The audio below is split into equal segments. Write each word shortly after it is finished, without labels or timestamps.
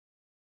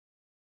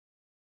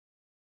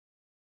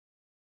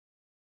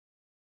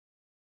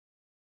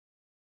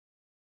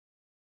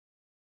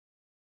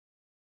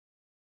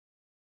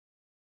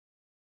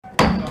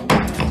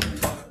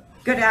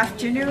Good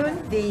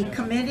afternoon. The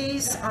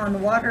Committees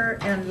on Water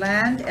and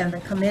Land and the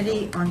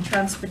Committee on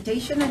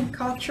Transportation and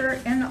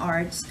Culture and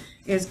Arts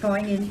is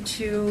going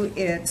into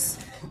its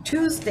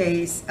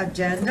Tuesday's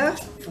agenda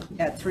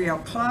at 3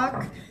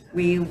 o'clock.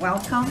 We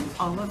welcome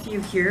all of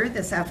you here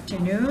this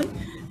afternoon.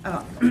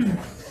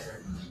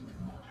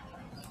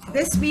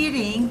 This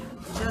meeting,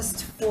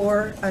 just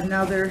for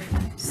another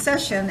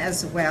session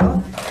as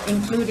well,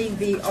 including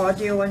the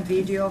audio and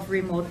video of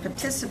remote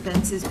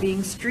participants, is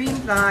being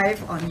streamed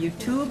live on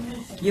YouTube.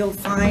 You'll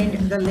find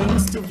the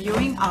links to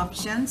viewing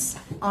options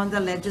on the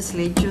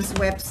legislature's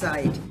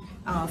website.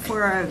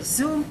 For our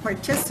Zoom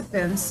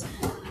participants,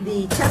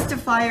 the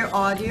testifier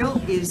audio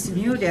is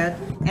muted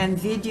and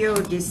video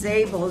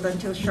disabled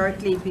until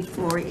shortly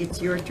before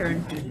it's your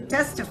turn to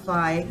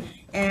testify,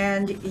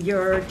 and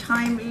your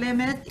time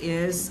limit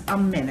is a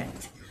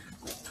minute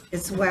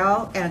as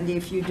well. And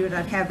if you do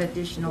not have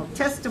additional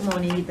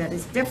testimony that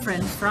is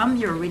different from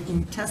your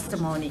written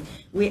testimony,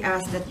 we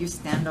ask that you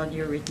stand on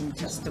your written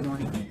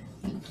testimony.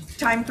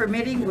 Time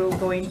permitting, we'll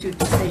go into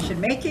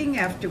decision making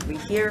after we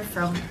hear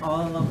from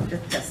all of the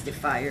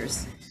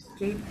testifiers.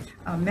 Okay,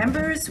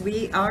 members,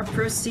 we are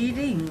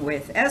proceeding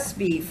with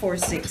SB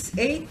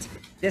 468.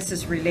 This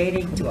is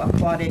relating to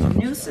aquatic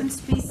nuisance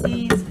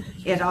species.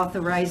 It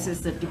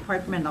authorizes the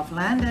Department of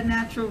Land and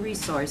Natural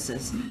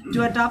Resources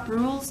to adopt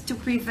rules to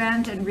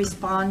prevent and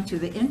respond to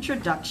the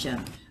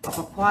introduction of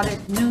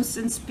aquatic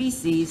nuisance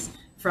species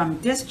from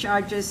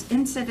discharges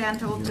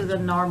incidental to the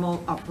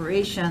normal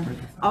operation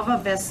of a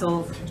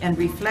vessel and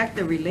reflect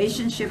the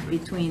relationship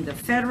between the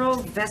Federal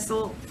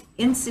Vessel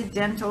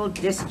Incidental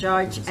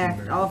Discharge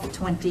Act of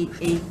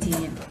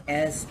 2018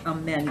 as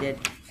amended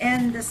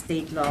and the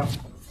state law.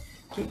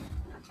 Okay.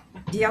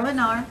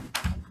 DLNR,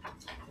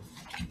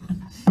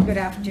 good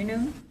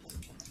afternoon.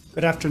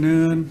 Good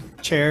afternoon,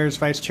 chairs,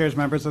 vice chairs,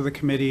 members of the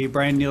committee.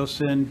 Brian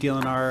Nielsen,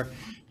 DLNR,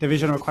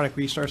 Division of Aquatic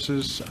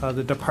Resources.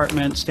 The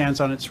department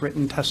stands on its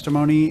written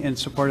testimony in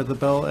support of the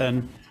bill,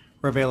 and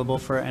we're available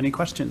for any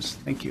questions.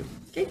 Thank you.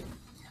 Okay,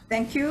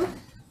 thank you.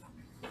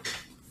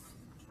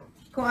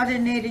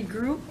 Coordinated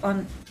Group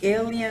on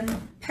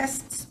Alien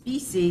Pest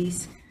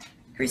Species,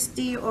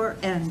 Christy or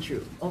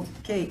Andrew?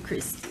 Okay,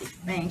 Christy,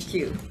 thank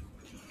you.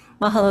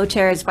 Mahalo,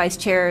 chairs, vice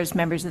chairs,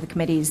 members of the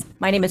committees.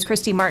 My name is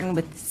Christy Martin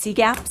with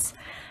CGAPS,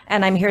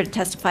 and I'm here to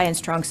testify in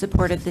strong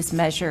support of this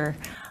measure.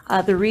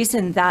 The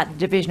reason that the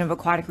Division of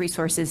Aquatic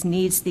Resources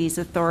needs these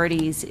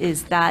authorities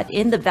is that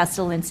in the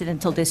Vessel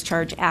Incidental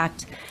Discharge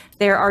Act,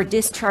 there are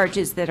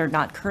discharges that are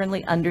not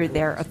currently under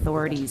their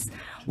authorities.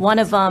 One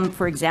of them,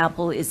 for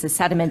example, is the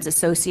sediments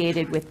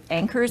associated with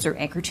anchors or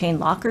anchor chain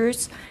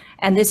lockers,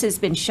 and this has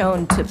been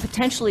shown to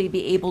potentially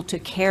be able to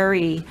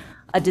carry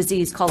a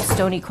disease called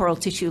stony coral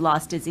tissue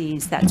loss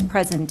disease that's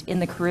present in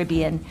the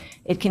Caribbean.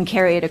 It can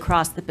carry it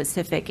across the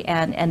Pacific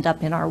and end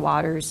up in our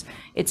waters.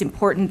 It's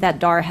important that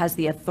DAR has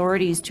the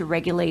authorities to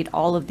regulate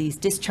all of these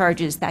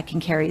discharges that can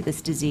carry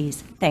this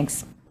disease.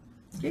 Thanks.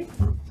 Okay,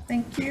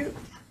 thank you.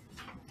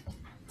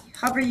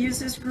 Harbor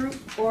Users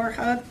Group or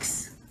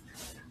HUGS.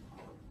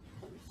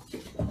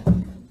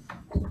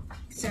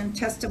 Send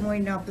testimony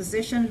in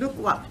opposition. Luke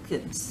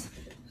Watkins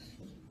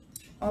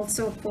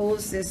also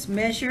opposed this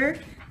measure.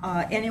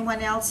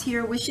 Anyone else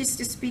here wishes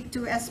to speak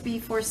to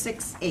SB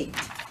 468?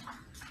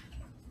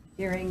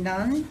 Hearing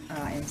none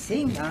and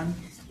seeing none,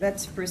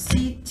 let's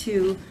proceed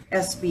to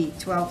SB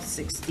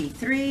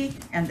 1263,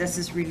 and this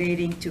is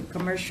relating to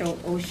commercial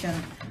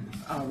ocean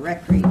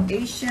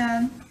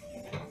recreation,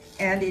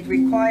 and it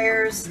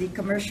requires the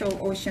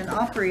commercial ocean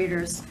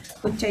operators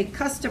who take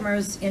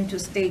customers into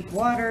state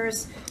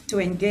waters to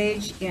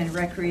engage in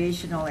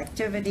recreational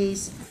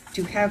activities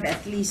to have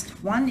at least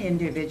one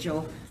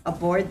individual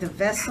aboard the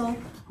vessel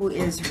who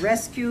is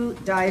rescue,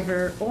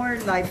 diver, or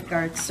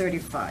lifeguard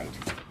certified.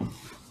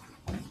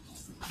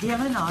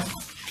 DLNR.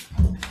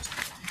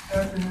 Good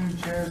afternoon,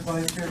 chairs,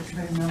 vice chair,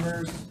 committee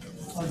members.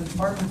 The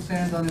department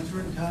stands on its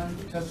written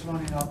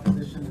testimony in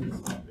opposition to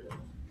this matter.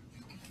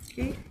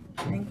 Okay,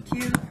 thank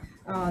you.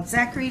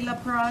 Zachary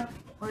Laprade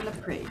or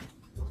Lapre?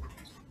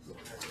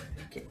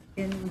 Okay,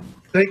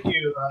 Thank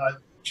you,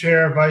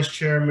 Chair, Vice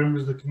Chair,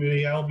 members of the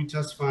committee. I will be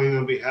testifying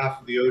on behalf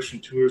of the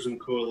Ocean Tourism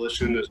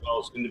Coalition as well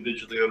as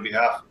individually on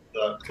behalf of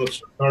the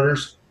Cliffs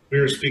Charters. We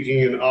are speaking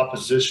in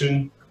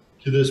opposition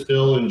to this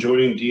bill and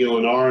joining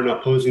DLNR in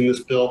opposing this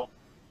bill.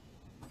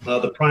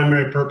 The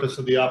primary purpose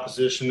of the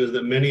opposition is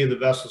that many of the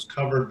vessels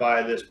covered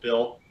by this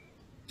bill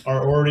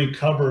are already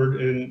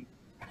covered and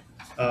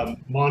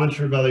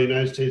monitored by the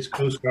United States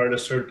Coast Guard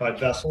as certified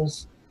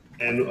vessels.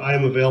 And I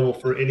am available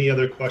for any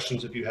other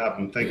questions if you have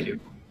them. Thank you.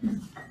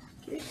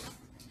 okay.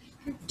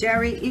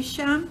 Jerry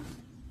Isham.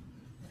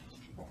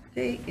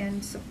 Okay,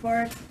 in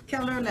support,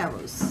 Keller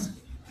Levels.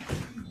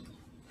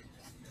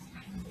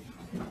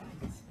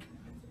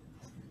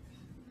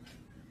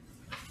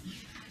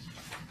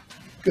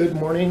 Good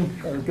morning,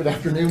 or good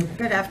afternoon.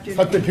 Good afternoon.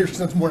 I've been here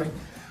since morning.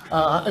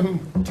 I'm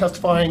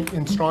testifying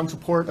in strong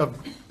support of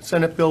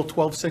Senate Bill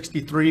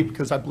 1263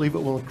 because I believe it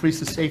will increase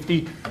the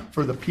safety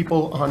for the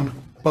people on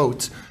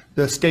boats.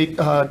 The State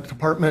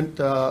Department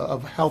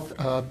of Health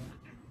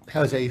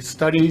has a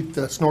study,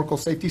 the snorkel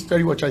safety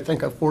study, which I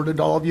think I forwarded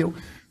to all of you,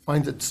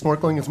 finds that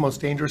snorkeling is the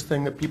most dangerous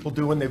thing that people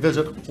do when they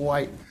visit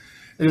Hawaii.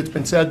 It's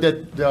been said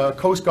that the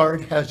Coast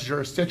Guard has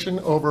jurisdiction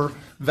over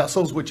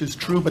vessels, which is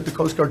true, but the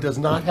Coast Guard does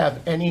not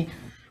have any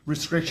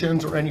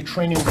restrictions or any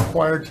training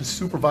required to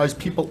supervise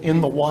people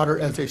in the water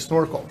as they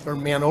snorkel. There are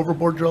man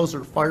overboard drills,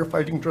 there are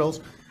firefighting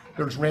drills,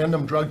 there's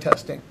random drug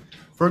testing.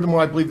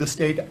 Furthermore, I believe the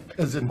state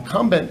is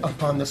incumbent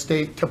upon the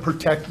state to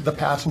protect the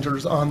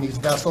passengers on these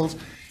vessels.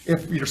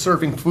 If you're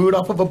serving food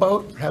off of a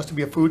boat, there has to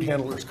be a food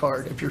handler's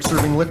card. If you're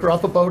serving liquor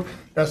off a boat,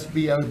 there has to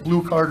be a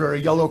blue card or a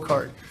yellow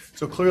card.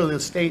 So clearly the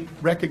state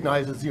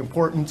recognizes the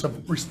importance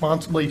of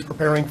responsibly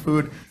preparing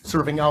food,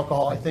 serving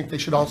alcohol. I think they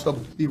should also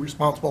be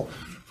responsible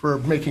for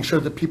making sure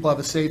that people have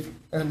a safe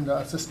and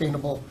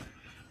sustainable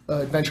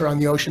adventure on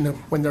the ocean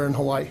when they're in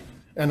Hawaii.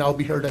 And I'll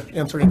be here to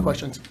answer any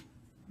questions.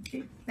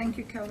 Okay, thank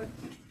you, Calvin.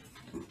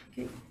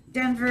 Okay,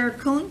 Denver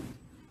Kuhn.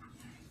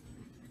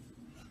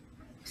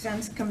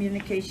 Sends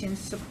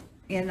communications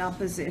in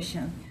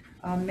opposition.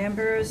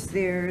 Members,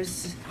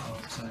 there's.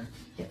 Oh, sorry.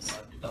 Yes.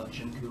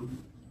 Jim Koo.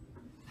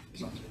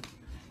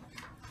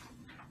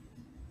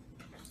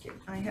 Okay,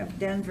 I have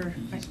Denver.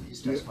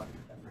 He's testifying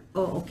for Denver.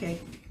 Oh, okay.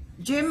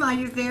 Jim, are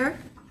you there?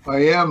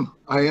 I am,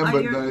 Are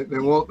but you- they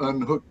won't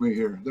unhook me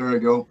here. There I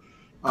go.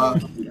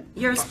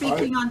 You're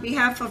speaking on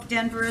behalf of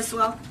Denver as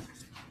well?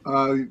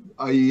 I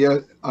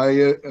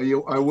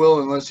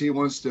will unless he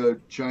wants to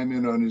chime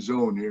in on his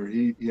own here.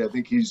 I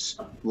think he's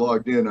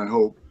logged in, I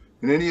hope.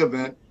 In any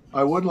event,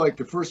 I would like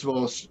to, first of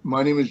all,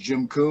 my name is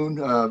Jim Kuhn.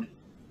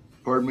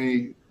 Pardon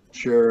me,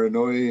 Chair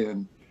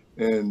Inouye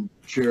and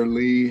Chair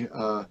Lee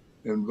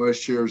and Vice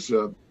Chairs.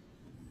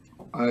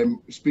 I'm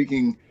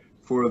speaking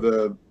for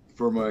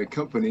my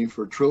company,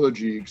 for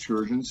Trilogy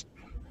Excursions.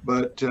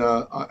 But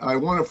I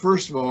want to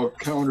first of all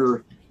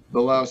counter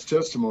the last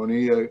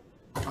testimony.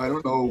 I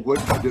don't know what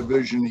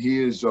division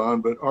he is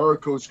on, but our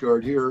Coast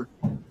Guard here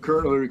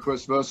currently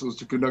requests vessels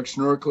to conduct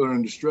snorkeler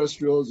and distress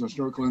drills and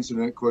snorkel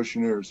incident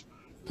questionnaires.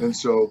 And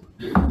so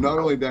not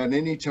only that,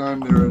 anytime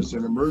there is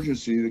an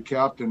emergency, the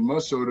captain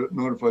must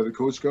notify the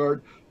Coast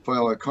Guard,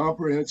 file a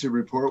comprehensive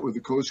report with the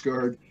Coast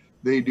Guard.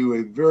 They do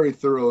a very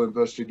thorough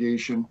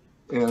investigation,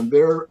 and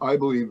they're, I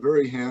believe,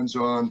 very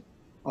hands-on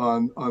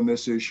on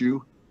this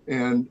issue.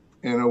 And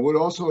I would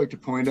also like to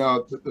point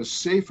out that the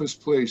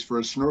safest place for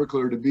a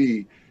snorkeler to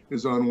be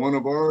is on one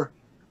of our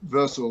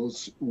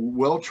vessels,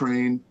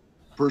 well-trained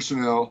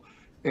personnel.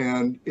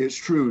 And it's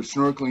true,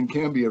 snorkeling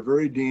can be a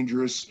very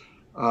dangerous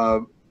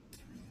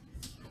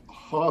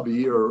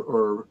hobby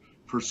or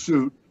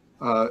pursuit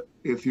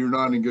if you're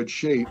not in good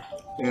shape.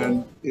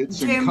 And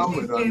it's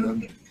incumbent on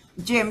them.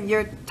 Jim,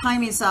 your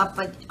time is up,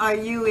 but are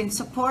you in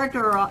support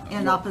or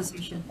in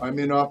opposition? I'm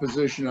in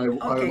opposition. I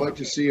Okay. would like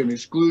to see an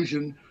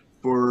exclusion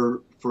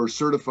for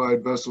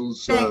certified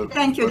vessels.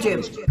 Thank you,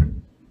 Jim.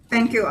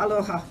 Thank you,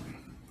 aloha.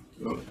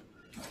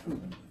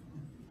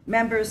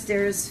 Members,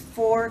 there's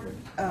 4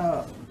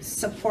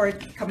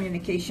 support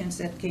communications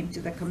that came to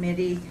the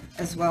committee,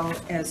 as well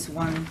as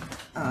 1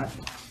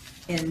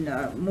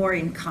 more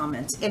in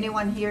comments.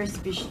 Anyone here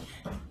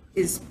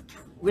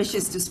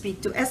wishes to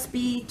speak to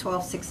SB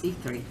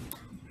 1263?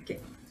 Okay.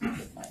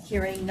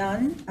 Hearing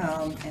none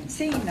and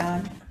seeing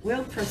none,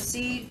 we'll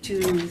proceed to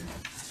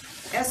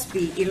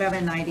SB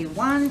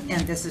 1191,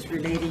 and this is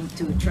relating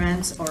to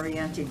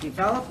trans-oriented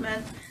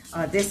development.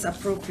 This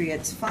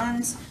appropriates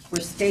funds for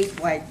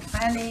statewide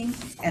planning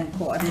and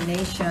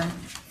coordination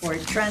for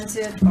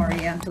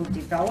transit-oriented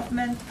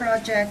development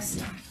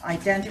projects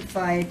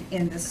identified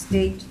in the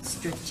state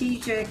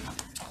strategic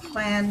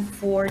plan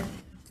for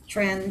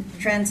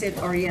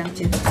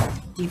transit-oriented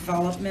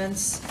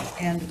developments,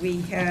 and we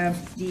have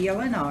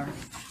DLNR.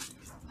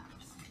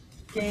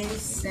 Okay,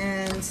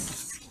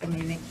 sends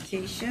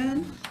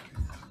communication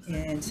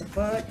and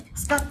support.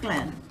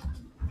 Scotland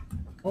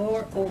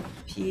or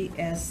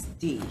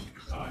OPSD.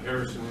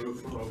 Harrison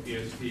Roof from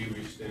OPSD,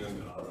 we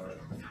stand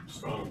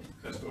strong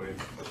testimony.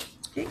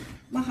 Okay,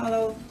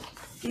 mahalo.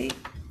 Okay,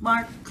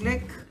 Mark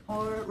Glick,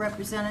 or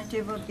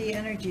representative of the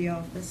Energy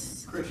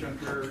Office. Chris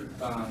Junker,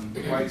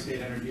 Hawaii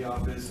State Energy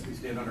Office. We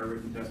stand on our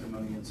written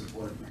testimony and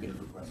support the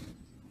request.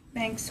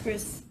 Thanks,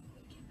 Chris.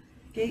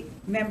 Okay,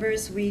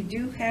 members, we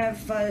do have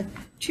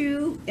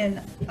 2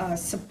 in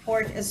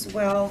support as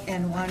well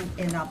and 1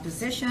 in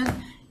opposition.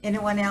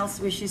 Anyone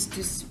else wishes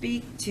to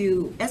speak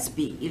to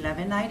SB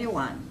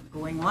 1191?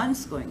 Going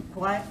once, going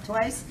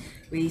twice,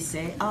 we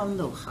say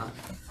aloha.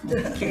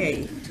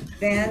 Okay,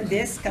 then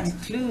this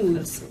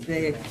concludes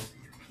the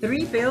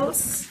 3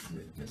 bills,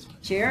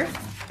 Chair,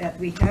 that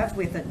we have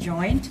with a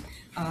joint.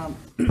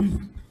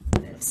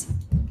 Let's see.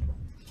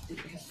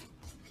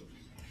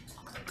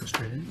 Go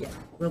straight in. Yeah,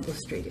 we'll go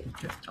straight in.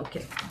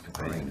 Okay.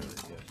 All right.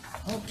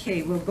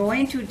 Okay, we're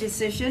going to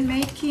decision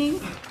making,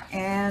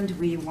 and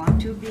we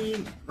want to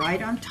be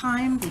right on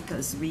time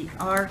because we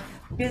are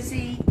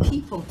busy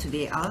people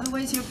today.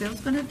 Otherwise, your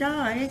bill's gonna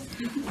die.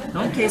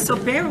 Okay, so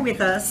bear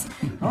with us.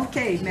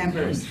 Okay,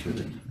 members,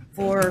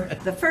 for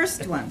the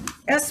first one,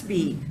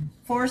 SB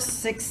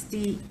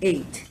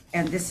 468,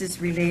 and this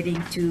is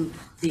relating to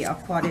the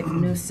aquatic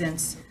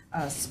nuisance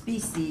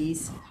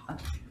species.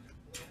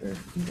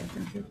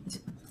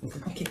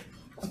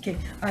 Okay.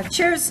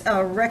 Chair's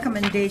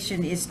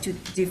recommendation is to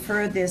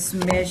defer this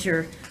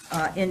measure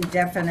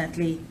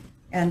indefinitely.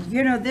 And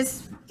you know,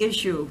 this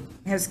issue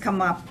has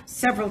come up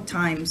several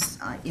times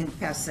in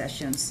past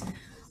sessions.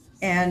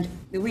 And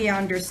we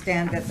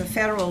understand that the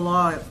federal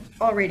law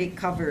already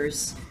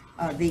covers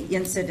the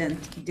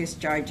incident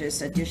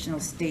discharges, additional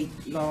state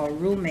law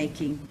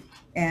rulemaking,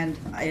 and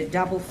a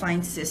double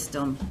fine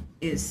system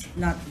is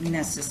not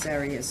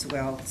necessary as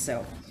well.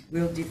 So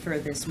we'll defer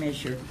this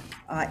measure.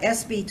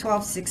 SB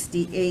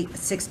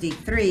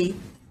 1263,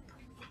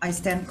 I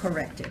stand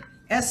corrected.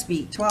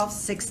 SB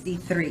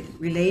 1263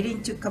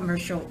 relating to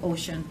commercial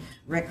ocean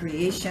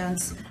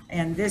recreations,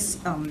 and this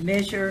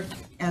measure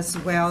as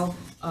well,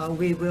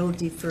 we will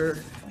defer,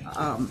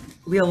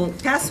 we'll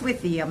pass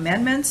with the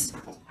amendments,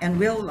 and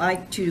we'll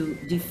like to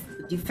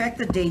defect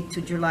the date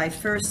to July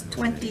 1st,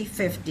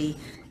 2050,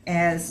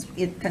 as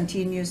it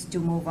continues to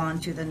move on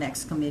to the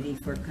next committee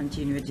for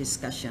continued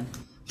discussion.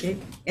 Okay,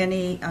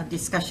 any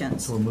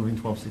discussions? So we're moving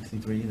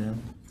 1263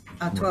 then?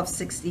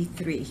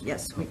 1263,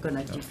 yes, we're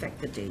gonna defect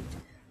the date.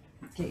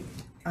 Okay,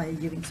 are you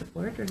giving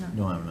support or not?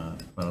 No, I'm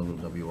not, but a little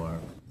WR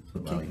to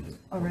allow Okay, you to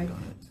all right. work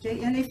on it.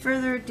 Okay, any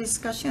further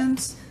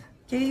discussions?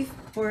 Okay,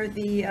 for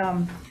the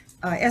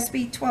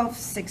SB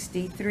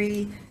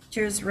 1263,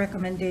 Chair's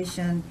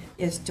recommendation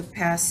is to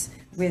pass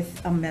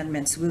with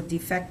amendments. We'll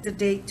defect the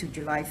date to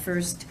July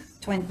 1st,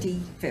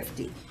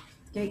 2050.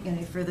 Okay,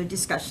 any further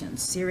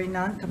discussions? Hearing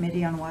none,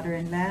 Committee on Water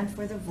and Land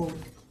for the vote.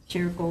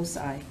 Chair goes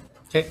aye.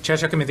 Okay,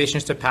 Chair's recommendation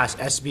is to pass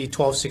SB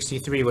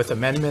 1263 with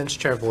amendments.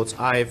 Chair votes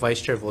aye,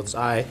 Vice Chair votes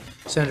aye.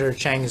 Senator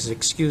Chang is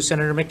excused.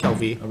 Senator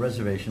McKelvey.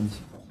 Reservations.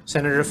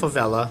 Senator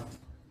Favela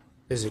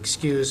is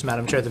excused.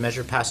 Madam Chair, the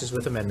measure passes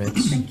with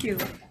amendments. Thank you.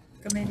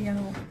 Committee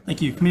on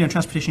Thank you. Committee on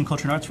Transportation,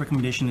 Culture, and Arts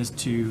recommendation is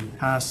to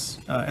pass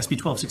SB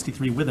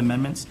 1263 with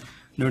amendments,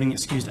 noting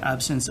excused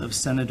absence of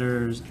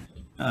Senators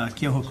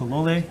Keoho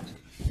Kolole.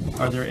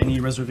 Are there any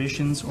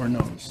reservations or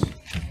no's?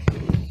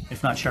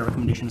 If not, Chair,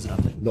 recommendation is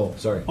adopted. No,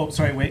 sorry. Oh,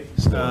 sorry, wait.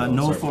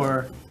 No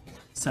for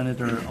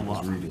Senator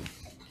Awa.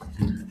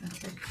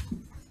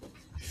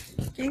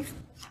 Okay,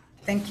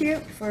 thank you.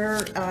 For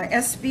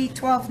SB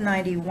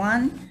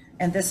 1291,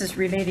 and this is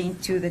relating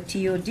to the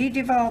TOD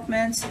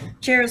developments,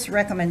 Chair's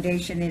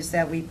recommendation is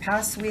that we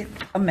pass with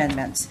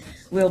amendments.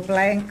 We'll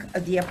blank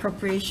the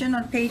appropriation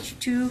on page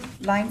 2,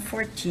 line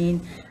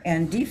 14,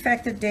 and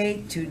defect the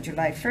date to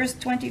July 1st,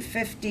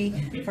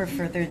 2050 for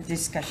further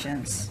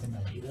discussions.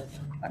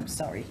 I'm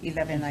sorry,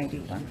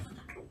 1191.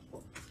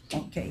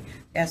 Okay,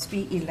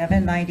 SB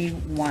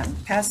 1191,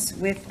 pass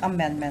with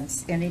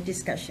amendments. Any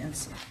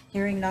discussions?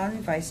 Hearing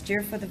none, Vice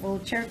Chair for the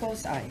vote. Chair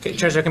goes aye. Okay,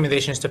 Chair's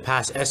recommendation is to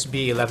pass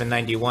SB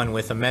 1191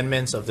 with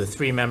amendments of the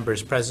 3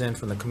 members present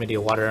from the Committee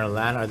of Water and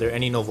Land. Are there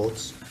any no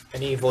votes?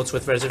 Any votes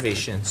with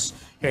reservations?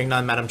 Hearing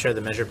none, Madam Chair,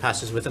 the measure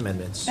passes with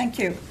amendments. Thank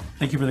you.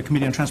 Thank you. For the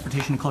Committee on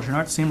Transportation, Culture, and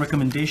Arts, same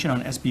recommendation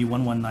on SB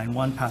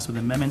 1191, pass with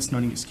amendments,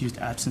 noting excused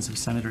absence of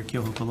Senator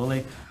Keoho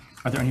Kolole.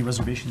 Are there any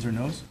reservations or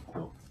no's?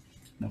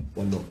 No.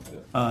 One no.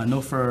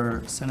 No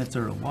for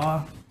Senator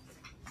Awa,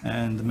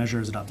 and the measure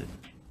is adopted.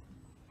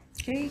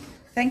 Okay,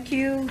 thank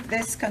you.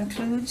 This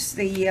concludes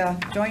the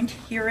joint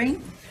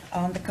hearing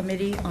on the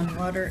Committee on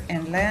Water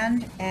and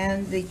Land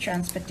and the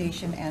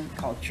Transportation and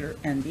Culture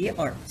and the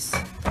Arts.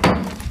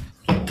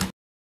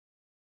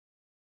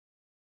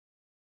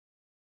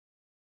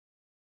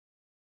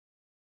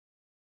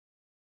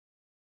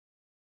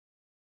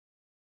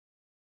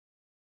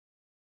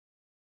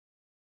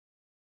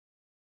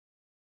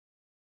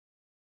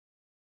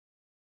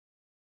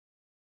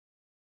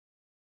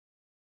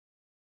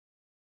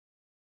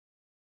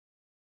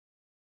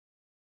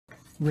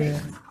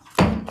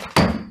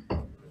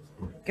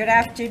 Good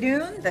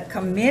afternoon. The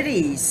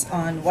committees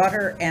on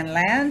Water and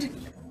Land,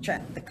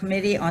 the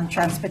Committee on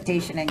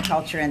Transportation and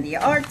Culture and the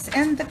Arts,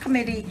 and the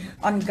Committee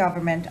on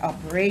Government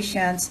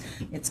Operations.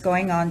 It's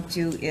going on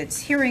to its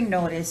hearing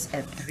notice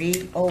at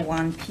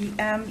 3:01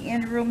 p.m.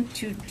 in room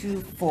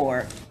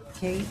 224.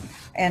 Okay,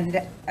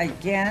 and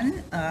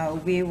again,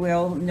 we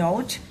will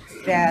note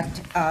that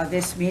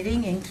this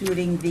meeting,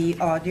 including the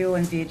audio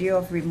and video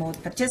of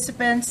remote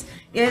participants,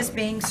 is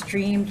being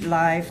streamed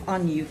live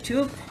on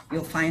YouTube.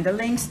 You'll find the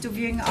links to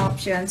viewing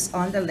options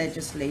on the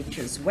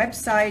legislature's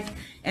website.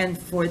 And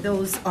for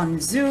those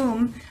on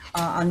Zoom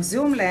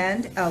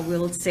land,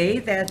 we'll say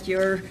that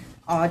your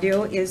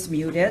audio is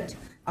muted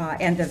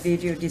and the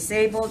video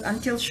disabled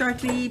until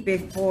shortly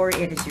before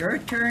it is your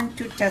turn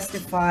to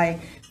testify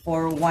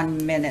for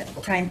 1 minute.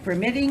 Time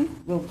permitting,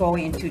 we'll go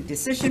into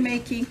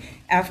decision-making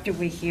after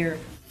we hear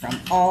from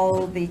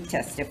all the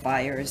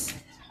testifiers.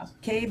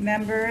 Okay,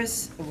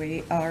 members,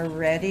 we are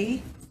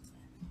ready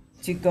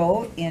to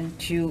go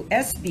into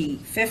SB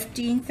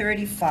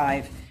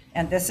 1535,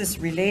 and this is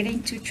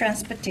relating to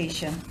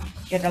transportation.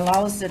 It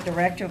allows the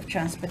Director of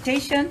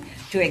Transportation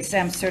to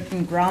exempt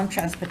certain ground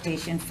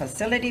transportation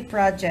facility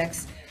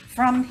projects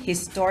from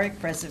Historic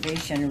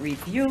Preservation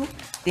Review,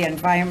 the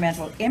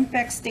Environmental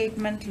Impact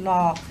Statement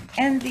Law,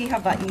 and the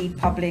Hawaii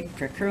Public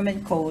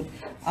Procurement Code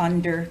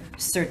under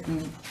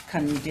certain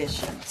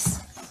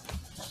conditions.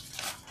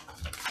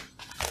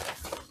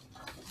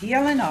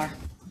 DLNR.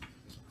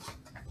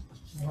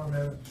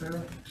 Madam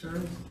Chair, the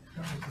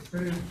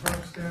city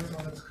firm stands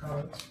on its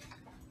comments.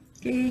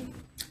 Okay,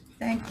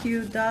 thank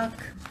you, Doug.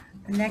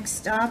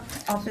 Next up,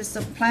 Office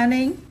of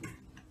Planning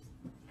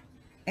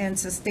and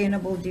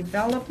Sustainable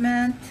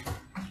Development,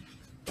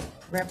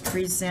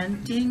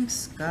 representing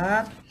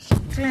Scott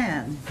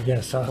Glenn.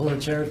 Yes, hello,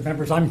 Chair,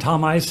 members. I'm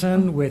Tom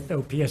Eisen with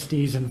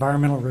OPSD's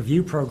Environmental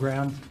Review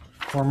Program,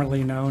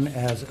 formerly known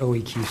as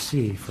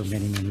OEQC for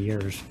many, many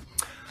years.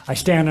 I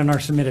stand on our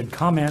submitted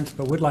comments,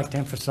 but would like to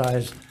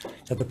emphasize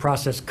that the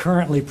process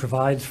currently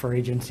provides for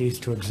agencies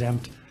to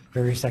exempt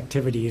various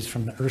activities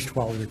from the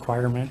erstwhile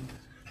requirement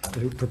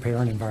to prepare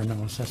an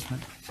environmental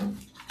assessment.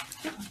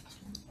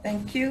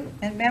 Thank you.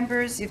 And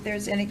members, if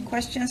there's any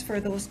questions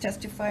for those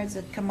testifiers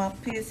that come up,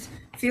 please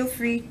feel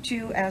free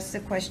to ask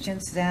the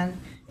questions then.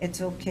 It's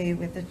okay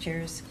with the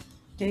chairs.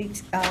 Okay,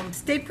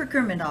 State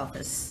Procurement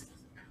Office.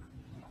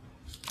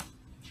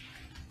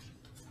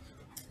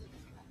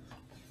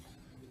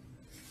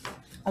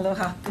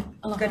 Aloha.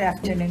 Good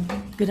afternoon.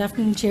 Good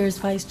afternoon, chairs,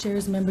 vice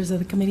chairs, members of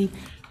the committee.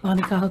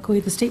 Bonnie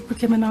Kahakoi, the State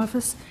Procurement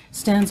Office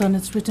stands on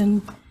its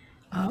written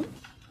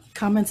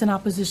comments and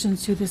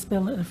oppositions to this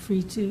bill and are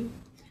free to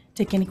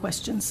take any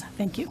questions.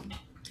 Thank you.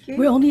 Okay.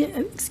 We're only,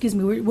 excuse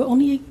me, we're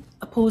only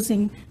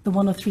opposing the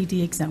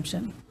 103D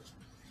exemption.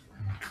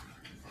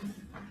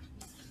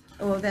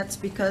 Oh, that's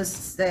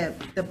because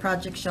the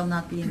project shall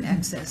not be in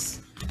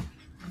excess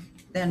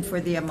then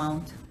for the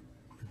amount.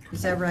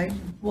 Is that right?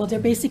 Well, they're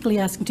basically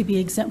asking to be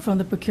exempt from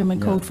the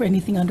procurement code for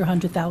anything under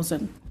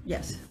 100,000.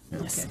 Yes.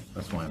 Yes. Okay.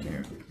 That's why I'm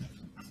here.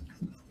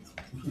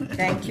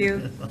 Thank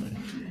you.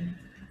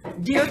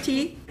 DOT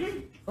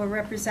or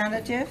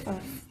representative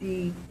of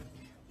the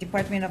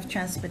Department of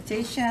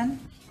Transportation.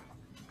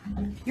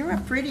 You're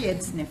a pretty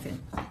Ed Sniffin.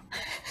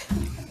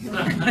 Thank you,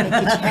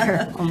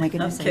 Chair. Oh my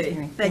goodness.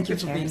 Okay, thank you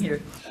for being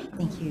here.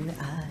 Thank you,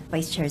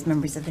 Vice Chairs,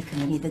 members of the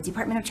committee. The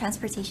Department of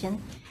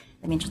Transportation,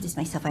 let me introduce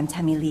myself. I'm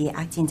Tammy Lee,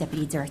 Acting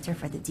Deputy Director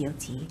for the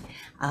DOT.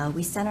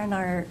 We sent on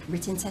our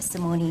written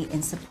testimony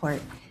in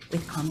support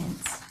with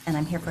comments, and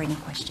I'm here for any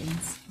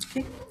questions.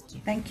 Okay,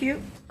 thank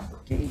you.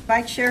 Okay,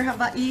 Vice Chair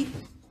Hawaii,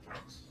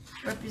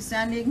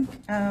 representing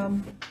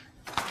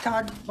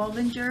Todd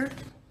Bollinger.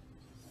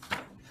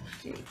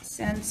 Okay,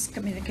 sends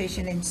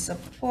communication in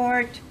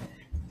support.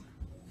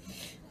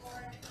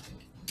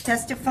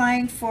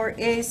 Testifying for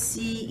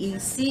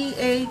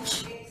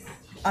ACECH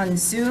on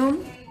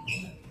Zoom.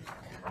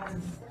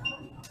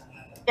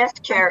 Yes,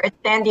 Chair, it's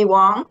Sandy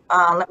Wong.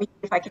 Let me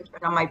see if I can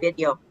turn on my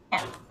video.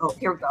 Oh,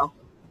 here we go.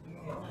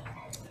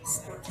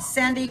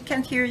 Sandy,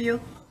 can't hear you.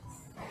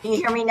 Can you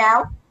hear me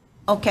now?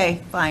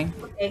 Okay, fine.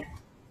 Okay.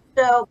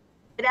 So,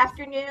 good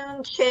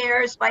afternoon,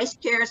 chairs, vice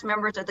chairs,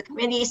 members of the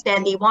committee.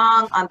 Sandy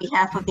Wong on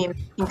behalf of the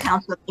American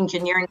Council of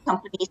Engineering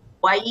Companies,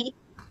 Hawaii.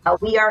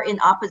 We are in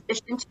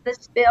opposition to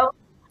this bill.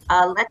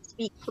 Let's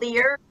be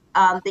clear.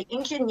 The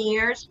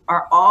engineers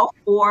are all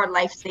for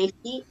life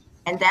safety,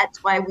 and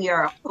that's why we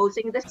are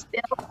opposing this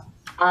bill.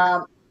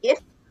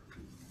 If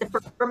the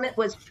procurement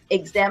was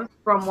exempt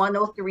from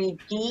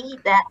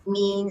 103D, that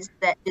means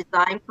that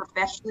design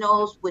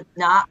professionals would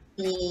not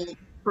be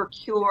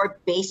procured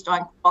based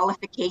on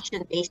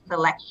qualification-based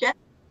selection,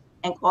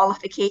 and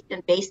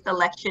qualification-based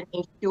selection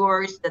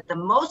ensures that the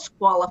most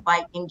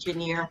qualified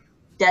engineer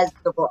does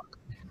the work.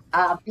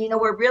 You know,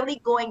 we're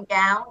really going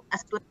down a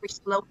slippery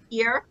slope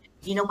here.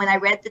 You know, when I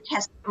read the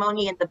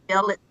testimony in the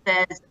bill, it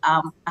says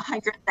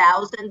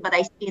 100,000, but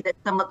I see that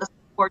some of the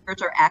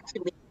supporters are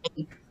actually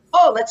saying,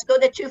 oh, let's go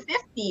to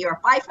 250 or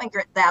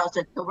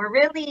 500,000. So we're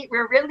really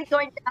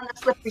going down the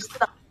slippery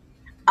slope.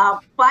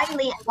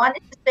 Finally, I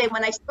wanted to say,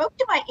 when I spoke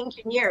to my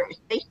engineers,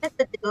 they said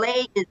the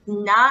delay is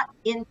not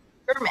in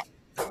procurement.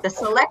 The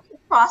selection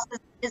process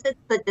isn't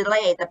the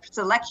delay. The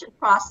selection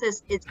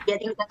process is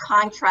getting the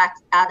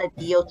contracts out of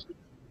DOT.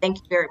 Thank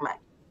you very much.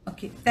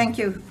 Okay, thank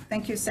you.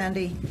 Thank you,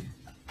 Sandy.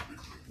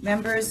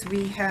 Members,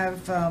 we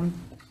have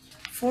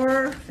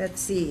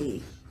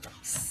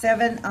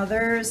 7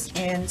 others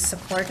in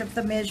support of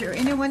the measure.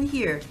 Anyone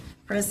here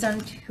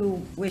present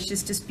who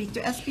wishes to speak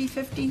to SB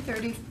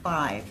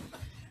 1535?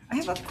 I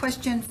have a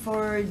question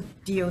for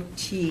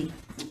DOT.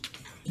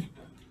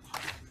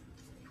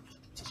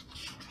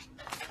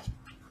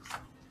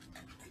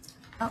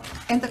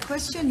 And the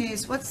question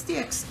is, what's the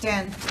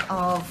extent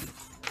of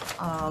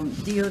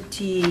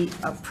DOT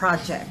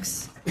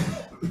projects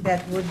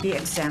that would be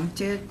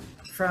exempted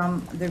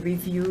from the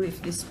review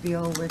if this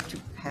bill were to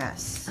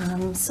pass?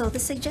 So the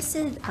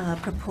suggested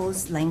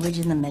proposed language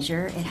in the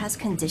measure, it has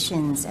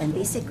conditions and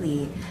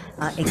basically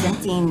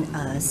exempting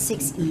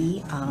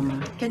 6E.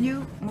 Can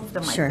you move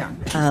the mic sure.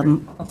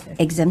 down? Okay.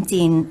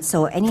 Exempting,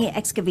 so any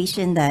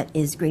excavation that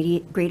is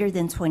greater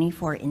than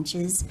 24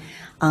 inches,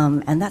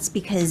 and that's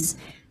because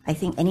I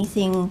think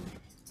anything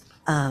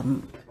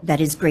that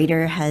is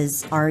greater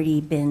has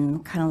already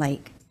been kind of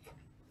like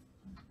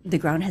the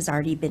ground has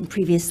already been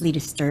previously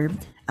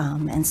disturbed,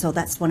 and so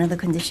that's one of the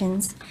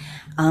conditions.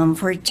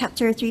 For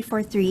Chapter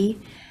 343,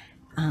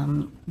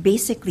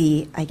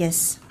 basically, I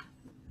guess,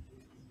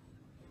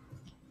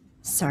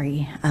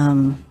 sorry,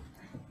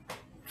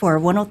 for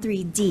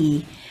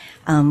 103D,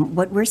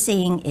 what we're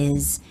saying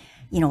is,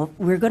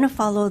 we're going to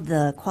follow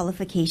the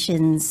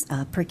qualifications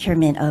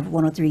procurement of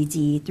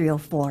 103D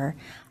 304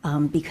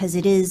 because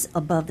it is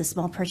above the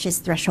small purchase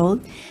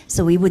threshold.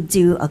 So we would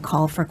do a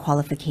call for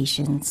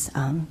qualifications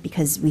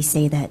because we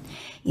say that,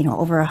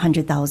 over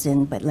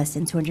 100,000 but less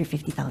than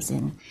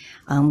 250,000.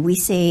 We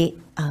say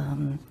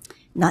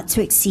not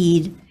to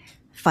exceed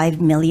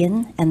 5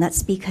 million, and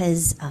that's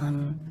because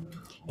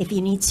if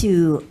you need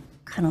to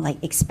kind of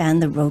like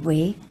expand the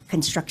roadway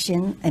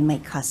construction, it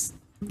might cost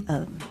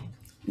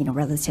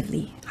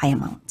relatively high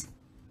amount.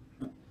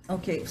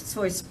 Okay,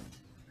 so it's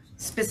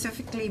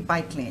specifically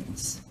bike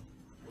lanes.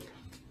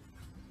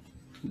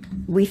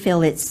 We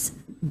feel it's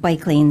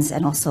bike lanes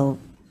and also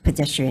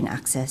pedestrian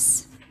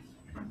access.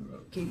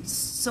 Okay,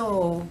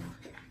 so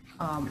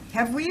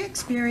have we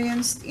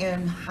experienced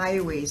in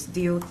highways,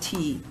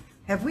 DOT,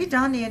 have we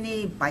done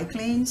any bike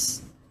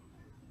lanes?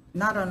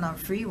 Not on our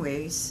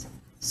freeways.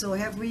 So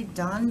have we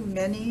done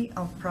many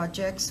of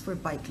projects for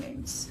bike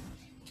lanes?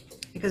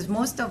 Because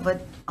most of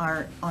it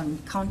are on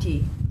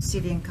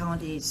city and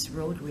county's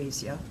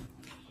roadways, yeah?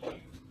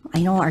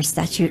 I know our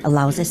statute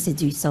allows us to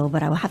do so,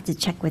 but I will have to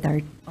check with our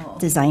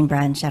design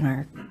branch and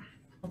our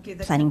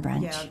planning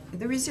branch. Yeah,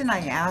 the reason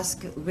I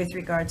ask with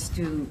regards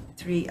to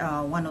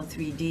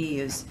 103D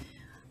is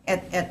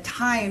at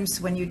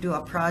times when you do a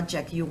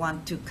project, you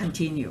want to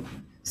continue.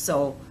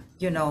 So,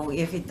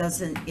 if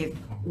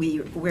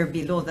we're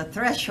below the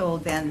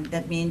threshold, then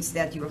that means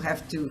that you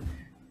have to,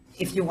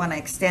 if you want to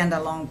extend a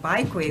long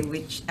bikeway,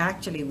 which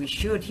actually we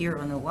should here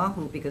on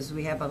Oahu because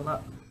we have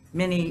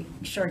many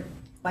short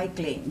bike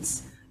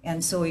lanes.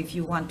 And so if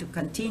you want to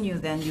continue,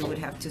 then you would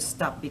have to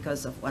stop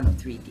because of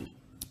 103D.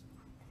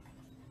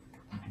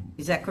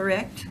 Is that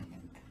correct?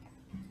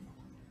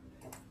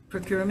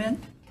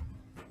 Procurement?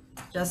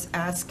 Just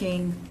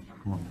asking.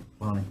 Come on,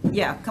 Bonnie.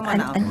 Yeah, come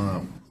on out.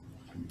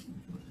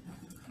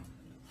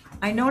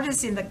 I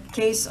noticed in the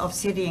case of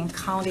city and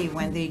county,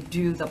 when they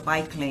do the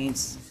bike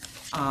lanes,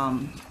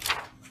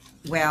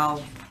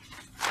 well,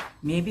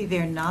 maybe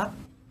they're not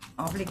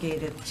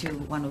obligated to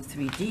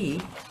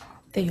 103D.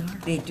 They are.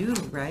 They do,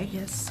 right?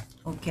 Yes.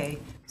 Okay,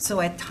 so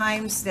at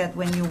times that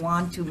when you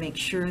want to make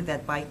sure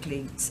that bike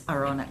lanes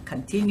are on a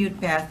continued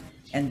path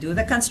and do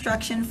the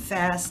construction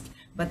fast,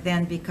 but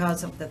then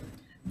because of the,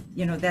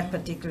 that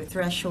particular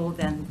threshold,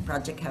 then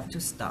project have to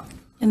stop.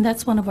 And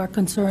that's one of our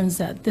concerns,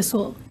 that this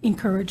will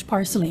encourage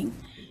parceling.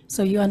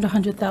 So you're under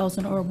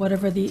 100,000 or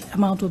whatever the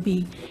amount will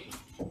be,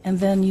 and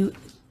then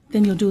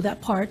you'll do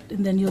that part,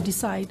 and then you'll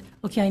decide,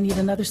 okay, I need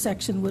another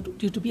section, would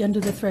due to be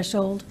under the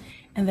threshold,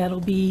 and that'll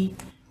be,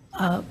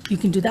 you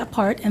can do that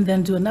part and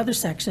then do another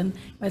section.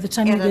 By the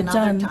time you At get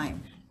another done.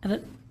 time.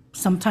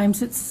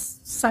 Sometimes it's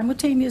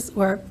simultaneous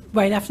or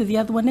right after the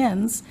other one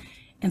ends.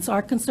 And so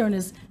our concern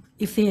is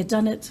if they had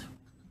done it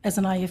as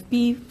an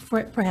IFB,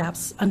 for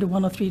perhaps under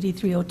 103D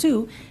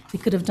 302, we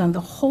could have done the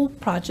whole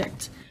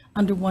project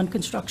under one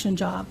construction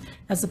job,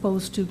 as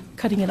opposed to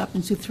cutting it up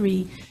into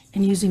 3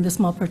 and using the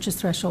small purchase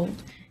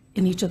threshold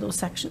in each of those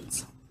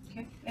sections.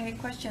 Okay, any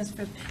questions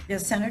for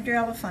Senator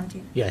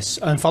Elefante? Yes,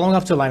 and following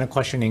up to a line of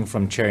questioning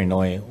from Chair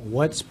Inouye,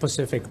 what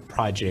specific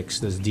projects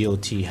does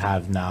DOT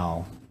have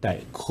now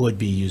that could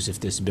be used if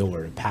this bill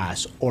were to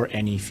pass, or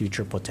any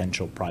future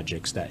potential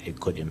projects that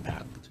it could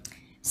impact?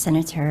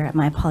 Senator,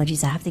 my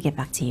apologies, I have to get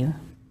back to you.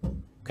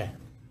 Okay,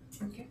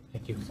 Okay,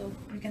 thank you. so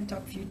we can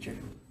talk future,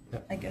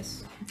 I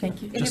guess.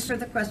 Thank you. Any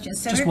further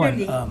questions? Just Senator one.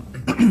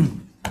 Lee.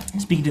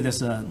 Speaking to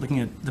this, looking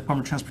at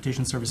Department of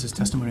Transportation Services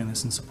testimony on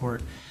this and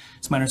support,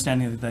 it's my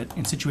understanding that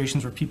in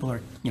situations where people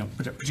are,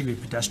 particularly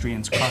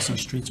pedestrians crossing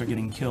streets are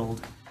getting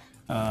killed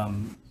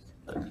around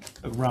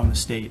the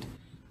state,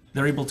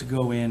 they're able to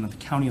go in at the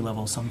county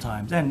level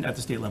sometimes, and at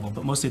the state level,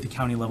 but mostly at the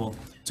county level,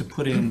 to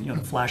put in, the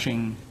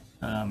flashing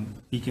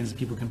beacons that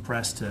people can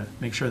press to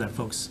make sure that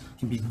folks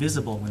can be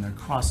visible when they're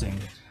crossing.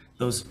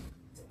 Those,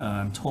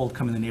 I'm told,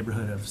 come in the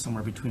neighborhood of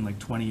somewhere between like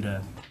 $20,000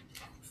 to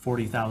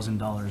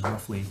 $40,000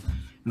 roughly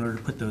in order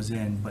to put those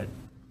in, but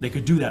they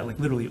could do that like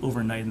literally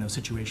overnight in those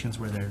situations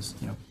where there's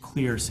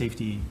clear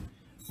safety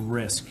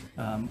risk,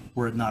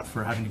 were it not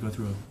for having to go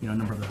through a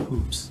number of the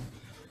hoops.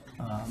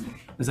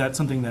 Is that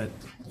something that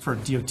for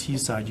DOT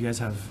side you guys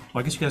have?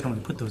 Well, I guess you guys don't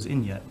really put those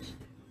in yet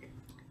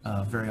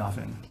very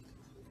often.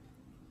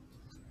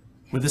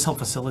 Would this help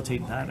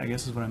facilitate that, I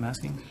guess is what I'm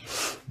asking?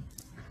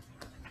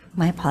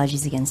 My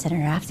apologies again,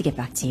 Senator. I have to get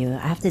back to you.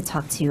 I have to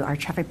talk to our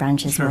traffic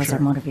branch as well as our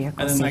motor vehicle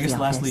And then safety I guess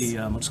office. lastly,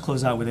 we'll just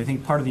close out with, I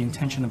think part of the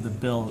intention of the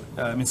bill,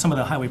 some of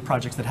the highway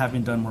projects that have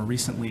been done more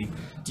recently,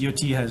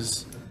 DOT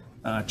has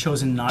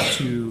chosen not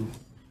to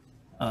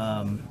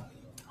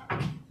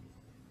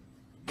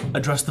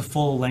address the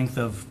full length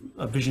of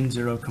Vision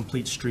Zero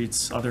complete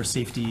streets, other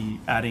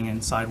safety adding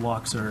in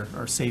sidewalks or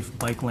safe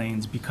bike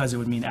lanes, because it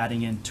would mean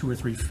adding in 2 or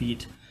 3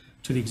 feet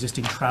to the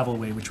existing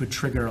travelway, which would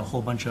trigger a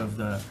whole bunch of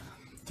the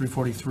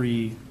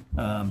 343,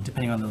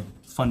 depending on the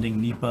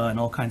funding, NEPA and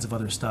all kinds of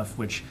other stuff,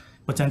 which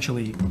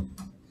potentially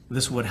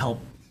this would help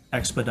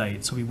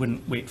expedite, so we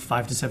wouldn't wait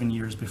 5 to 7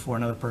 years before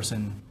another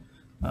person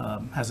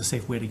has a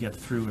safe way to get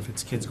through if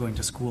it's kids going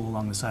to school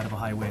along the side of a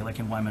highway, like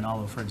in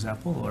Waimanalo, for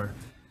example, or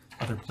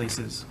other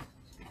places.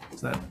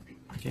 Is that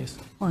the case?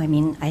 Well, I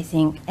mean, I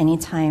think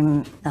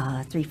anytime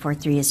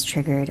 343 is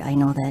triggered, I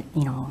know that,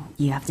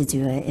 you have to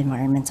do an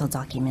environmental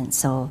document.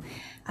 So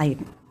I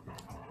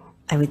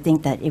would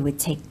think that it would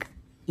take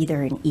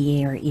either an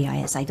EA or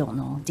EIS, I don't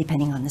know,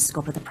 depending on the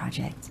scope of the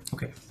project.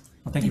 Okay.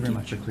 Well, thank you very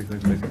much.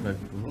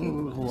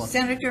 Hold on.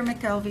 Senator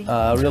McKelvey.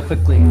 Real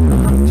quickly,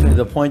 to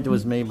the point that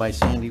was made by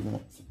Sandy Wong.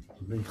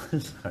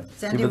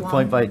 Sandy To the Wong.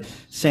 point by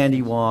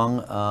Sandy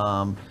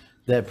Wong,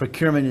 that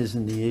procurement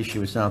isn't the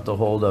issue, it's not the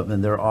holdup,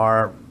 and there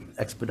are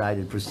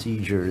expedited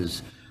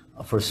procedures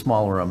for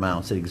smaller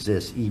amounts that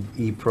exist.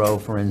 E-Pro,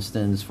 for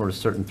instance, for a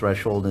certain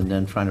threshold, and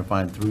then trying to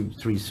find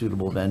three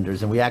suitable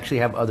vendors. And we actually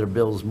have other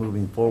bills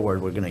moving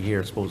forward, we're gonna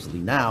hear supposedly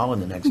now in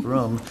the next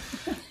room,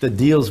 that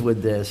deals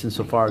with this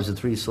insofar as the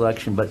three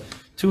selection. But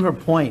to her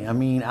point, I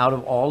mean, out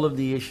of all of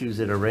the issues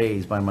that are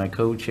raised by my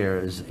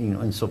co-chairs,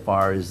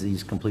 insofar as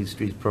these complete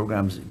streets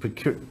programs,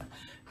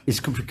 is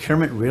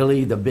procurement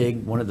really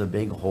one of the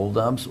big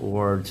holdups,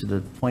 or to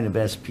the point of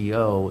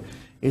SPO,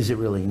 is it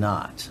really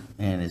not?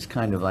 And it's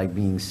kind of like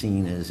being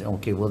seen as,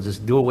 okay, we'll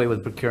just do away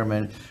with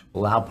procurement,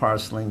 we'll allow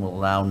parceling, we'll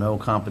allow no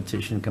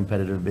competition,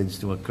 competitive bids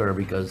to occur,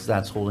 because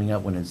that's holding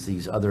up when it's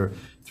these other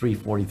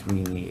 343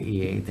 and the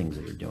EA things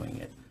that are doing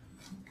it.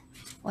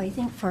 Well, I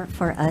think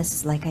for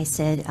us, like I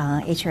said,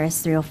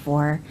 HRS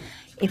 304,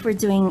 if we're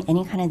doing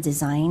any kind of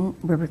design,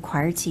 we're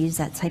required to use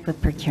that type of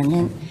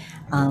procurement.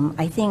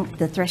 I think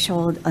the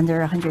threshold under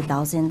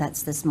 100,000,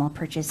 that's the small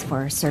purchase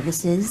for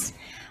services.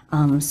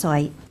 So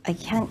I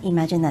can't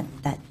imagine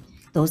that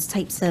those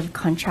types of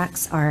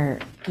contracts are,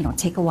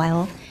 take a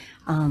while.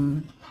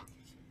 I'm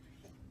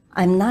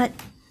not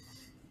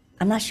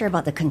sure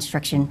about the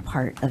construction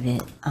part of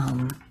it.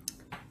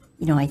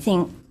 I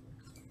think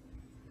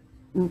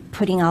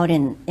putting out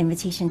an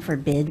invitation for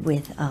bid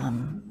with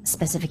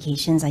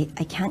specifications, I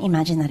can't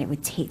imagine that it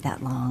would take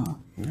that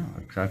long. Yeah,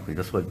 exactly.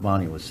 That's what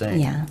Bonnie was saying.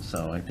 Yeah.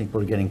 So I think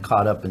we're getting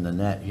caught up in the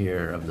net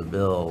here of the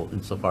bill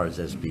insofar as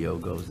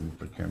SBO goes in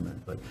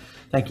procurement. But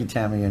thank you,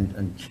 Tammy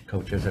and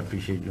co-chairs. I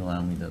appreciate you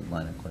allowing me the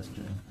line of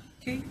questioning.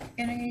 Okay,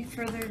 any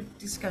further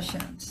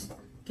discussions?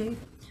 Okay,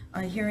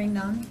 hearing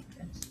none.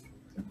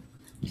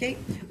 Okay,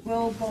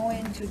 we'll go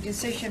into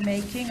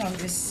decision-making on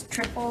this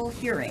triple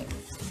hearing.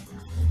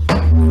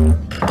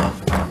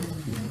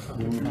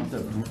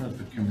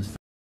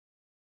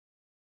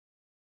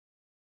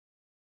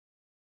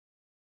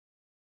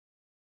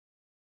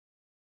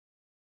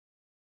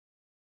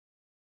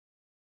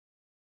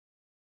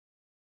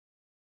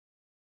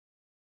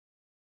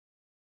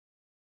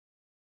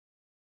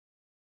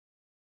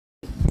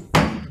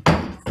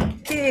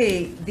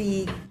 Okay,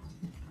 the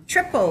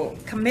Triple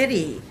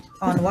Committee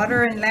on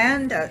Water and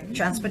Land,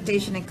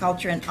 Transportation and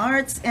Culture and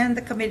Arts, and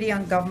the Committee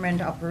on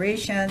Government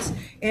Operations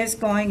is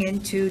going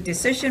into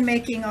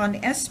decision-making on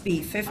SB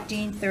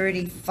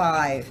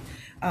 1535.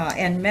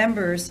 And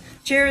members,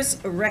 Chair's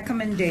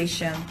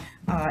recommendation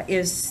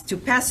is to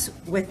pass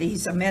with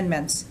these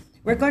amendments.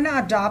 We're going to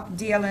adopt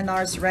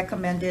DLNR's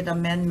recommended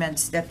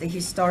amendments that the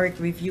historic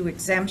review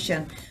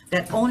exemption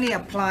that only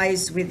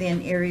applies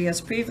within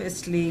areas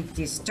previously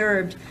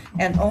disturbed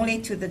and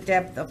only to the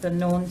depth of the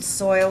known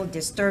soil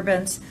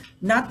disturbance,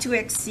 not to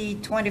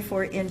exceed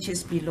 24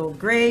 inches below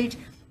grade,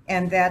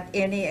 and that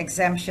any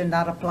exemption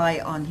not apply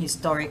on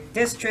historic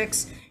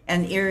districts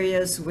and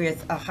areas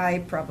with a high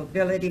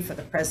probability for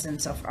the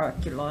presence of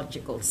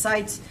archaeological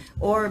sites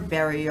or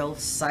burial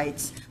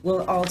sites.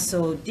 Will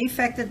also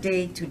defect the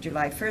date to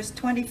July 1st,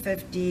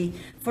 2050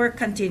 for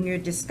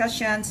continued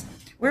discussions.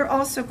 We're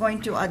also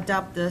going to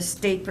adopt the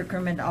State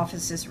Procurement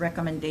Office's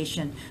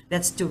recommendation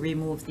that's to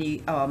remove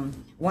the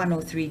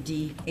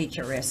 103D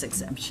HRS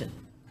exemption.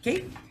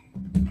 Okay?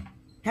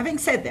 Having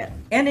said that,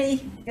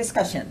 any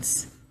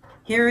discussions?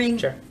 Hearing?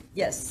 Chair.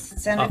 Yes,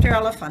 Senator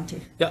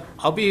Elefante. Yeah,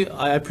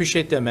 I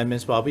appreciate the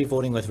amendments, but I'll be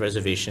voting with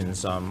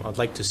reservations. I'd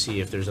like to see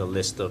if there's a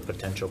list of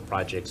potential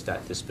projects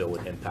that this bill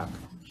would impact.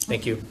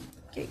 Thank you.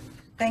 Okay,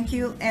 thank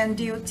you. And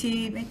DOT,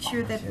 make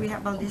sure that we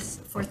have a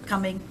list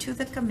forthcoming to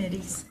the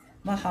committees.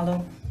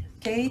 Mahalo.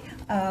 Okay,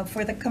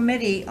 for the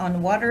Committee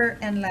on Water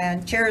and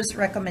Land, Chair's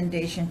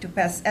recommendation to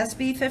pass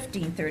SB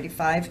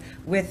 1535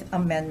 with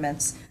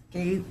amendments.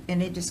 Okay,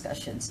 any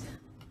discussions?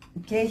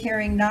 Okay,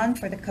 hearing none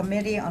for the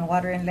Committee on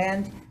Water and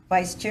Land.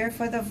 Vice Chair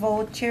for the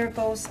vote. Chair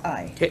goes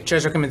aye. Okay,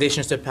 Chair's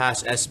recommendation is to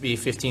pass SB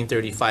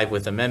 1535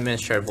 with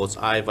amendments. Chair votes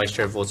aye. Vice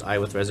Chair votes aye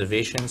with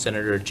reservation.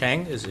 Senator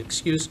Chang is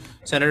excused.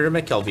 Senator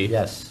McKelvey.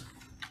 Yes.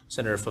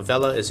 Senator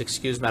Favela is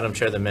excused. Madam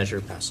Chair, the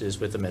measure passes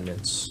with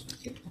amendments.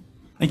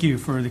 Thank you.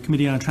 For the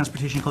Committee on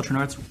Transportation, Culture and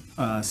Arts,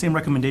 same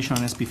recommendation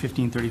on SB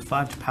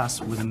 1535 to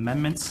pass with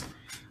amendments,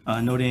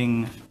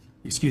 noting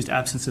excused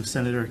absence of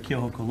Senator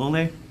Keoho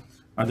Kolole.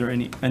 Are there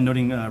any, and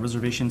noting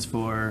reservations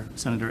for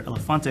Senator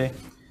Elefante,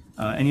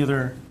 any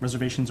other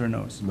reservations or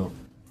no's? No.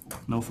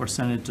 No for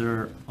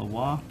Senator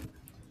Awa.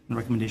 The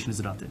recommendation is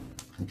adopted.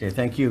 Okay,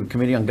 thank you.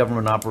 Committee on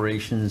Government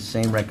Operations,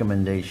 same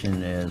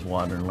recommendation as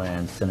Water and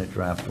Land, Senate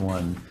Draft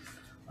 1.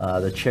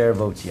 The chair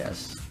votes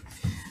yes.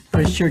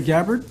 Vice Chair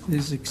Gabbard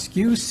is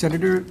excused.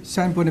 Senator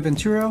San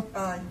Buenaventura.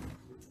 Aye.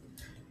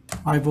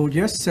 I vote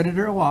yes.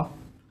 Senator Awa.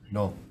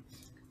 No.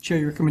 Chair,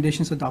 your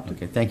recommendation is adopted.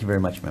 Okay, thank you very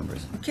much,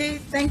 members. Okay,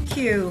 thank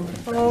you,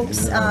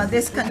 folks.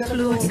 This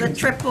concludes the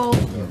triple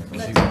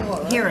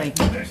hearing.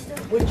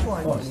 Which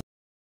one?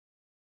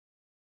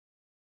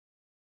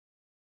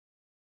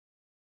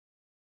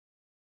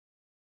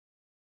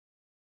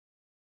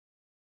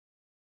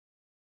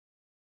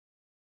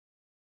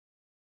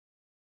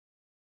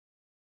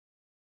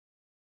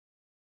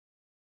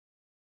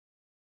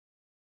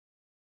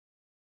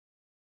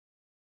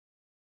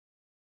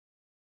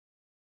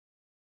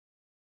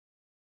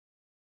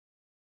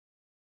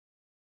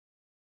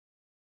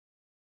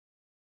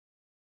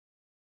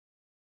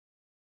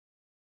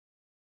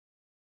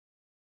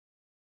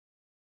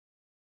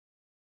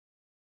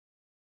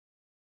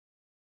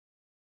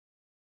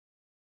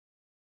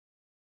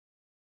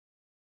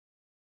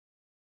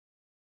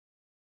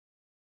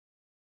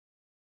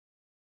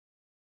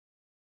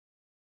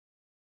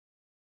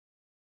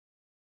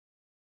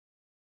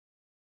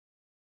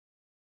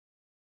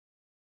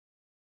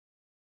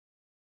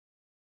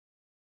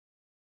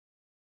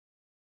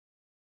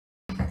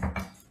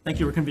 Thank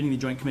you. We're convening the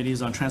Joint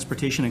Committees on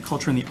Transportation and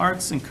Culture and the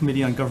Arts and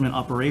Committee on Government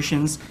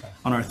Operations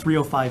on our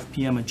 3:05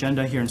 p.m.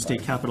 agenda here in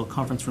State Capitol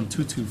Conference Room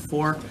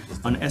 224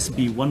 on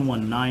SB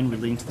 119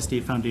 relating to the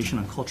State Foundation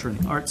on Culture and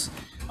the Arts.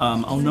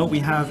 I'll note we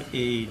have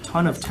a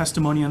ton of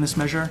testimony on this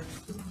measure.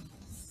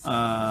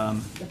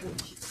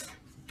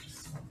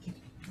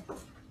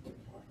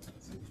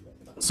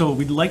 So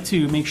we'd like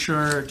to make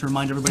sure to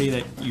remind everybody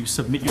that you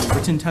submit your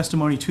written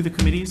testimony to the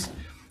committees.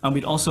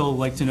 We'd also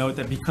like to note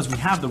that because we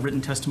have the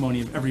written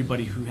testimony of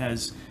everybody who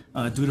has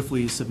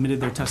dutifully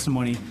submitted their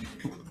testimony,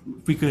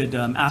 if we could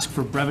ask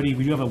for brevity.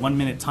 We do have a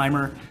 1-minute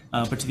timer,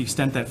 but to the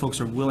extent that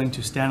folks are willing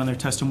to stand on their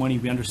testimony,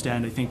 we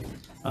understand. I think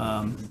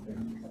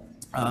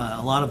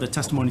a lot of the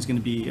testimony is going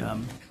to be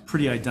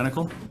pretty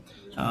identical.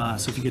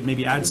 So if you could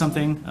maybe add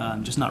something,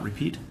 just not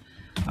repeat.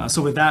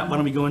 So with that, why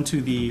don't we go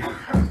into the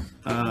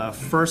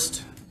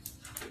first,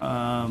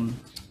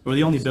 or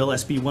the only bill,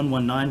 SB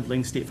 119,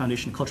 relating to State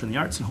Foundation, Culture and the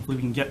Arts, and hopefully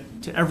we can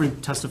get to every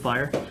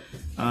testifier.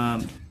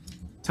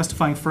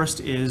 Testifying first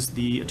is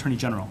the Attorney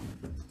General.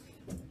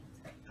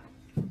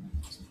 Are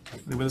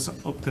they with us?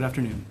 Oh, good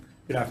afternoon.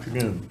 Good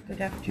afternoon. Good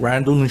afternoon.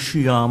 Randall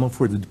Nishiyama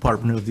for the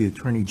Department of the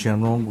Attorney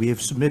General. We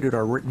have submitted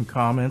our written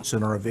comments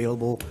and are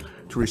available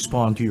to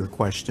respond to your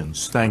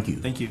questions. Thank you.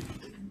 Thank you.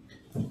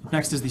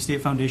 Next is the State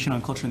Foundation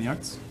on Culture and the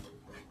Arts.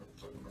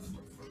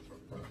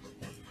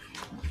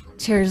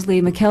 Chairs Lee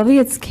McKelvey,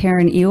 it's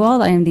Karen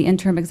Ewald. I am the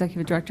Interim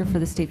Executive Director for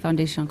the State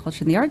Foundation on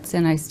Culture and the Arts,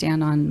 and I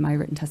stand on my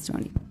written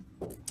testimony.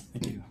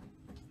 Thank you.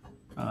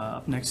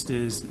 Up next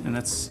is, and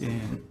that's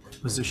in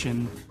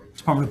position,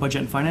 Department of Budget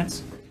and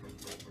Finance.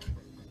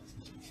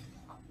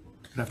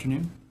 Good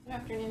afternoon. Good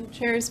afternoon,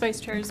 Chairs,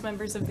 Vice Chairs,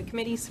 members of the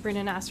committee.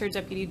 Sabrina Nasser,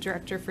 Deputy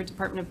Director for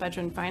Department of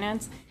Budget and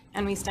Finance,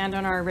 and we stand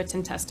on our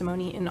written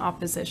testimony in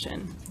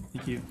opposition.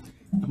 Thank you.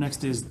 Up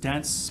next is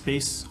Dance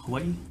Space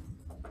Hawaii.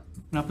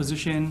 In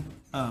opposition,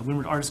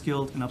 Windward Artists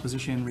Guild. In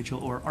opposition,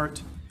 Rachel Orr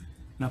Art.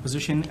 In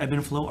opposition, Ebb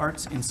and Flow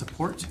Arts. In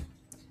support,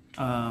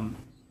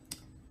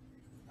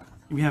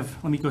 we have,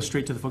 let me go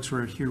straight to the folks who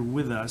are here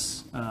with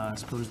us,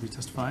 supposedly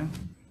testifying.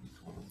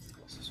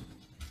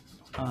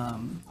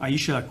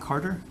 Aisha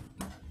Carter.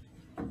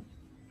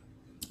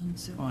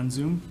 On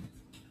Zoom.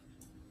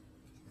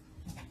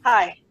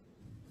 Hi.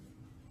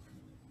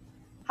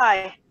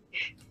 Hi.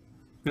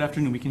 Good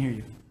afternoon, we can hear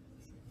you.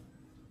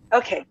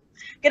 Okay.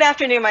 Good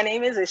afternoon. My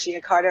name is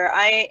Ishia Carter.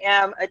 I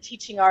am a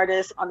teaching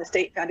artist on the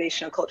State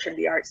Foundation of Culture and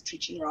the Arts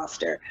teaching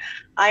roster.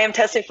 I am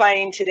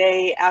testifying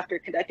today after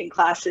conducting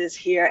classes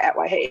here at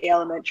Wai'hae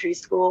Elementary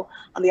School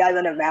on the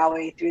island of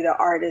Maui through the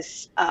Art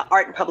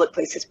in Public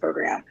Places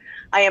program.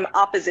 I am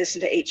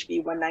opposition to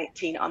HB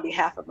 119 on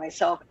behalf of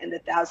myself and the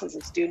thousands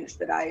of students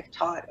that I've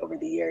taught over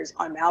the years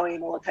on Maui,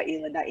 Molokai,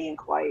 Lanai, and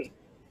Kauai.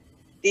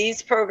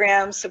 These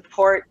programs,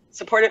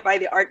 supported by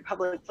the Art in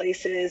Public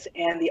Places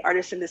and the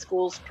Artists in the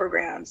Schools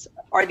programs,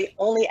 are the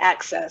only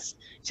access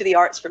to the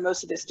arts for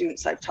most of the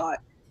students I've taught.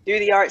 Through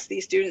the arts,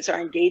 these students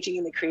are engaging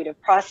in the creative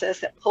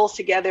process that pulls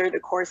together the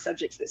core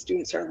subjects that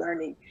students are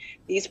learning.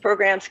 These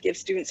programs give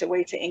students a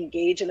way to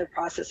engage in the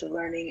process of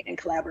learning and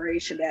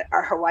collaboration that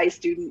our Hawaii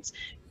students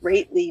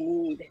greatly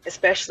need,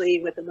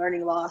 especially with the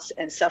learning loss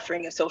and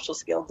suffering of social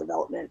skill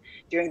development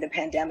during the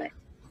pandemic.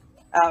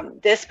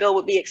 This bill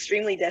would be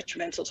extremely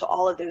detrimental to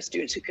all of those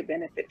students who could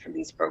benefit from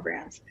these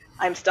programs.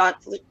 I'm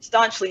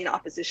staunchly in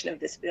opposition of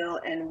this bill,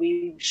 and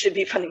we should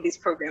be funding these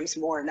programs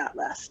more, not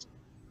less.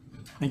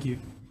 Thank you.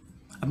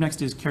 Up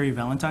next is Carrie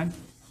Valentine.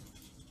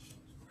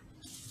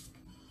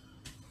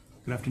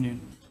 Good afternoon.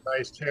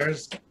 Vice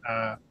Chairs,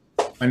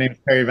 My name is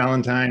Perry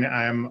Valentine.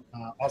 I'm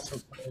also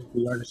part of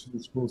the Artists in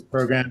the Schools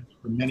program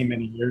for many,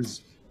 many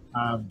years,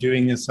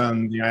 doing this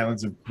on the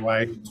islands of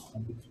Hawaii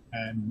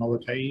and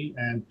Molokai.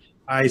 And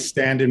I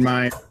stand in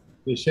my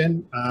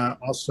position.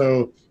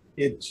 Also,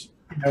 it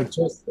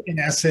just in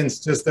essence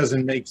just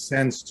doesn't make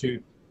sense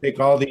to take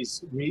all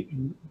these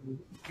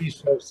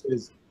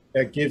resources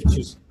that give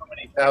to so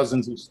many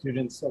thousands of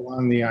students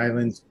along the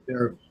islands.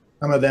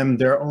 Some of them,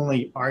 their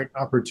only art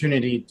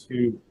opportunity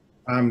to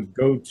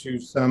go to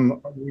some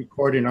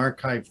record and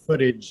archive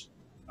footage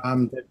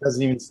that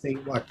doesn't even state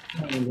what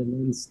kind, and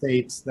then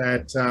states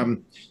that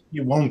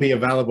it won't be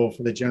available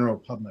for the general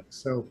public.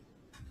 So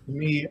to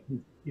me,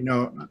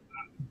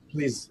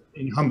 please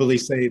humbly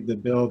say the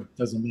bill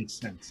doesn't make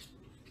sense.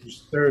 To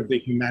serve the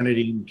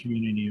humanity and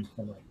community of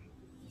Hawaii.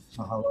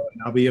 Mahalo,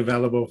 and I'll be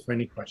available for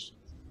any questions.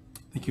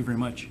 Thank you very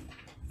much.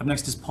 Up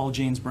next is Paul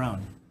James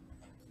Brown.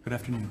 Good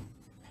afternoon.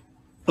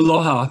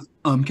 Aloha.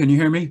 Can you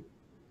hear me?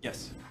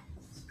 Yes.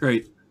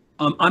 Great.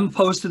 I'm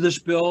opposed to this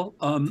bill.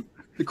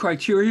 The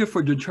criteria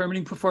for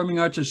determining performing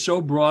arts is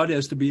so broad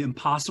as to be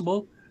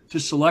impossible to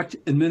select,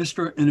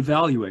 administer, and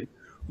evaluate.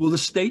 Will the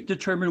state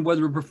determine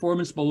whether a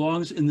performance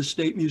belongs in the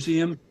state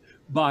museum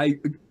by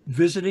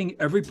visiting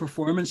every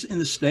performance in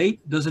the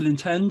state? Does it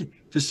intend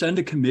to send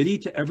a committee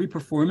to every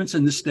performance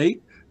in the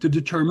state to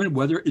determine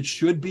whether it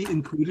should be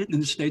included in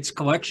the state's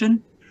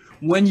collection?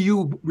 When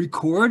you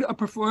record a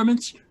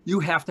performance, you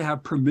have to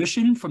have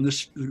permission from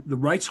the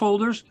rights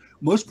holders.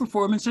 Most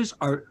performances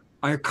are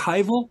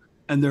archival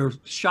and they're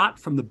shot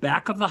from the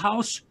back of the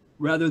house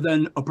rather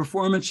than a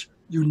performance.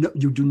 You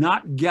do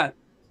not get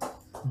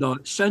the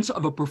sense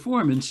of a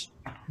performance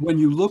when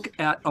you look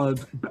at an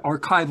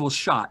archival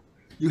shot.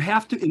 You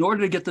have to, in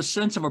order to get the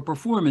sense of a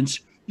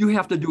performance, you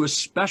have to do a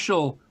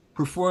special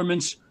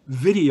performance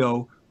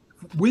video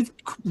with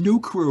new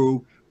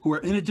crew who are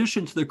in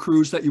addition to the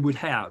crews that you would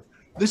have.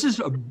 This is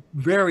a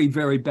very,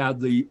 very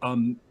badly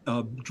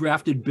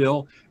drafted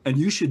bill, and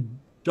you should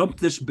dump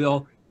this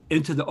bill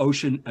into the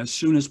ocean as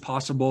soon as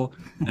possible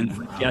and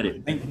forget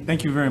it.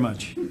 Thank you very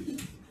much.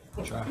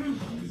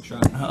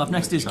 Up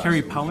next is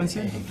Carrie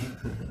Powlinson.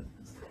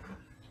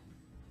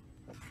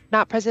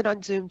 Not present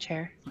on Zoom,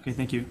 Chair. Okay,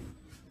 thank you.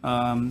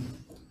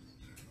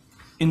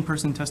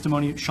 In-person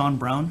testimony, Sean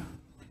Brown.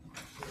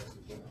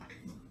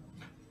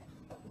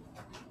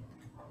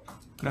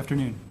 Good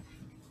afternoon.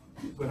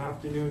 Good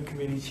afternoon,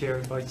 committee chair,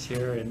 vice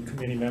chair, and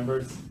committee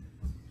members.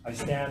 I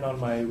stand on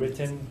my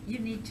written... You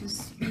need to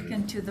speak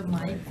into the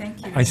mic.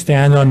 Thank you. I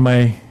stand on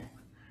my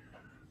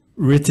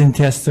written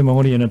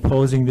testimony in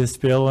opposing this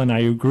bill, and I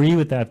agree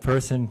with that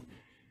person.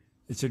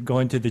 It should go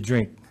into the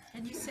drink.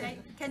 Can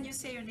you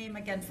say your name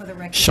again for the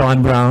record?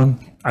 Sean Brown.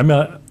 I'm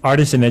an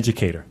artist and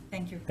educator.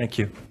 Thank you. Thank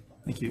you.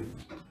 Thank you.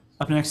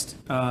 Up next,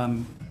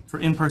 for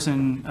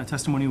in-person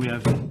testimony, we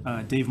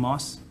have Dave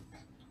Moss.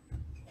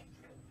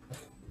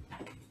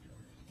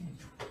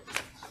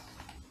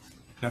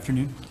 Good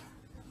afternoon.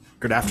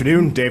 Good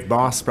afternoon. Dave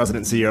Moss,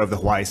 President and CEO of the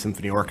Hawaii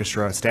Symphony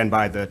Orchestra. Stand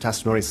by the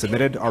testimony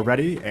submitted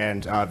already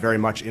and very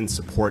much in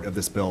support of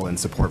this bill and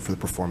support for the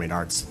performing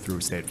arts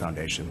through State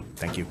Foundation.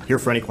 Thank you. Here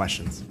for any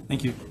questions.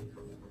 Thank you.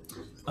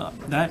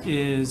 That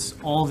is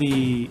all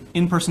the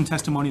in-person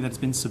testimony that's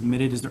been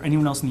submitted. Is there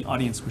anyone else in the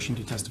audience wishing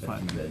to testify?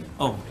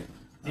 Oh.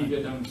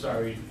 David, I'm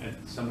sorry.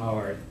 Somehow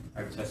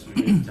our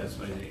testimony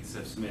is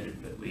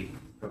submitted, but we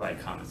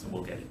provide comments and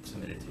we'll get it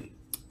submitted to you.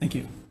 Thank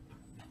you.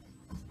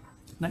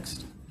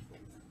 Next.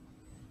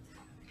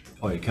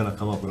 Oh, you cannot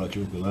come up without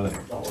your ukulele.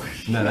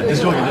 No,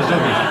 just joking,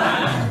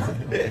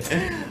 just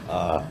joking.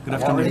 Good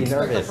afternoon. Already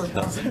nervous.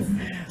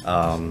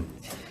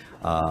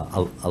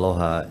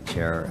 Aloha,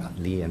 Chair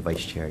Lee and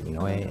Vice Chair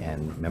Inoue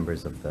and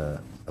members of the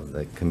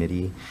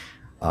committee.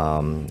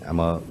 I'm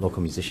a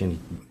local musician,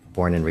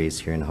 born and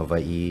raised here in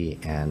Hawaii,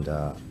 and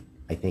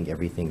I think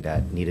everything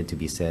that needed to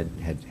be said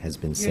has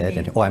been said.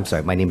 And oh, I'm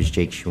sorry, my name is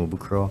Jake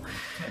Shimabukuro,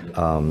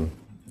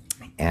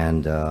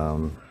 and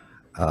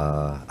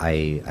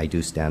I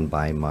do stand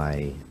by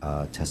my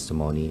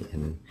testimony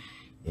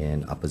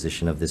in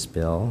opposition of this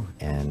bill,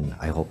 and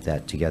I hope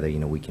that together,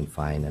 we can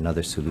find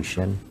another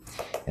solution.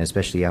 And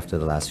especially after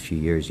the last few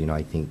years,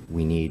 I think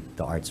we need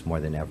the arts more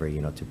than ever,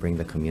 to bring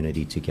the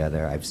community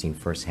together. I've seen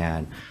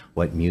firsthand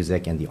what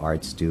music and the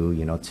arts do,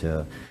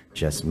 to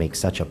just make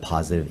such a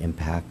positive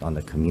impact on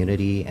the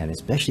community and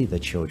especially the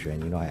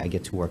children.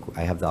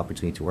 I have the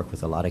opportunity to work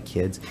with a lot of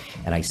kids,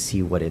 and I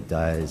see what it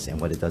does and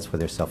what it does for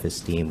their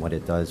self-esteem, what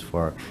it does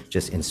for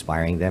just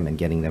inspiring them and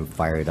getting them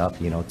fired up,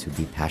 to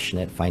be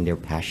passionate, find their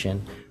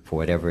passion for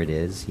whatever it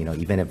is,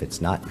 even if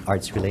it's not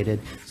arts related.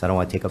 So I don't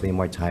want to take up any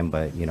more time,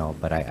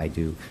 but I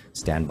do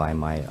stand by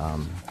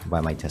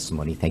my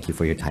testimony. Thank you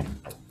for your time.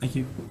 Thank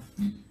you.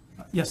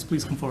 Yes,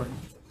 please come forward.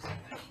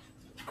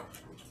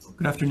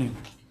 Good afternoon.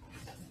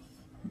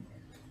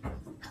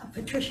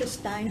 Patricia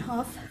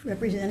Steinhoff,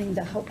 representing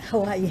the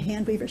Hawaii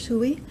Handweavers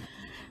Hui.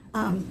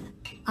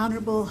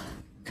 Honorable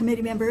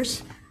committee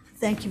members,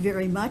 thank you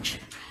very much.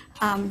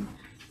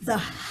 The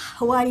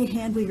Hawaii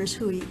Handweavers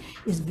Hui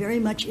is very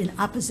much in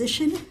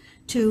opposition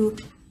to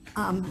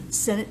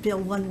Senate Bill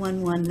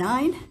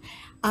 1119.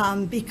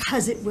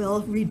 because it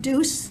will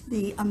reduce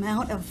the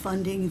amount of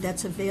funding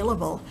that's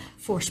available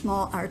for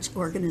small arts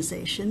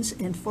organizations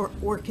and for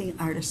working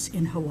artists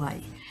in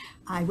Hawaii.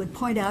 I would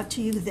point out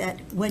to you that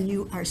when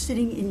you are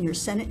sitting in your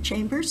Senate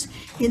chambers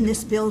in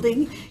this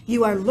building,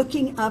 you are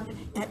looking up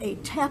at a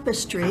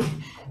tapestry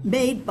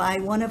made by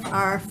one of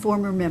our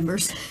former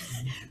members,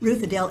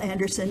 Ruth Adele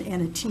Anderson,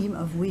 and a team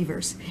of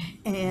weavers.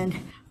 And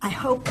I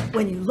hope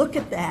when you look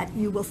at that,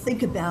 you will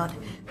think about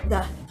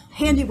the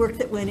handiwork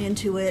that went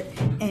into it,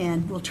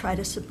 and we'll try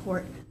to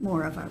support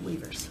more of our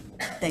weavers.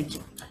 Thank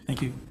you.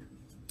 Thank you.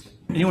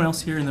 Anyone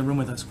else here in the room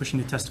with us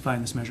wishing to testify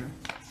in this measure?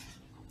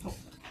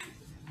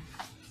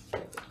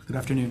 Good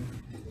afternoon.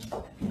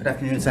 Good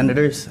afternoon,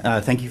 Senators.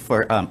 Thank you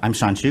for, I'm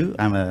Sean Chu.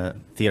 I'm a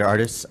theater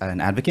artist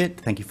and advocate.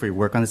 Thank you for your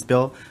work on this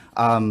bill.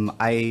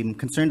 I'm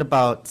concerned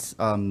about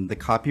the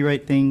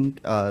copyright thing,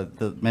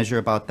 the measure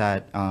about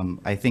that.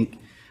 I think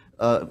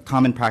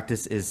common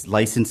practice is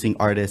licensing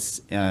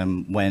artists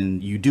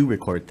when you do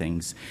record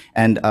things.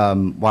 And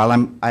while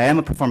I am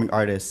a performing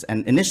artist,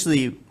 and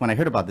initially when I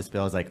heard about this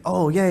bill, I was like,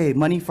 oh, yay,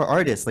 money for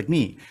artists like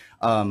me.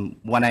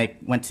 When I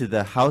went to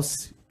the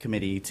House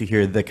committee to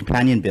hear the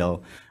companion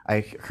bill,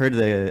 I heard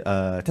the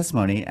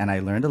testimony and I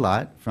learned a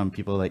lot from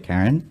people like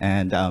Karen.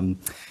 And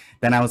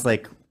then I was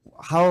like,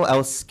 how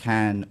else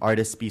can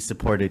artists be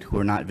supported who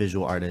are not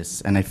visual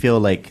artists? And I feel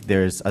like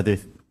there's other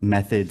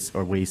methods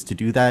or ways to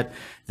do that,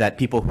 that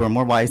people who are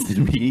more wise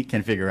than me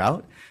can figure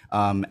out.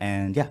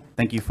 And yeah,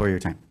 thank you for your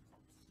time.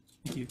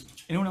 Thank you.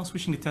 Anyone else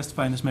wishing to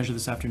testify in this measure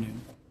this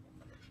afternoon?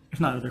 If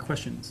not, are there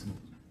questions?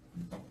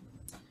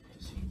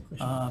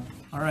 All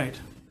right.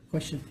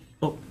 Question.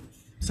 Oh,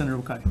 Senator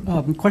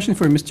Wakai. Question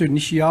for Mr.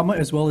 Nishiyama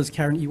as well as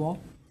Karen Ewald.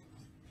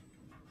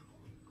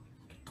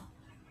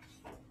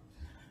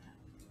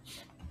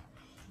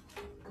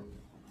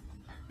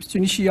 Mr.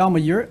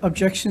 Nishiyama, your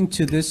objection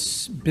to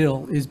this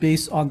bill is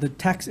based on the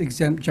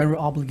tax-exempt general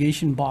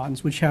obligation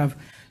bonds, which have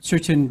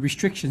certain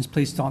restrictions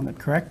placed on them,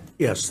 correct?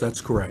 Yes, that's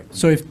correct.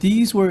 So if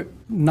these were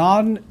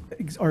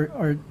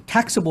or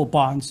taxable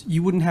bonds,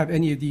 you wouldn't have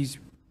any of these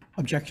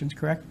objections,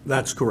 correct?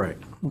 That's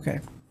correct. Okay.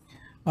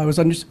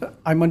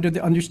 I'm under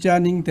the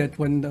understanding that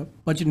when the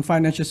Budget and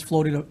Finance just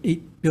floated a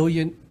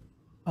 $800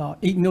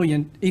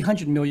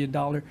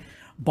 million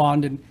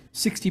bond, and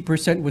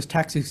 60% was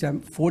tax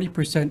exempt,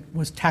 40%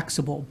 was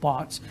taxable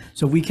bonds.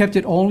 So if we kept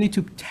it only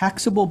to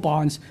taxable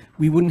bonds,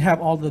 we wouldn't have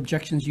all the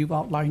objections you've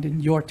outlined in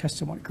your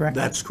testimony, correct?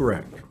 That's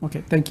correct.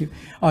 Okay, thank you.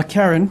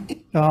 Karen,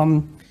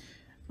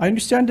 I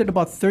understand that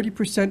about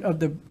 30% of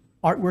the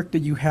artwork that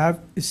you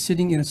have is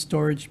sitting in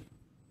storage.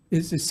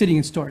 Is sitting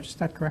in storage, is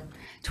that correct?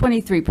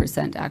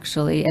 23%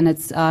 actually, and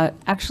it's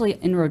actually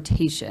in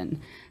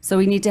rotation. So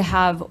we need to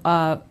have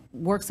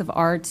works of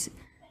art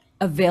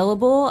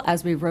available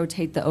as we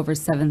rotate the over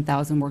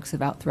 7,000 works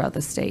of art throughout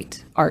the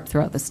state.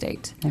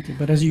 Okay,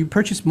 but as you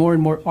purchase more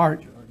and more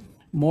art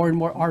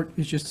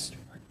is just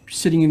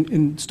sitting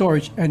in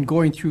storage and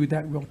going through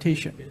that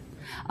rotation.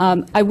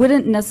 I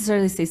wouldn't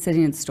necessarily say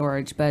sitting in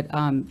storage, but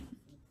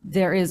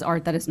there is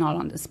art that is not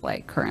on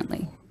display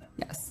currently,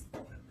 yes.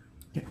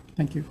 Okay,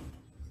 thank you.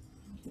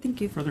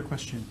 Thank you. Further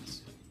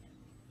questions?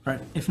 All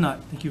right, if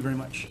not, thank you very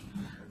much.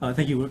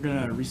 Thank you, we're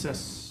gonna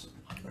recess.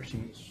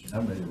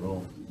 I'm ready to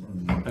roll.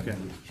 Okay.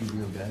 If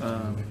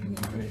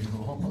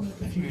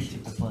you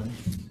take the plunge.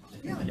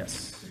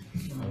 Yes.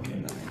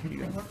 Okay. Here you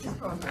go. Work in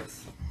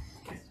progress.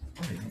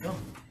 There you go.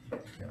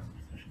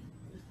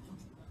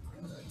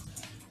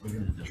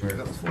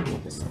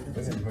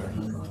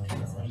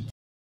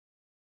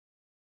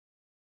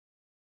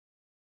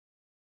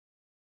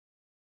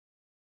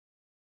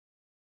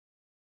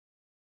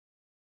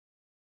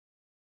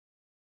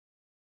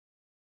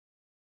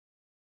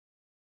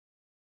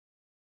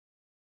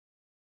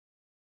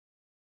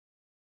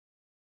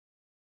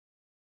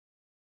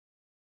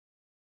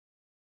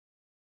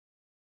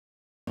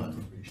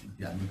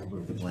 Yeah, move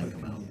over the blank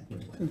amount.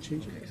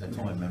 Because I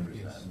told my members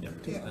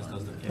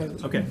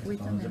that. Okay.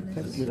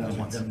 I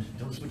want them,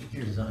 don't switch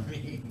gears on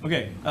me.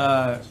 Okay,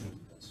 are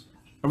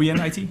we in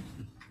IT?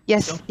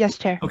 Yes, yes,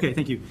 Chair. Okay,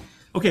 thank you.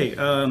 Okay,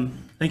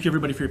 thank you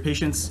everybody for your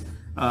patience.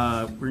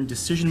 We're in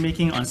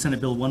decision-making on Senate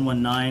Bill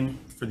 119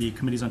 for the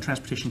Committees on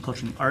Transportation,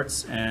 Culture, and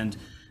Arts, and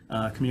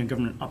Committee on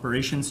Government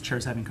Operations,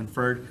 chairs having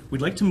conferred.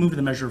 We'd like to move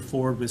the measure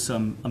forward with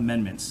some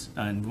amendments,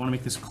 and we want to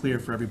make this clear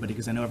for everybody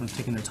because I know everyone's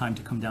taking their time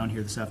to come down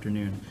here this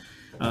afternoon.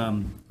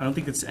 I don't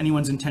think it's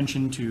anyone's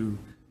intention to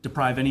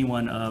deprive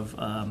anyone of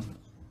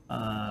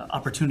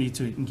opportunity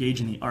to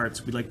engage in the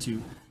arts. We'd like to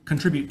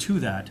contribute to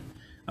that.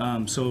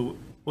 So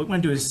what we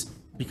want to do is,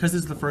 because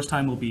this is the first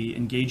time we'll be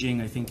engaging,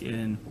 I think,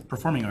 in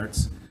performing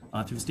arts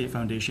through the State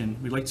Foundation,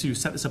 we'd like to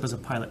set this up as a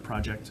pilot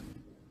project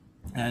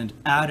and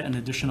add an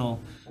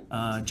additional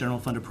general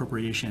fund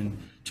appropriation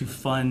to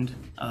fund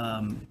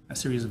a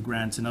series of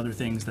grants and other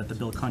things that the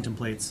bill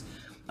contemplates,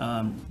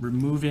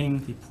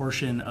 removing the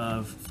portion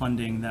of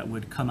funding that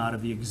would come out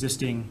of the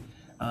existing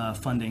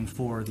funding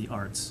for the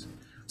arts.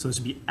 So this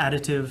would be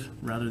additive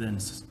rather than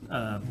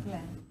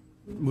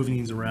moving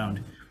things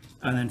around.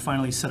 And then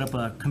finally set up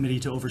a committee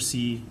to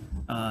oversee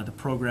the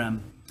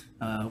program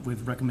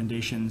with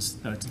recommendations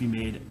to be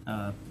made,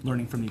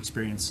 learning from the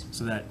experience,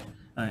 so that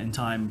in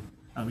time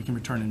we can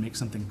return and make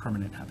something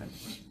permanent happen.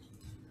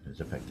 It's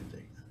effective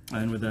date.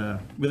 And with a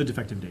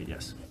defective date,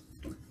 yes.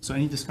 So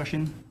any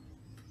discussion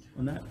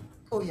on that?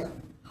 Oh, yeah.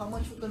 How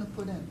much we're gonna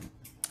put in?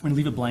 I'm gonna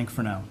leave it blank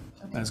for now.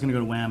 It's gonna go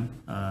to WHAM,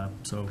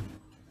 so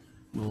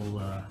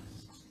we'll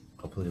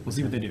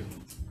see what they do.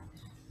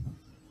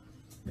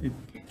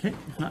 Okay,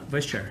 if not,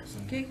 Vice Chair.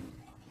 Okay.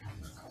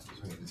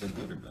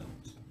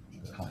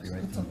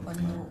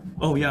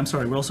 Oh, yeah, I'm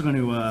sorry. We're also going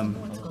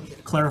to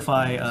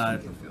clarify,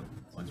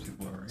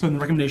 so in the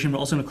recommendation, we're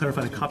also going to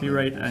clarify the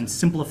copyright and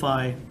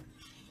simplify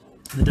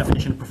the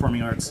definition of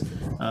performing arts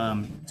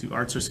to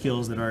arts or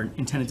skills that are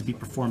intended to be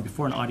performed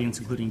before an audience,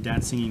 including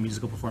dance, singing,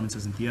 musical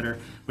performances, and theater,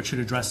 which should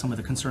address some of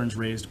the concerns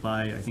raised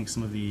by, I think,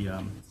 some of the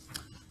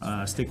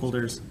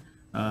stakeholders.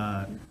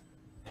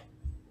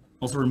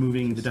 Also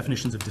removing the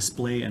definitions of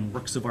display and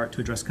works of art to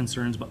address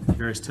concerns about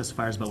various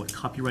testifiers about what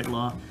copyright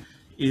law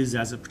is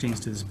as it pertains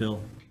to this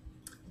bill.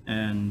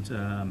 And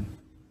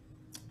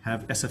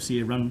have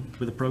SFCA run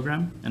with the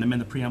program and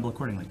amend the preamble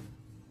accordingly.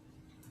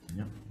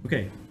 Yep.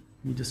 Okay,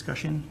 any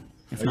discussion?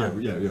 If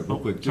not, Yeah, real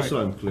quick, just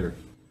so I'm clear.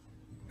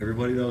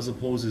 Everybody that was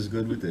opposed is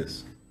good with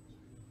this.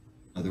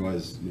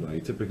 Otherwise, I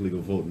typically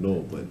go vote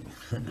no, but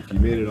if you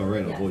made it all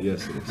right, I'll vote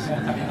yes to this.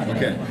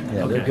 Okay.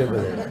 Yeah, they're good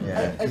with it,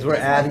 yeah. Because we're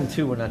adding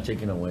to, we're not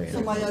taking away.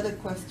 So my other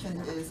question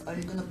is, are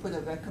you gonna put a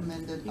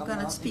recommended You're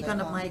amount? gonna speak on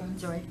the mic,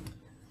 Joy.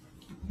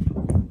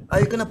 Are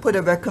you gonna put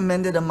a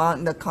recommended amount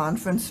in the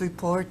conference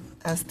report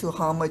as to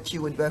how much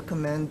you would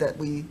recommend that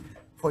we,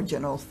 for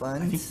general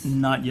funds?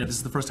 not yet. This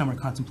is the first time we're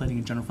contemplating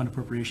a general fund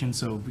appropriation,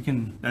 so we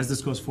can, as this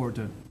goes forward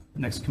to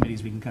next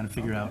committees, we can kind of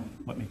figure out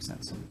what makes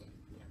sense.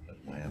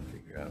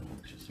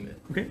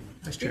 Okay,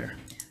 Vice Chair.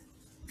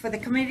 For the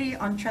Committee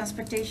on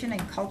Transportation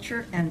and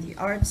Culture and the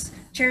Arts,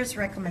 Chair's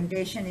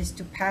recommendation is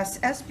to pass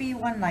SB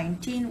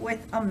 119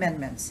 with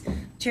amendments.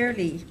 Chair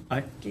Lee.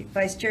 Aye. Okay,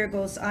 Vice Chair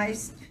goes aye.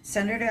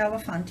 Senator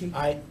Elefante.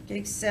 Aye.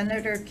 Okay,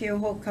 Senator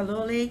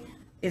Keohokalole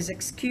is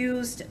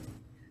excused.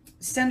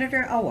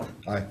 Senator Awa.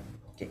 Aye.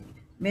 Okay,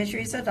 measure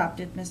is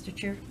adopted, Mr.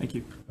 Chair. Thank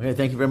you. Okay,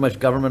 thank you very much.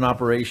 Government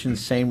Operations,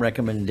 same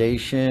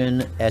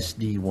recommendation,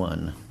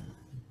 SD1.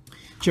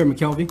 Chair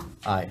McKelvey.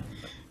 Aye.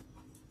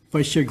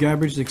 Vice Chair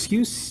Gabbard is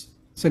excused.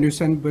 Senator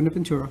San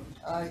Buenaventura.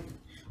 Aye.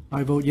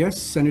 I vote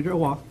yes. Senator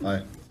Awa.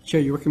 Aye.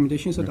 Chair, your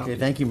recommendation is adopted. Okay,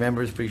 thank you,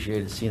 members.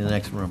 Appreciate it. See you in the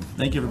next room.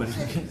 Thank you,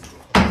 everybody.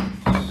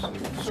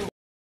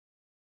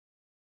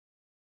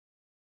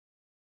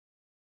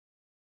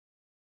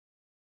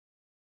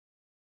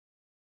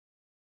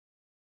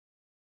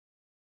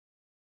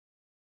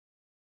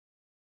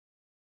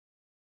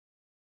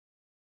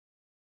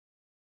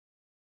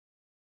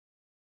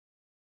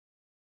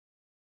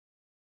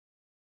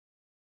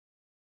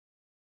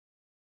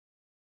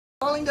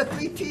 Calling the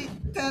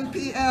 3:10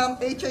 p.m.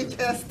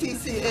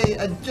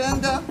 HHS-TCA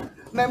agenda.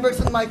 Members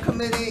of my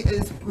committee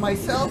is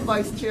myself,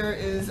 Vice Chair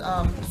is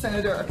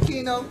Senator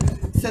Aquino,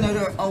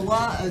 Senator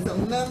Awa is a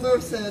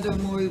member, Senator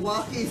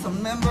Moriwaki is a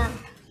member,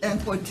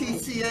 and for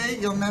TCA,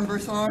 your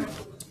members are?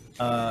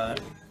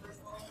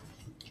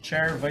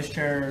 Chair, Vice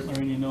Chair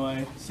Lorraine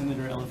Inouye,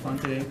 Senator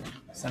Elefante,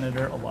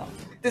 Senator Awa.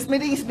 This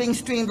meeting is being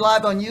streamed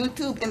live on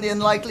YouTube. In the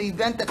unlikely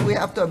event that we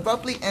have to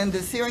abruptly end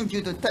this hearing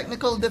due to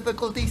technical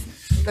difficulties,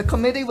 the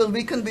committee will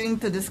reconvene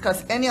to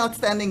discuss any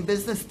outstanding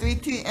business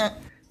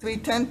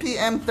 3:10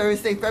 p.m.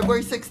 Thursday,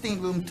 February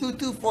 16, room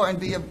 224, and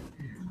via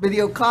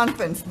video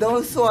conference.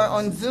 Those who are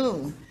on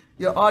Zoom,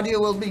 your audio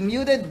will be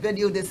muted,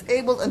 video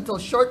disabled until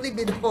shortly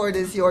before it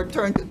is your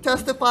turn to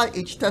testify.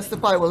 Each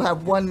testifier will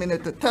have 1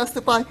 minute to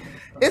testify.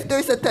 If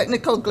there's a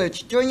technical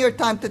glitch during your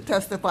time to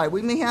testify,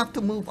 we may have to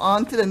move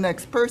on to the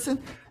next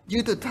person.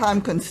 Due to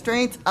time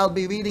constraints, I'll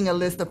be reading a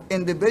list of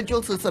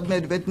individuals who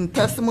submitted written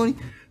testimony.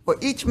 For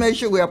each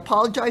measure, we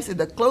apologize if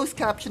the closed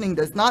captioning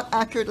does not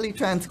accurately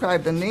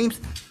transcribe the names.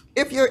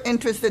 If you're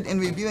interested in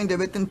reviewing the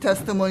written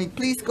testimony,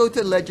 please go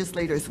to the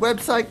legislator's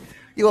website.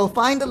 You will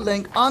find a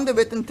link on the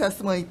written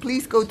testimony.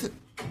 Please go to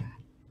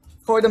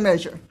for the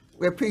measure.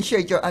 We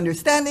appreciate your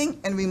understanding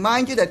and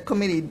remind you that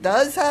committee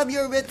does have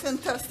your written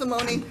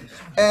testimony,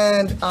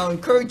 and I'll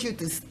encourage you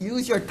to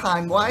use your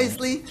time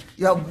wisely.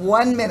 You have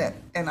 1 minute,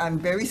 and I'm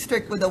very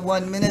strict with the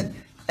 1 minute.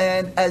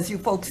 And as you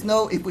folks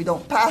know, if we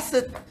don't pass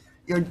it,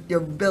 your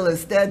bill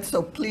is dead,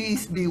 so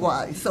please be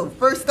wise. So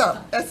first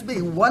up,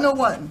 SB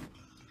 101.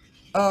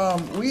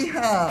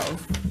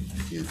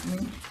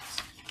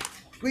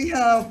 We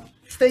have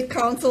State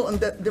Council on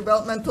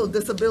Developmental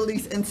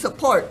Disabilities in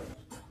support.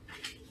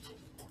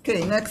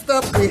 Okay, next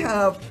up, we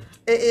have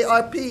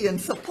AARP in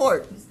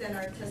support. Extend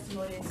our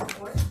testimony in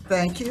support.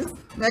 Thank you.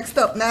 Next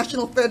up,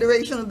 National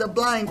Federation of the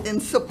Blind in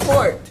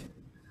support.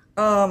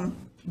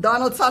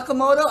 Donald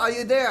Sakamoto, are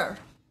you there?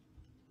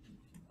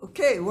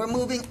 Okay, we're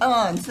moving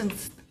on.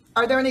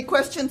 Are there any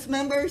questions,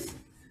 members?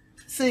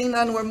 Seeing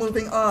none, we're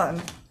moving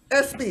on.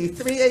 SB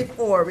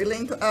 384,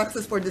 relating to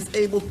access for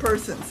disabled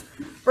persons.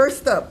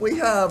 First up, we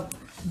have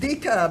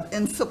DCAB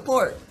in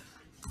support.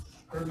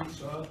 Kirby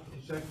Shaw,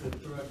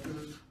 Executive Director,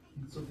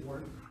 in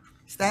support.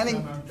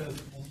 Standing.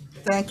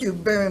 Thank you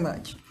very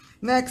much.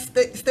 Next,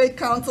 State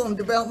Council on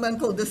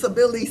Developmental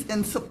Disabilities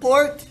in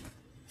support.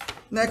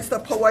 Next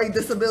up, Hawaii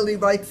Disability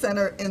Rights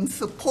Center in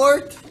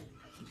support.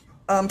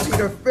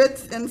 Peter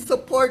Fritz in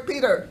support.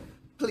 Peter,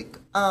 please,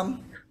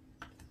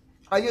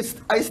 are you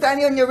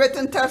standing on your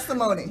written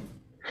testimony?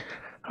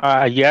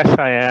 Yes,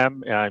 I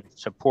am in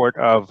support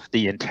of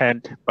the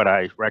intent, but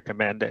I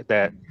recommend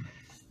that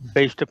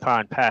based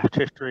upon past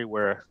history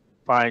where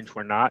fines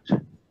were not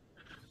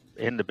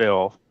in the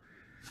bill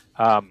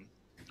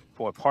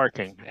for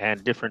parking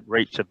and different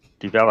rates have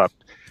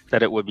developed,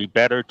 that it would be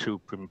better to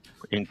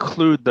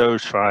include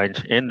those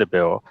fines in the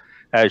bill,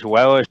 as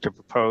well as to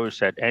propose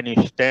that any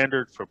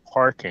standard for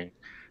parking,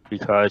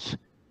 because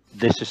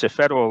this is a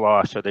federal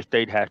law, so the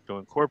state has to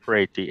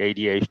incorporate the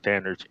ADA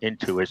standards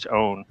into its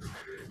own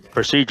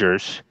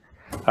procedures,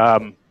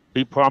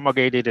 be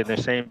promulgated in the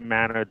same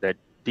manner that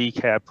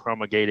DCAB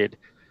promulgated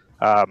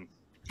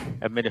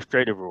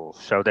administrative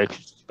rules. So they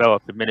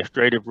develop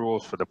administrative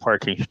rules for the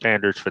parking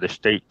standards for the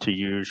state to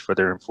use for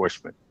their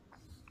enforcement.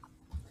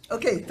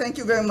 Okay, thank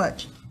you very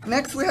much.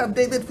 Next, we have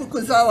David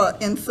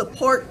Fukuzawa in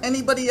support.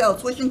 Anybody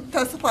else wishing to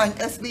testify on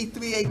SB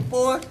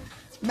 384?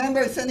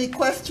 Members, any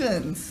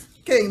questions?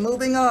 Okay,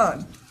 moving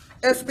on.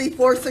 SB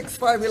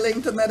 465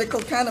 relating to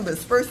medical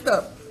cannabis. First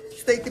up,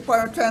 State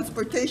Department of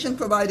Transportation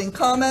providing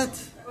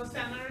comments. We'll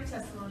stand on our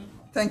testimony.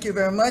 Thank you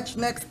very much.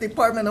 Next,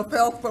 Department of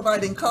Health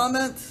providing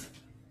comments.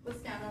 We'll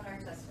stand on our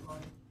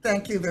testimony.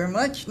 Thank you very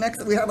much.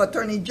 Next, we have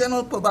Attorney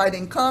General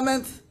providing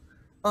comments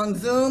on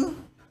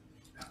Zoom.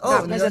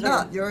 Oh, you're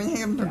not. You're in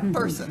here in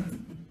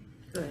person.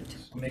 Good.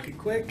 I'll make it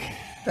quick.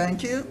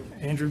 Thank you.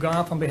 Andrew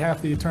Goff on behalf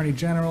of the Attorney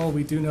General.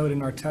 We do note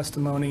in our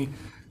testimony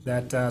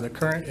that the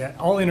current,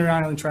 all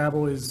inter-island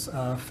travel is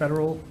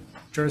federal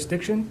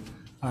jurisdiction.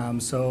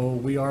 So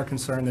we are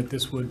concerned that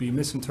this would be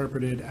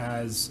misinterpreted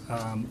as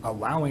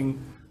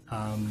allowing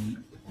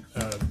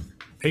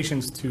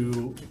patients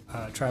to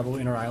travel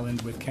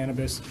inter-island with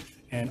cannabis.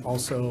 And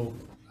also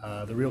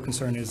the real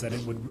concern is that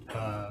it would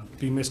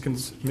be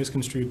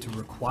misconstrued to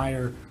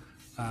require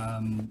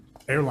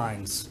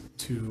airlines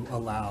to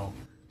allow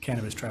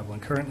cannabis travel.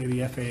 And currently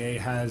the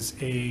FAA has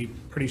a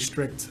pretty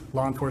strict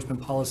law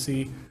enforcement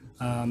policy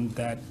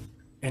that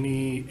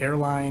any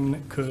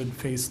airline could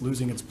face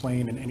losing its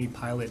plane and any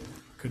pilot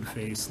could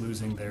face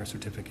losing their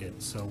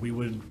certificate. So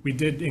we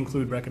did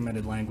include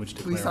recommended language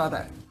to clarify. We saw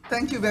that.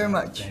 Thank you very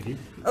much. Thank you.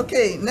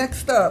 Okay,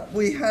 next up,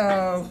 we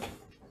have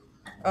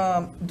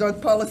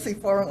Drug Policy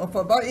Forum of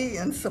Hawaii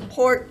in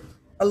support.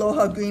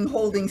 Aloha Green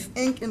Holdings,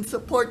 Inc. in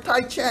support.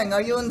 Tai Chang,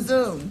 are you on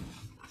Zoom?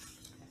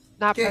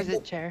 Not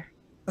present, Chair.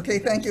 Okay,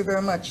 thank you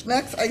very much.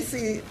 Next, I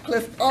see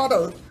Cliff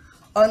Otto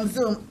on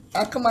Zoom,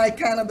 Akamai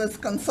Cannabis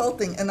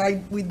Consulting,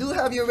 and we do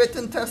have your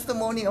written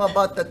testimony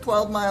about the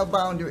 12-mile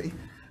boundary.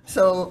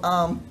 So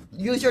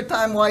use your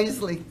time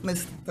wisely,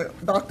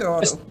 Dr.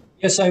 Otto.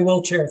 Yes, I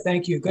will, Chair.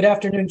 Thank you. Good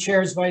afternoon,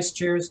 Chairs, Vice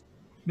Chairs,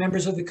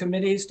 members of the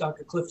committees.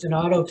 Dr. Clifton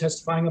Otto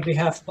testifying on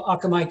behalf of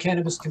Akamai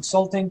Cannabis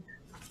Consulting.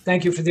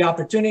 Thank you for the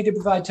opportunity to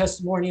provide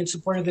testimony in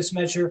support of this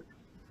measure.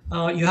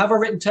 You have a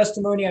written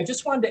testimony. I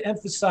just wanted to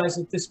emphasize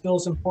that this bill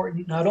is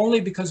important, not only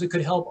because it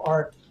could help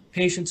our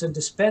patients and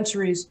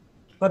dispensaries,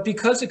 but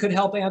because it could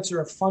help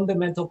answer a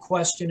fundamental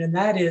question, and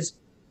that is,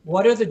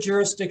 what are the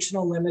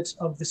jurisdictional limits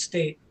of the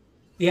state?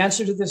 The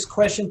answer to this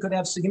question could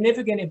have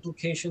significant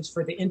implications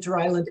for the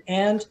inter-island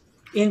and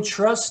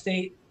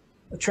intrastate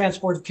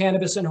transport of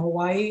cannabis in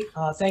Hawaii.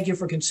 Thank you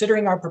for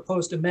considering our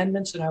proposed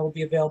amendments, and I will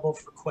be available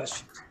for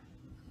questions.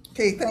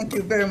 Okay, thank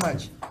you very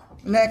much.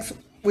 Next,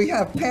 we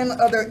have 10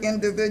 other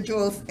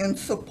individuals in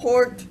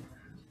support.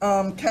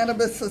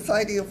 Cannabis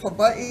Society of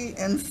Hawaii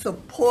in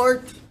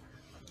support,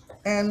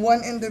 and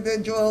one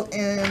individual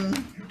in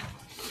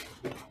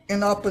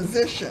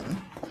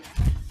opposition.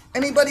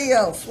 Anybody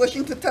else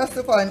wishing to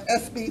testify on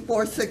SB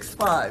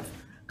 465?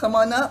 Come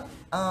on up.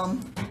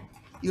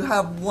 You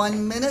have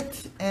 1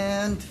 minute,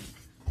 and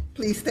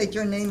please state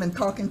your name and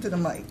talk into the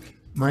mic.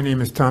 My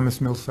name is Thomas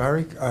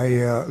Milsarik.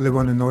 I live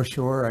on the North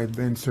Shore. I've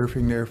been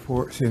surfing there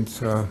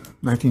since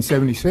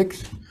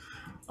 1976.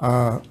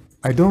 I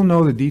don't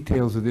know the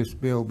details of this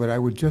bill, but I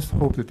would just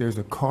hope that there's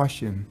a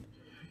caution,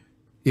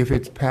 if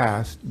it's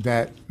passed,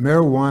 that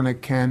marijuana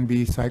can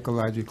be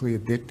psychologically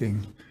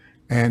addicting.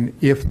 And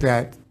if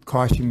that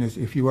caution is,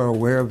 if you are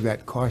aware of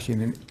that caution,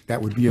 and that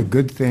would be a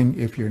good thing.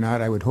 If you're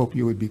not, I would hope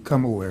you would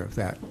become aware of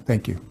that.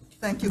 Thank you.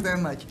 Thank you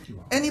very much.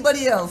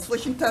 Anybody else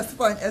wishing to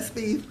testify on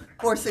SB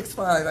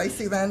 465? I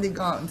see Randy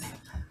Gons.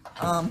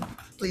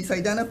 Please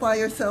identify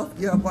yourself.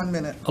 You have 1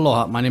 minute.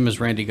 Aloha, my name is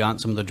Randy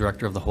Gons. I'm the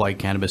director of the Hawaii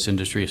Cannabis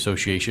Industry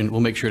Association.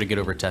 We'll make sure to get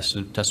over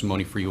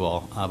testimony for you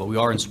all, but we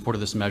are in support of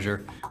this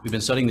measure. We've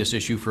been studying this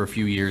issue for a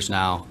few years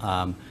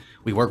now.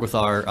 We work with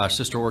our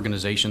sister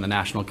organization, the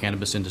National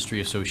Cannabis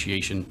Industry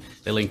Association.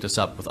 They linked us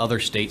up with other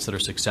states that are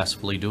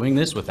successfully doing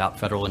this without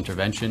federal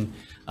intervention.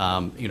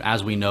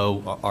 As we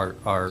know,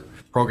 our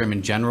program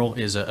in general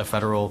is a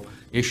federal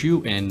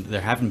issue, and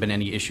there haven't been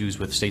any issues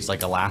with states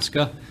like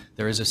Alaska.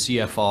 There is a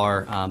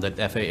CFR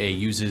that FAA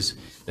uses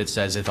that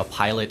says if a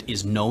pilot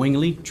is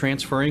knowingly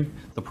transferring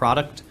the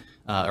product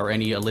or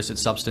any illicit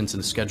substance in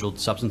the Scheduled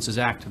Substances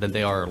Act, then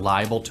they are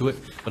liable to it.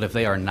 But if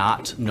they are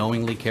not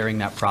knowingly carrying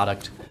that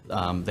product,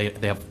 they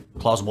have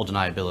plausible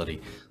deniability.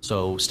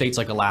 So states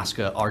like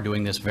Alaska are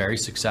doing this very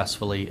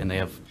successfully, and they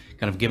have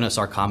kind of given us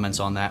our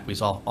comments on that. We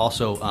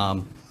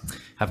also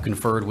have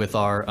conferred with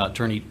our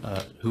attorney,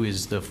 who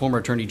is the former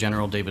Attorney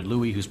General, David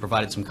Louie, who's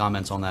provided some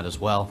comments on that as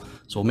well.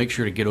 So we'll make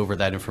sure to get over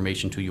that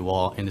information to you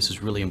all, and this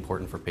is really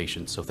important for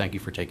patients. So thank you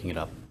for taking it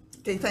up.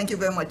 Okay, thank you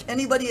very much.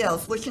 Anybody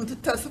else wishing to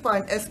testify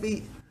on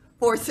SB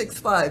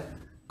 465?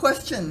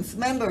 Questions,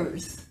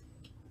 members?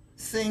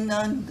 Seeing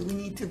none, do we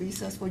need to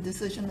recess for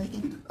decision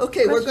making?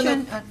 Okay, we're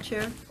gonna. Question,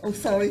 Chair. Oh,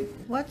 sorry.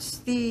 What's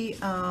the,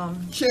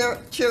 Chair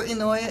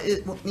Inouye,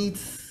 it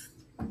needs.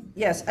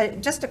 yes,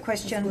 just a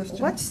question.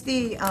 What's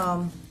the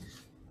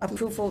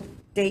approval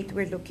date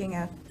we're looking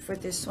at for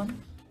this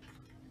one?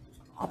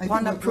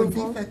 Upon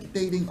approval? We're defect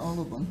dating all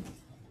of them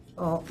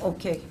Oh,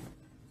 okay.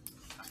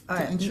 All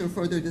to right. ensure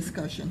further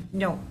discussion.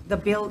 No, the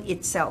bill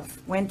itself,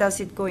 when does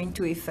it go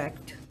into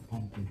effect?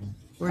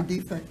 We're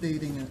defect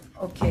dating it.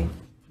 Okay.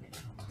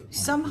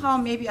 Somehow,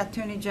 maybe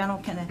Attorney General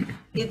can,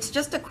 it's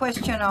just a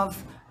question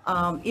of,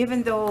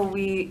 even though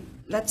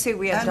let's say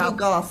we adopt. Andrew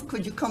Goff,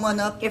 could you come on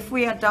up? If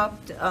we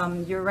adopt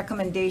your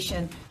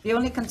recommendation, the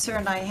only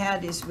concern I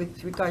had is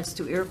with regards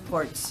to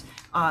airports.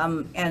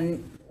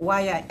 And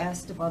why I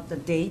asked about the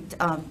date,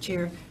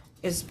 Chair,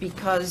 is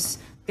because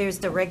there's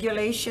the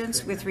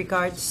regulations with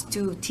regards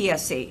to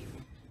TSA.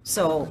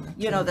 So,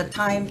 the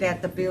time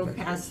that the bill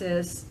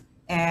passes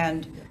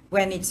and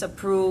when it's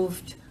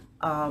approved,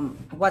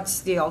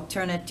 what's the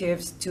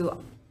alternatives to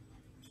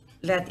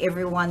let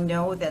everyone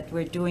know that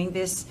we're doing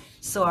this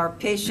so our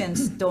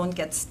patients don't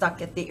get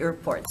stuck at the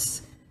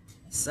airports.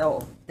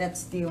 So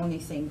that's the only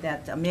thing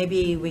that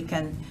maybe we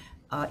can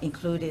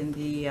include in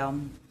the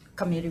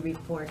committee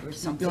report or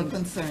something. Your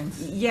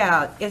concerns.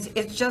 Yeah,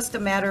 it's just a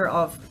matter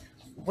of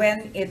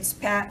when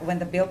when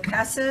the bill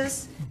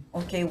passes,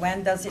 okay,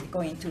 when does it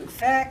go into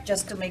effect,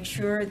 just to make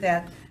sure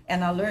that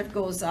an alert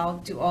goes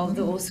out to all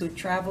those who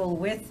travel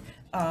with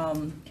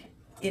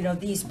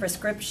these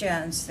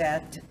prescriptions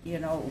that,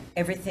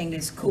 everything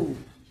is cool.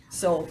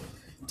 So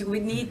do we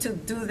need to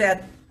do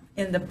that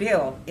in the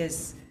bill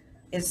is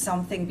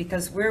something,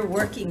 because we're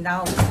working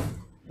now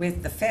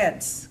with the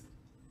feds.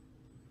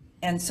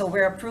 And so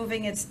we're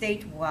approving it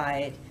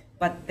statewide,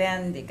 but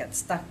then they got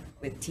stuck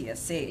with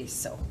TSA.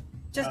 So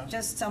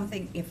just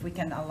something, if we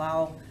can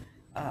allow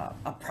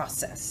a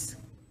process.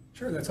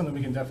 Sure, that's something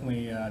we can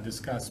definitely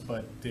discuss,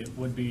 but it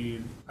would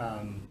be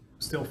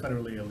still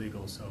federally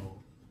illegal, so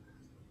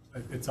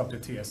it's up to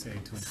TSA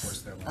to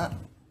enforce their law.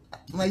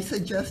 My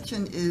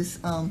suggestion is,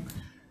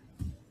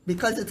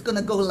 because it's going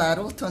to go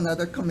lateral to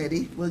another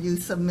committee, will you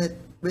submit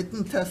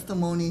written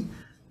testimony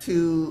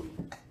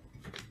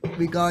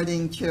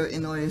regarding Chair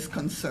Inouye's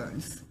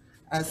concerns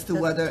as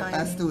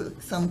to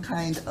some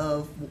kind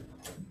of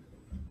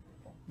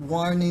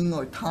warning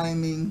or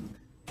timing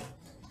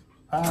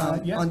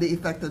on the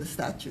effect of the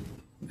statute?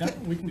 Yeah,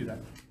 we can do that.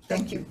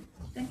 Thank you.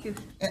 Thank you.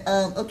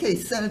 Okay,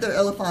 Senator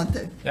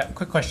Elefante. Yeah,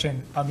 quick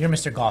question. You're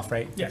Mr. Goff,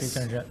 right? Yes.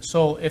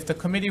 So if the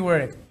committee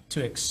were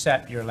to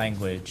accept your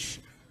language,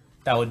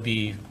 that would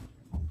be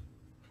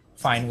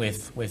fine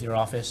with your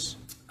office?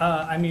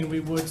 We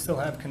would still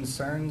have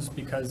concerns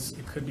because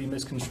it could be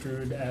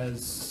misconstrued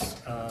as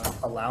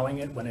allowing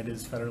it when it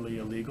is federally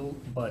illegal.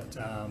 But,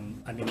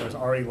 there's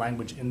already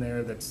language in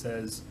there that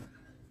says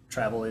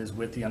travel is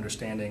with the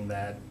understanding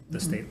that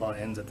the state law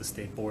ends at the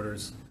state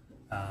borders.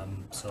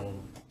 So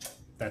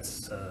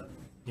that's,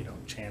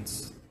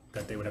 chance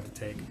that they would have to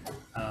take.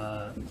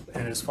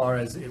 And as far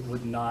as it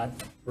would not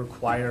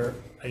require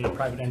a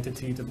private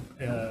entity to,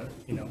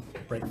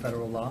 break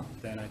federal law,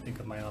 then I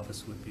think my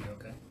office would be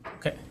okay.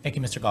 Okay, thank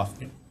you, Mr. Goff.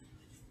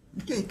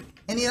 Okay,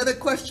 any other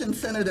questions,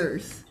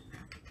 senators?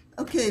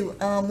 Okay,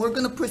 we're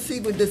going to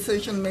proceed with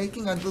decision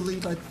making. I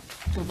believe I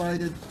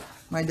provided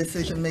my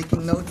decision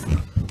making notes.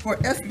 For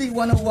SB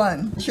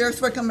 101,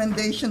 Chair's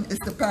recommendation is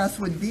to pass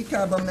with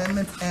DCAB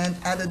amendments and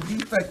add a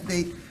defect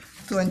date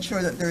to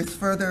ensure that there's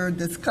further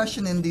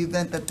discussion in the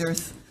event that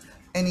there's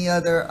any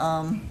other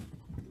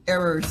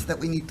errors that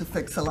we need to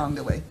fix along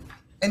the way.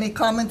 Any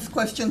comments,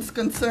 questions,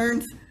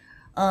 concerns?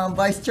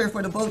 Vice Chair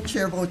for the vote,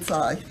 Chair votes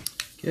aye.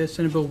 Okay,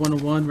 Senate Bill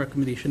 101,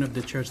 recommendation of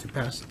the chair to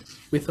pass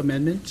with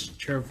amendments.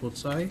 Chair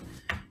votes aye.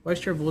 Vice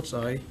Chair votes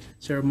aye.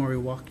 Sarah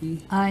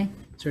Moriwaki. Aye.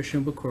 Sarah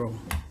Shimbukuro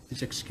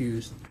is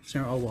excused.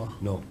 Sarah Awa.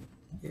 No.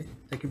 Okay,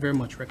 thank you very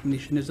much.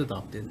 Recommendation is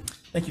adopted.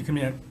 Thank you,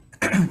 Committee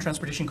on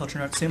Transportation, Culture,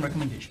 and Arts. Same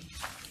recommendation.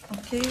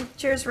 Okay,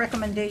 Chair's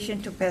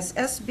recommendation to pass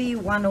SB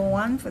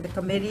 101 for the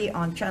Committee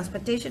on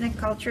Transportation and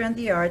Culture and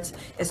the Arts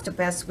is to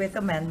pass with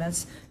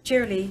amendments.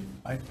 Chair Lee.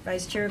 Aye.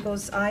 Vice Chair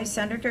goes aye.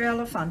 Senator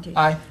Elafante.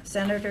 Aye.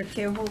 Senator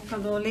Keohou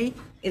Kaloli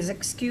is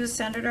excused.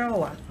 Senator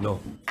Owa.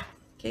 No.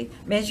 Okay,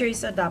 measure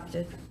is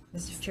adopted,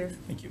 Mr. Chair.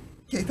 Thank you.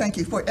 Okay, thank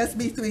you. For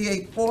SB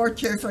 384,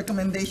 Chair's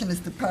recommendation is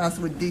to pass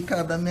with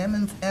decarb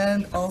amendments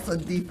and also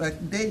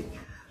defect date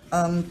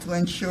to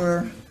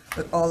ensure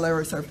that all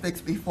errors are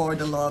fixed before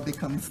the law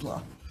becomes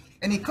law.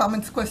 Any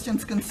comments,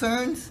 questions,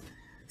 concerns?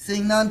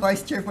 Seeing none,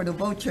 Vice Chair for the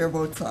vote, Chair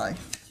votes aye.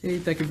 Okay,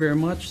 thank you very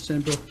much.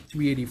 Senate Bill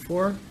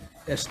 384,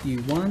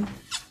 SD1.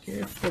 Okay,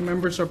 if 4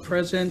 members are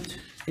present,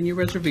 any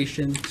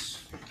reservations,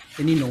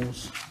 any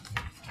noes?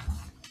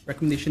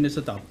 Recommendation is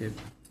adopted.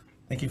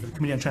 Thank you. For the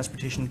Committee on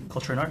Transportation,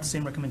 Culture and Arts,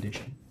 same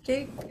recommendation.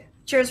 Okay,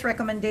 Chair's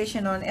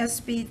recommendation on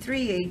SB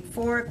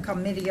 384,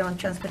 Committee on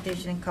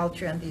Transportation and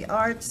Culture and the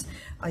Arts,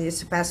 is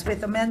to pass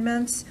with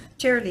amendments.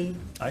 Chair Lee.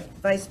 Aye.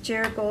 Vice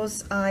Chair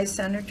goes aye.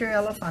 Senator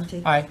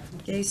Elafante. Aye.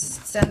 Okay,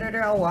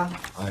 Senator Awa.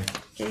 Aye.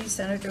 Okay,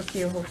 Senator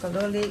Keohou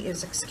Kaloli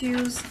is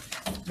excused.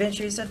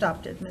 Measure is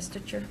adopted,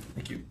 Mr. Chair.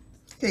 Thank you.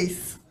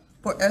 Case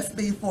for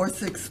SB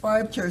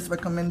 465, Chair's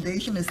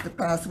recommendation is to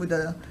pass with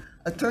the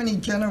Attorney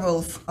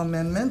General's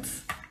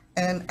amendments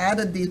and add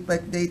a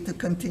defect date to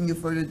continue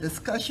further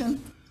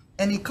discussion.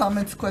 Any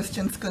comments,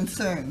 questions,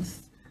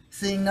 concerns?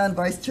 Seeing none,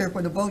 Vice Chair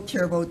for the vote,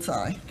 Chair votes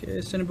aye.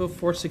 Okay, Senate Bill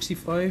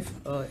 465,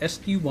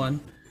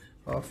 SD1.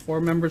 4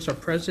 members are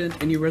present.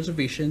 Any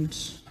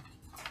reservations?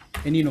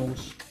 Any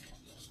noes?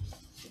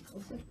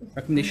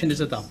 Recommendation is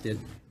adopted.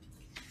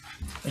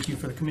 Thank you.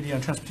 For the Committee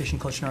on Transportation,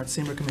 Culture and Arts,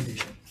 same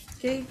recommendation.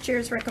 Okay,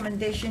 Chair's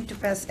recommendation to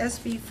pass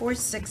SB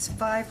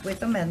 465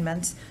 with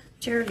amendments.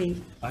 Chair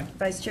Lee. Aye.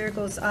 Vice Chair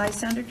goes aye.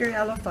 Senator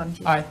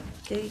Elafante. Aye.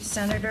 Okay,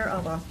 Senator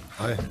Awa.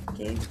 Aye.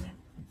 Okay,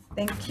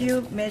 thank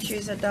you. Measure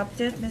is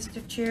adopted,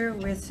 Mr. Chair,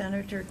 with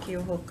Senator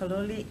Keohou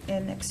Kaloli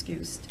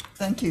excused.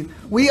 Thank you.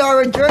 We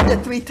are adjourned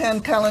at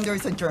 3:10. Calendar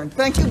is adjourned.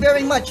 Thank you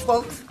very much,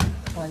 folks.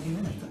 5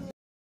 minutes.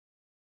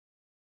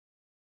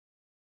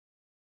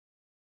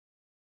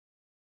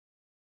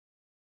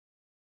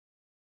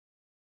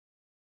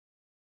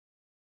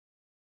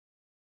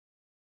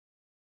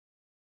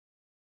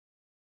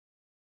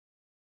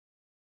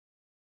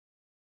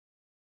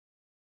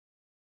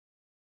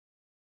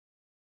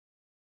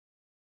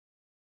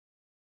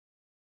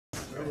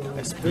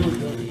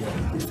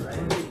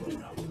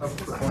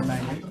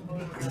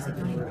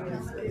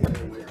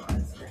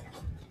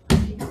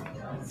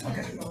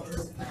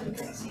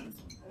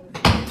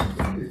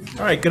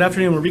 All right, good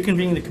afternoon. We're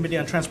reconvening the Committee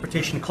on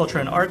Transportation, Culture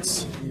and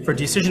Arts for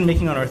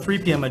decision-making on our 3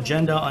 p.m.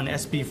 agenda on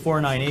SB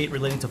 498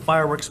 relating to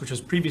fireworks, which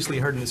was previously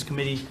heard in this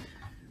committee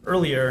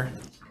earlier.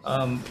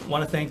 Want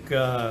to thank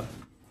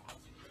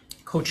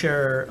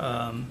co-chair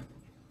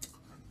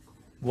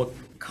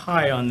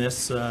Wakai on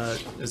this,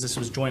 as this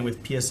was joined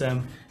with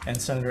PSM and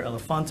Senator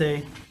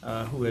Elafante,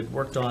 who had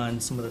worked on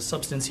some of the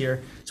substance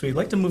here. So we'd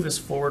like to move this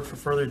forward for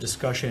further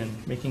discussion,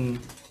 making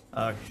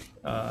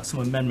some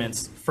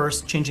amendments.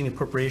 First, changing the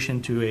appropriation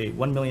to a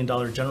 $1 million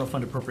general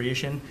fund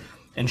appropriation,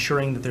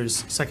 ensuring that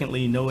there's,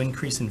 secondly, no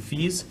increase in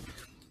fees.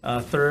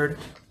 Third,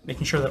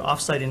 making sure that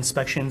offsite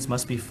inspections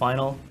must be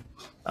final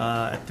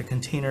at the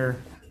container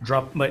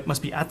drop,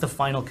 must be at the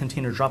final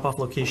container drop-off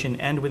location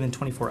and within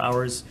 24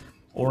 hours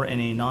or in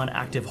a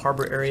non-active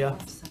harbor area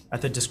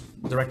at the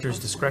director's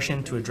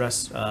discretion to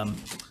address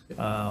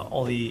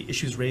all the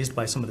issues raised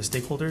by some of the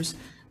stakeholders.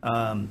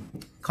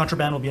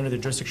 Contraband will be under the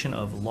jurisdiction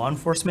of law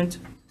enforcement,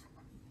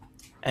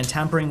 and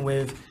tampering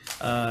with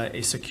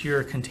a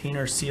secure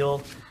container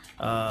seal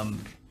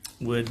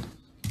would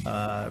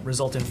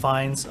result in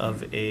fines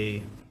of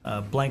a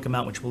blank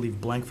amount, which we'll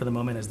leave blank for the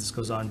moment as this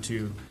goes on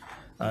to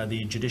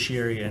the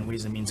Judiciary and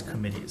Ways and Means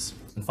Committees.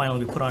 And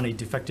finally, we put on a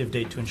defective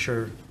date to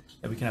ensure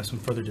that we can have some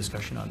further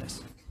discussion on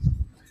this.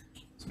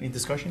 So any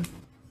discussion?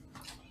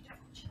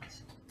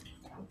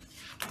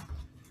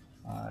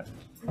 Oh,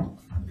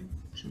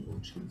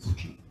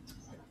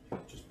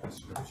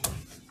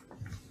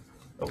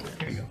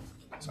 here you go.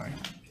 Sorry.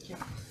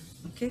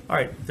 Okay. All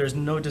right, if there's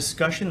no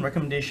discussion,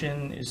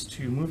 recommendation is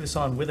to move this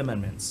on with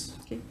amendments.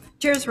 Okay.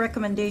 Chair's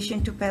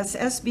recommendation to pass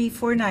SB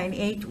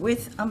 498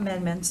 with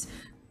amendments.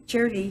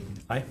 Chair Lee.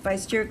 Aye.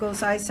 Vice Chair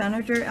goes aye.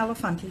 Senator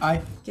Elafante.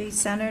 Aye. Okay,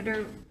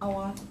 Senator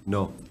Awa.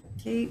 No.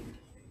 Okay.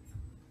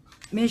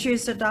 Measure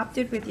is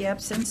adopted with the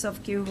absence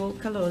of Keohou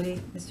Kaloli,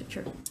 Mr.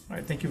 Chair. All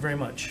right, thank you very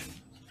much.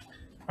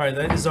 All right,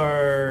 that is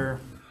our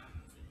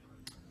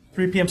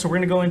 3 p.m. So we're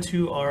going to go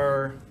into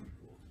our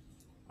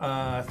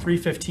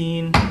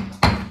 3:15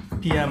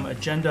 p.m.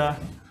 agenda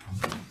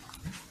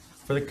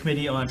for the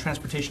Committee on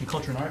Transportation,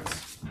 Culture, and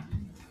Arts.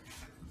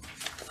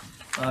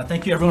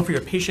 Thank you, everyone, for your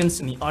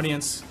patience in the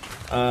audience.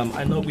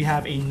 I know we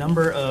have a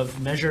number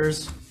of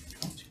measures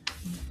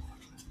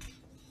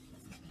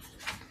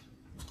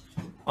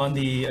on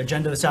the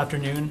agenda this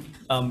afternoon.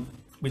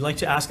 We'd like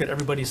to ask that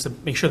everybody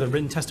make sure the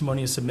written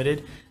testimony is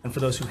submitted. And for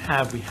those who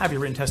have, we have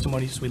your written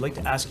testimony. So we'd like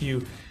to ask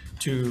you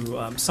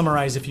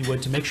summarize, if you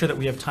would, to make sure that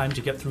we have time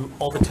to get through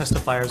all the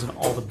testifiers and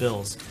all the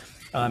bills.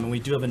 And we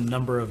do have a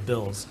number of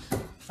bills.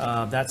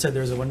 That said,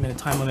 there's a 1-minute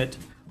time limit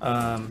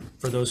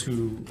for those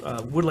who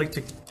would like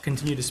to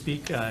continue to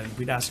speak.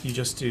 We'd ask you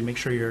just to make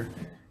sure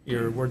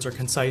your words are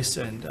concise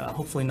and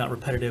hopefully not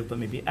repetitive, but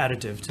maybe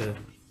additive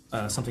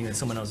to something that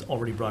someone has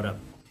already brought up.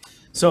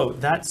 So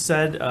that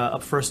said,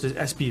 up first is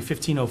SB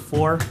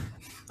 1504,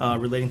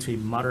 relating to a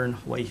modern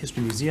Hawaii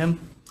history museum,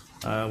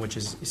 which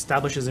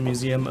establishes a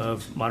museum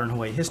of modern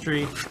Hawaii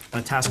history,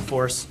 and a task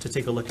force to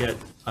take a look at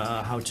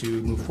how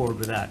to move forward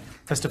with that.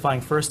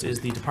 Testifying first is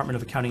the Department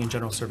of Accounting and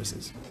General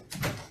Services.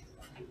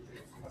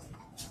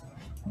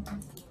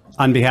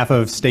 On behalf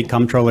of State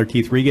Comptroller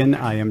Keith Regan,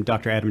 I am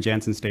Dr. Adam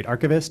Jansen, State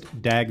Archivist.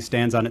 DAG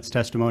stands on its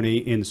testimony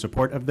in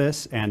support of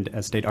this, and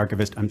as State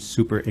Archivist, I'm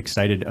super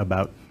excited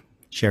about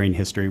sharing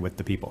history with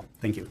the people.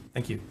 Thank you.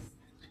 Thank you.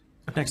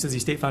 Up next is the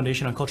State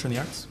Foundation on Culture and the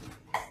Arts.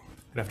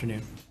 Good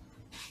afternoon.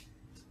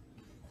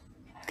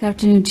 Good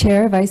afternoon,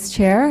 Chair, Vice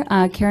Chair.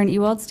 Karen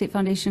Ewald, State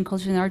Foundation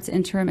Culture and the Arts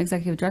Interim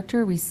Executive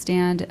Director. We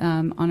stand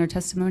on our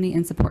testimony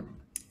in support.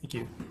 Thank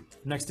you.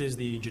 Next is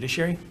the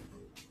Judiciary.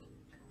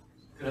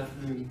 Good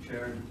afternoon,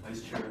 Chair and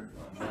Vice Chair.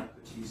 Matt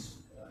Batiste,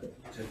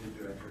 Executive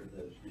Director of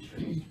the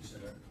Judiciary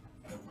Center.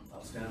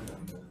 I'll stand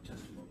on the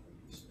testimony.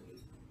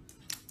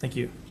 Thank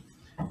you.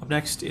 Up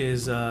next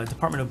is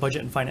Department of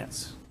Budget and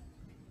Finance.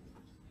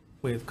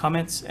 With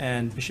comments,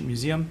 and Bishop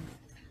Museum.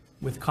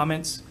 With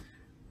comments.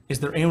 Is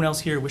there anyone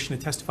else here wishing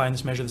to testify in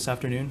this measure this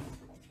afternoon?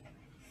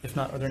 If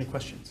not, are there any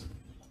questions?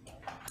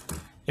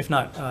 If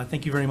not,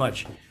 thank you very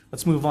much.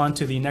 Let's move on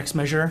to the next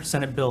measure,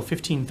 Senate Bill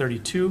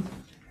 1532,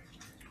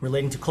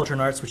 relating to culture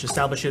and arts, which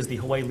establishes the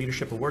Hawaii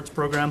Leadership Awards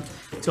Program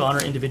to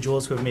honor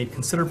individuals who have made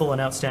considerable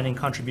and outstanding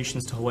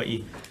contributions to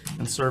Hawaii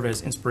and serve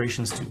as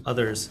inspirations to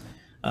others,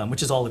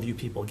 which is all of you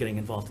people getting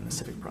involved in the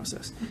civic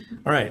process.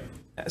 All right,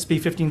 SB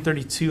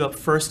 1532 up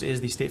first is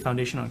the State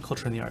Foundation on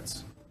Culture and the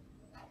Arts.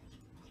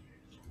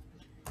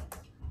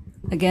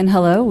 Again,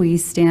 hello. We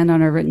stand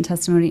on our written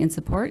testimony in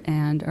support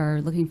and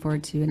are looking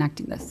forward to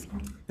enacting this.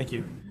 Thank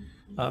you.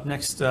 Up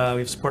next, we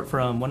have support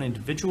from one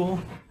individual,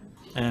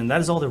 and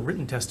that is all the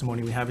written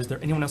testimony we have. Is there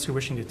anyone else who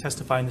wishing to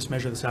testify in this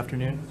measure this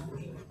afternoon?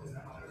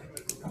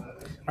 All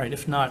right,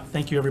 if not,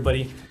 thank you,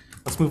 everybody.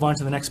 Let's move on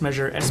to the next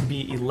measure,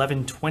 SB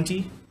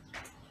 1120,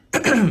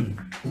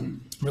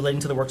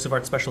 relating to the Works of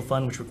Art Special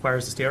Fund, which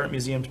requires the State Art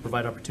Museum to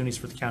provide opportunities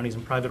for the counties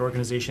and private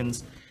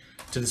organizations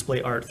to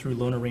display art through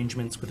loan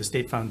arrangements with the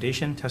State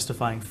Foundation.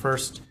 Testifying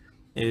first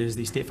is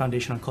the State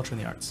Foundation on Culture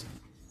and the Arts.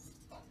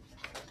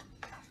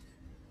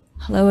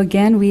 Hello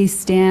again. We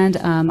stand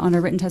on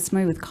our written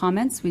testimony with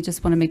comments. We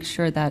just want to make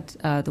sure that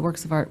the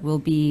works of art will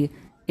be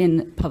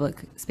in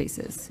public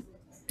spaces,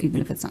 even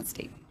if it's not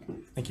state.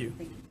 Thank you.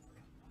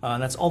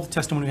 That's all the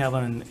testimony we have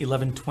on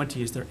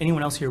 1120. Is there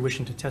anyone else here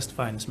wishing to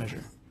testify in this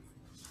measure?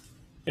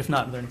 If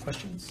not, are there any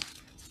questions?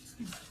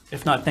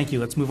 If not, thank you.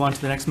 Let's move on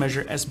to the next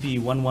measure,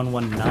 SB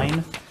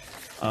 1119,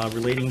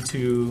 relating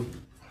to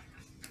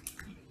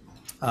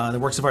the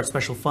Works of Art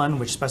Special Fund,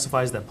 which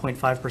specifies that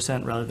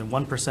 0.5% rather than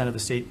 1% of the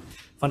state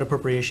fund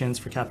appropriations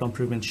for capital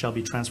improvements shall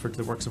be transferred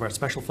to the Works of Art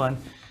Special Fund.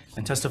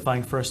 And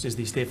testifying first is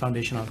the State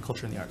Foundation on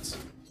Culture and the Arts.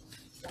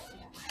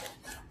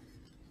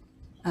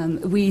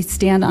 We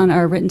stand on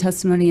our written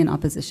testimony in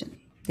opposition.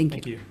 Thank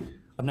you. Thank you.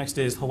 Up next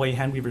is Hawaii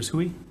Handweavers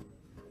Hui.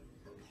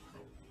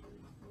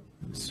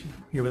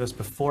 Here with us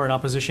before in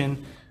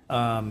opposition.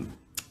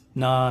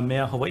 Na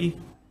Mea Hawaii.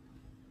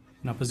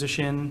 In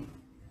opposition.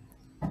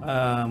 We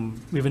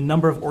have a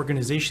number of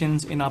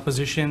organizations in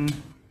opposition.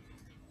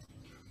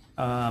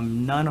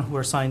 None who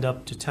are signed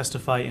up to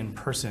testify in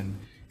person.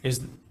 Is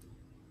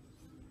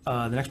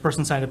the next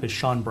person signed up is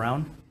Sean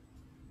Brown.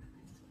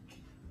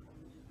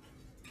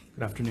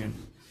 Good afternoon.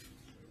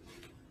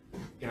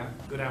 Yeah,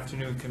 good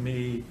afternoon,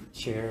 committee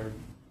chair,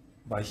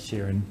 vice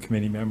chair, and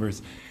committee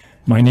members.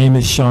 My name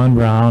is Sean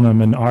Brown.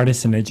 I'm an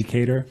artist and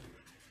educator.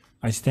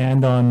 I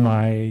stand on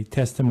my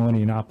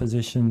testimony in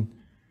opposition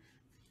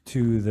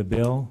to the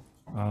bill.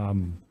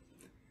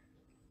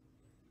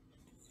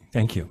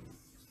 Thank you.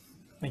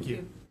 Thank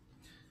you.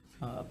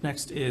 Up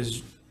next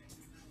is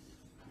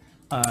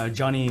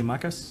Johnny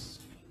Makas.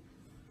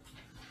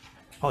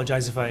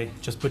 Apologize if I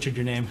just butchered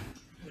your name.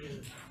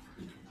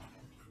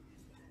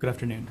 Good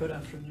afternoon. Good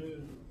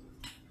afternoon.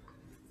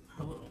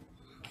 Hello.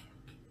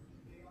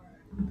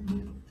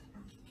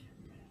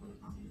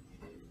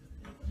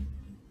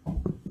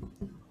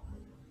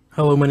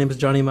 Hello, my name is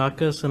Johnny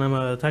Makas, and I'm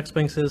a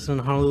taxpaying citizen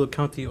in Honolulu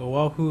County,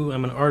 Oahu.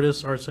 I'm an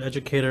artist, arts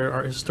educator,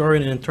 art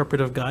historian, and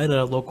interpretive guide at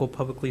a local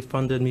publicly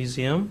funded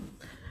museum.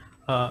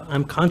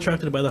 I'm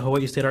contracted by the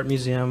Hawaii State Art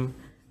Museum,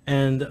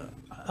 and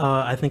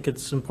I think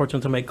it's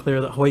important to make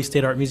clear that Hawaii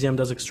State Art Museum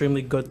does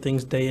extremely good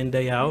things day in,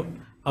 day out.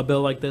 A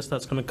bill like this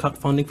that's going to cut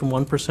funding from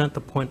 1%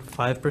 to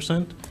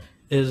 0.5%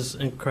 is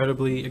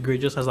incredibly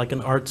egregious. As like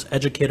an arts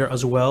educator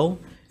as well,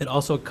 it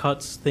also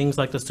cuts things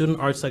like the student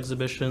arts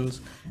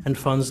exhibitions and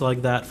funds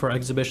like that for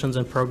exhibitions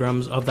and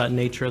programs of that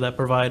nature that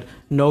provide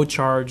no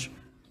charge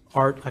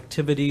art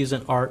activities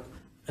and art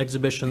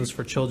exhibitions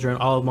for children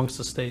all amongst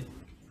the state.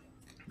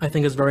 I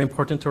think it's very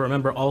important to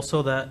remember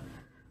also that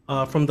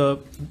from the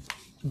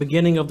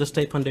beginning of the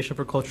State Foundation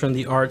for Culture and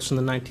the Arts in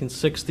the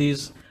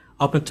 1960s,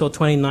 up until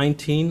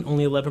 2019,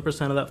 only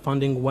 11% of that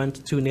funding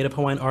went to Native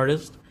Hawaiian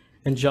artists.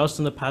 And just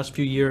in the past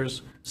few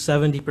years,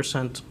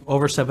 70%,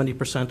 over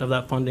 70% of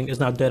that funding is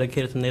now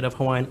dedicated to Native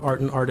Hawaiian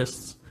art and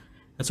artists.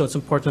 And so it's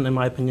important, in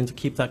my opinion, to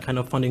keep that kind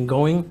of funding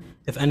going.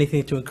 If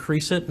anything, to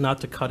increase it,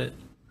 not to cut it.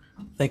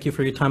 Thank you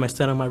for your time. I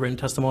stand on my written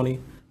testimony.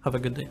 Have a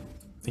good day.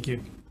 Thank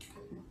you.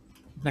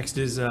 Next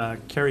is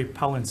Carrie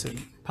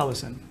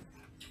Pallison.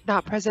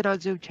 Not present on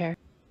Zoom, Chair.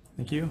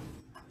 Thank you.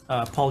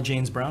 Paul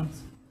James Brown.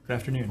 Good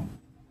afternoon.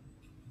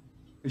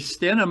 I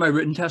stand on my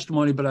written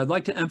testimony, but I'd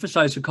like to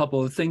emphasize a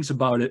couple of things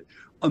about it.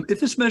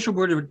 If this measure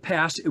were to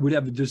pass, it would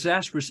have a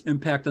disastrous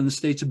impact on the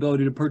state's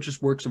ability to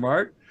purchase works of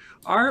art.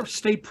 Our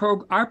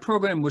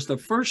program was the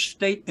first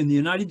state in the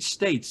United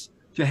States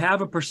to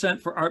have a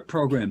 % for art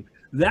program.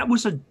 That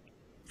was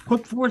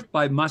put forth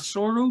by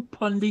Masaru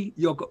Pundi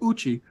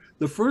Yokauchi,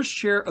 the first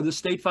chair of the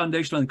State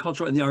Foundation on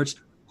Culture and the Arts,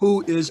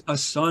 who is a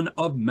son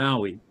of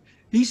Maui.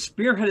 He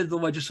spearheaded the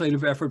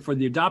legislative effort for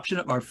the adoption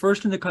of our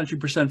first in the country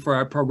 % for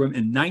our program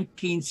in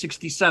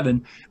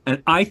 1967,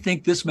 and I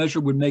think this measure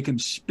would make him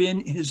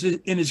spin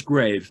in his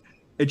grave.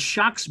 It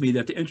shocks me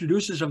that the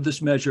introducers of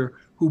this measure,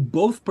 who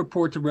both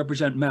purport to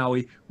represent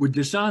Maui, would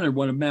dishonor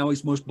one of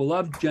Maui's most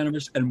beloved,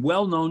 generous, and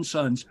well-known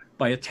sons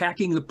by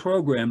attacking the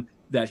program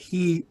that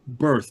he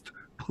birthed.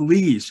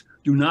 Please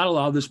do not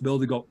allow this bill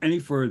to go any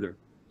further.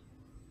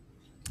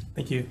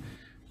 Thank you.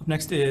 Up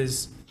next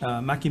is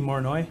Maki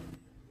Morinoi.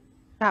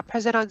 Not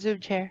present on Zoom,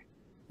 Chair.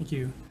 Thank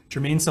you.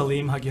 Jermaine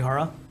Salim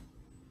Hagihara.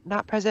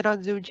 Not present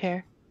on Zoom,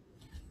 Chair.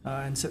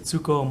 And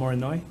Setsuko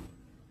Morinoi.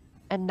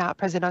 And not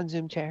present on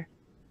Zoom, Chair.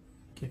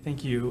 Okay,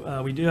 thank you.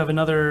 We do have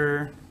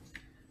another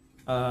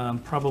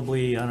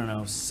probably, I don't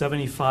know,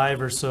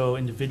 75 or so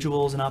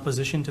individuals in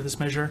opposition to this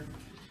measure.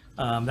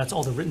 That's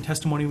all the written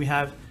testimony we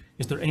have.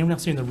 Is there anyone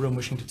else in the room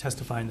wishing to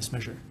testify in this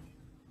measure?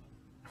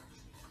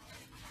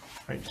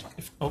 All right.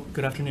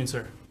 Good afternoon,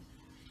 sir.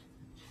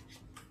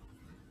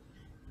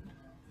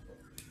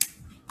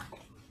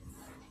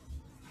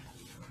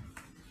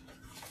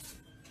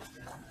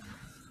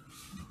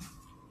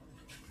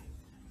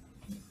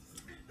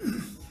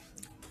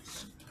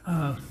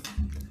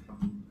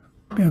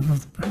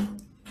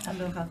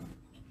 Aloha.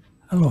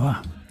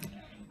 Aloha.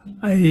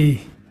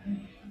 I,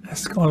 a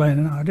scholar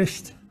and an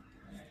artist,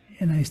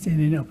 and I stand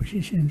in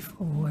opposition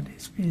for what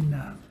has been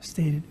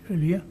stated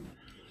earlier.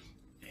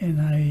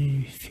 And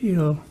I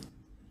feel,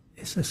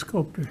 as a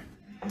sculptor,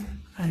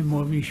 I'm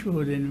more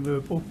visual than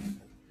verbal,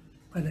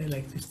 but I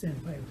like to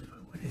stand by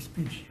what has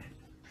been shared.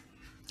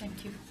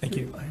 Thank you. Thank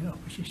you. By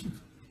opposition.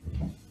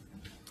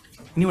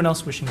 Anyone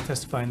else wishing to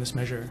testify in this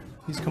measure,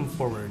 please come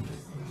forward.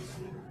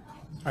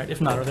 All right,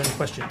 if not, are there any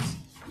questions?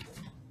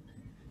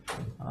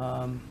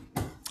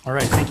 All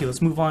right, thank you.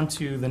 Let's move on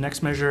to the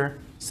next measure,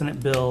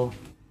 Senate Bill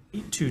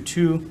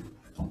 822,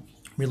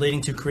 relating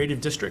to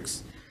creative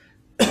districts.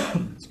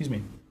 Excuse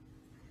me.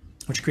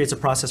 Which creates a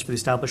process for the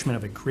establishment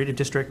of a creative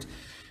district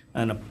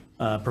and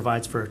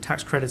provides for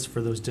tax credits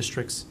for those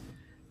districts.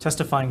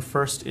 Testifying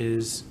first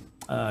is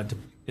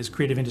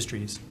Creative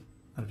Industries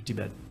out of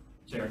Tibet.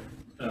 Chair,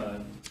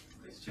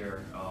 Vice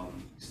Chair,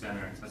 stand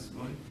on our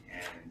testimony,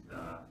 and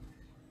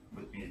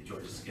with me is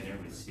George Skinner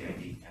with CID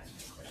answering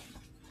the question.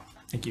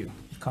 Thank you.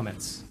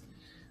 Comments.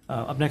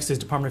 Up next is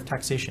Department of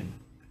Taxation.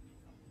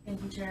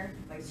 Thank you, Chair,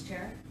 Vice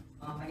Chair.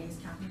 My name is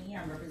Kathleen Lee.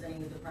 I'm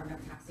representing the Department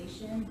of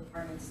Taxation. The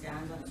department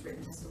stands on its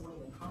written testimony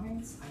and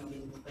comments. I'm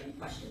available for any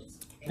questions.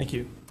 Thank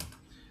you.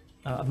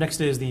 Up next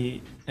is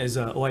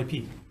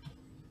OIP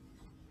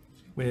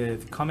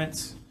with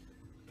comments.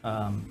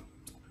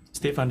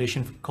 State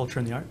Foundation for Culture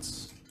and the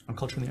Arts. On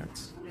Culture and the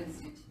Arts.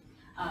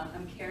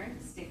 I'm Karen,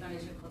 State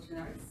Foundation for Culture and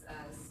the Arts.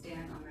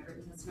 Stand on my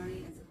written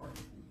testimony and support.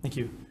 Thank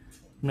you.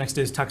 Next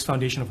is Tax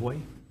Foundation of Hawaii.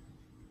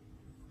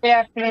 Good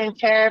afternoon,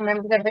 Chair,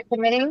 members of the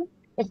committee.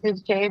 This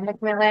is Jade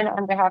McMillan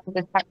on behalf of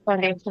the Tax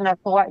Foundation of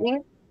Hawaii.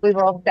 We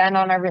will stand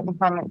on our written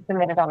comments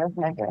submitted on this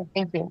measure.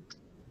 Thank you.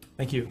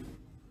 Thank you.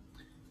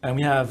 And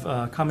we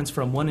have comments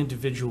from one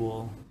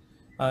individual.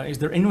 Is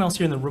there anyone else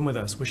here in the room with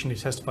us wishing to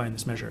testify in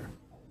this measure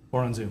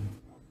or on Zoom?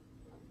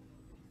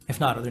 If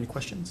not, are there any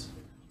questions?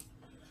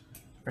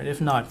 All right,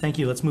 if not, thank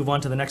you. Let's move on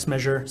to the next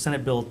measure,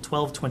 Senate Bill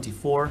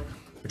 1224,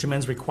 which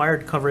amends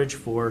required coverage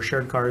for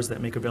shared cars that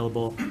are made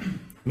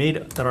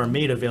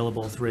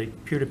available through a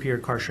peer-to-peer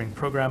car sharing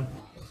program,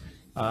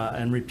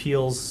 and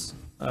repeals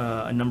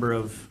a number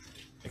of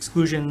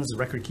exclusions,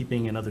 record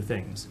keeping, and other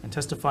things. And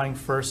testifying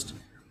first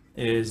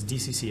is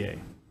DCCA,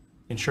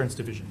 Insurance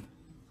Division.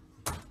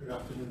 Good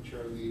afternoon,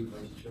 Chair Lee,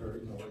 Vice Chair,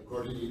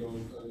 Gordon Ito,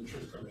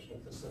 Insurance Commissioner,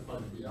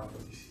 testifying on behalf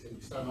of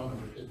DCCA. Stand on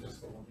and written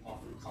testimony,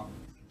 offer comment.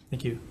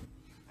 Thank you.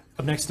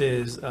 Up next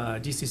is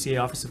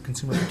DCCA, Office of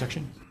Consumer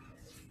Protection.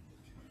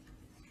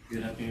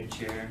 Good afternoon,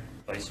 Chair,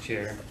 Vice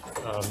Chair.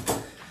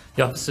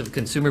 The Office of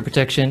Consumer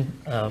Protection,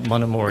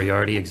 Mana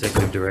Moriarty,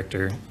 Executive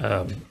Director.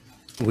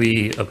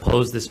 We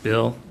oppose this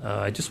bill.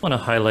 I just want to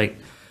highlight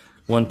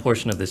one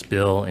portion of this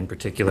bill in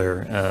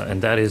particular,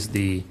 and that is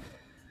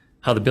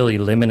how the bill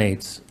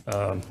eliminates,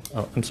 oh,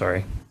 I'm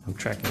sorry, I'm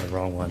tracking the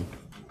wrong one.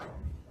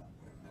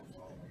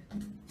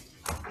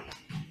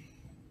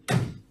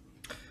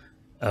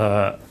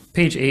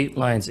 Page 8,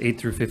 lines 8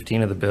 through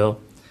 15 of the bill,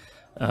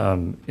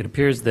 it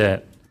appears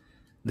that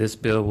this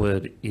bill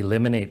would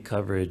eliminate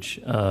coverage,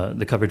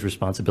 the coverage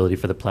responsibility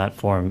for the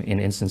platform in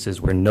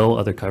instances where no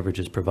other coverage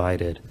is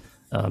provided.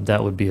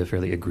 That would be a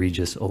fairly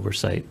egregious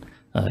oversight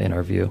in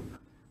our view.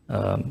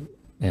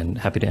 And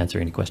happy to answer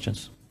any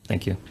questions.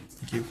 Thank you.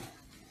 Thank you.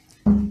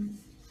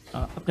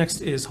 Up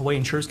next is Hawaii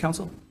Insurers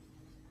Council.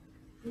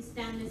 We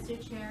stand,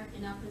 Mr. Chair,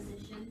 in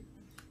opposition.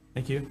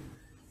 Thank you.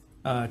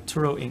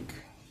 Turo Inc.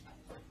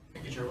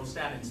 Thank you, Chair. We'll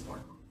stand in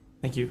support.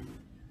 Thank you.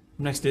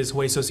 Next is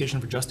Hawaii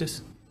Association for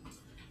Justice.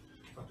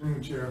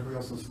 Afternoon, Chair. We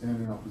also stand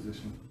in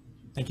opposition.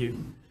 Thank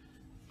you.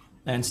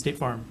 And State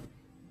Farm.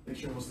 Thank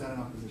you, Chair. We'll stand in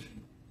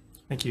opposition.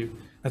 Thank you.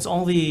 That's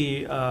all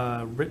the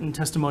written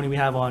testimony we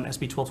have on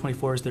SB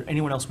 1224. Is there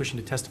anyone else wishing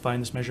to testify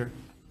in this measure?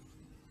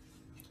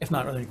 If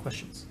not, are there any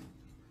questions?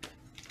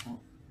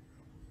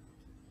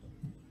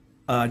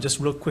 Just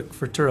real quick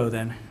for Turo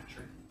then.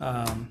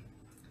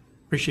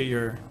 Appreciate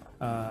your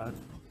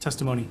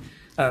testimony.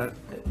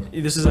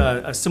 This is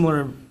a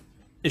similar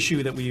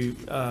issue that we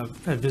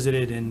have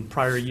visited in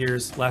prior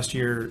years. Last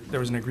year, there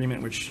was an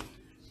agreement which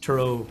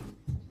Turo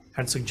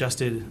had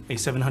suggested a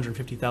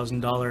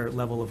 $750,000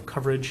 level of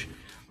coverage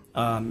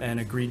and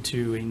agreed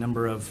to a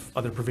number of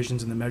other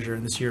provisions in the measure.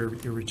 And this year,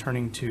 you're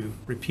returning to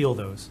repeal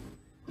those.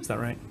 Is that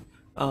right?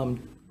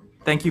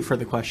 Thank you for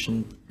the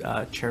question,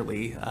 Chair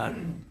Lee.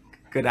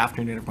 Good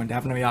afternoon, everyone.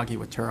 Davin Miyagi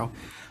with Turo.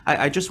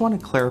 I just want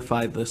to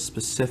clarify the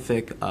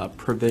specific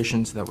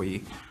provisions that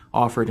we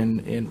offered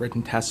in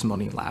written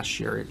testimony last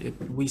year.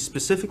 We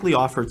specifically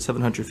offered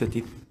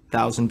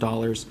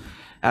 $750,000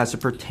 as it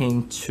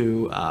pertained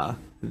to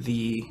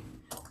the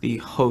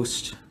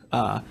host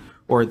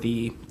or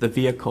the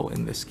vehicle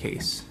in this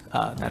case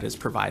that is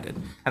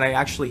provided. And I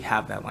actually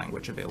have that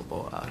language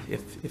available.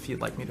 If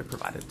you'd like me to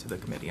provide it to the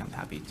committee, I'm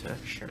happy to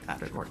share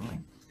that accordingly.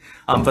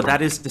 But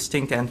that is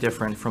distinct and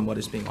different from what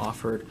is being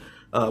offered,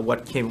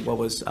 what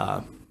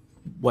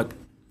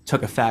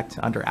took effect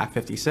under Act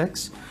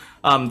 56.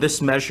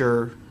 This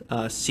measure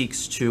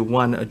seeks to,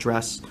 one,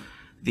 address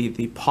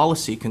the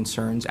policy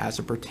concerns as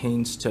it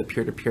pertains to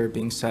peer-to-peer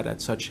being set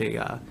at such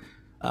a,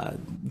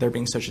 there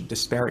being such a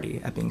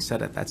disparity at being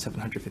set at that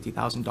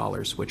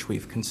 $750,000, which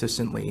we've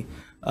consistently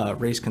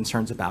raised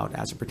concerns about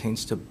as it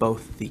pertains to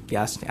both the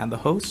guest and the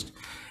host.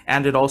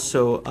 And it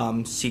also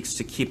seeks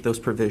to keep those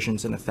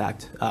provisions in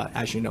effect,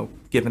 as you know,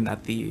 given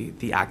that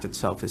the act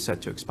itself is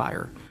set to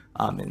expire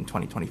in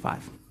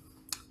 2025.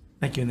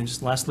 Thank you. And then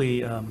just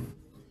lastly,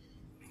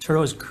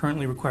 Turo is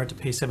currently required to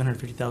pay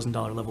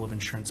 $750,000 level of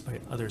insurance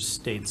by other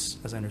states,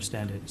 as I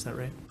understand it. Is that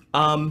right?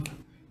 I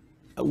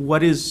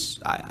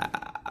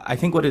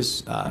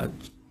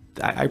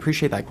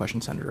appreciate that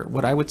question, Senator.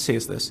 What I would say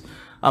is this.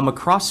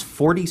 Across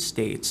 40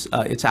 states,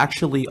 it's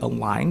actually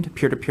aligned,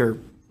 peer-to-peer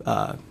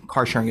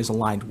car sharing is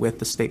aligned with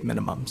the state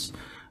minimums.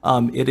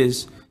 It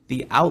is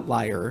the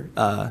outlier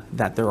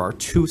that there are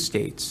 2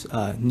 states,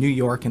 New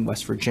York and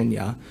West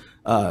Virginia,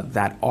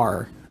 that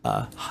are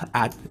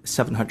at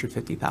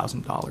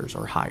 $750,000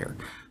 or higher.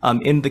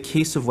 In the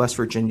case of West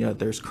Virginia,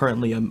 there's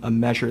currently a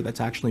measure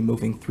that's actually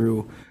moving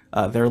through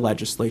their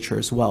legislature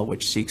as well,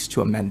 which seeks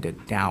to amend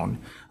it down.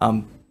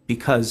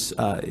 Because,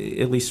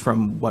 at least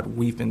from what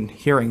we've been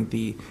hearing,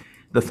 the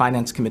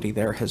Finance Committee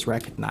there has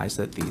recognized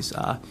that these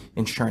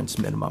insurance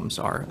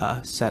minimums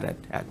are set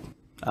at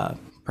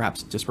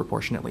perhaps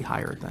disproportionately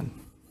higher than.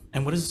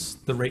 And what is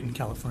the rate in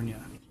California?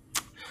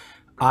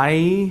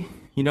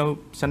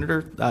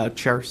 Senator,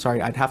 Chair,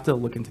 sorry, I'd have to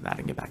look into that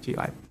and get back to you.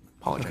 I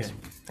apologize. Okay.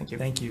 Thank you.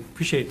 Thank you.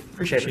 Appreciate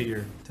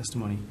your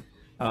testimony.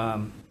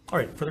 All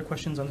right, further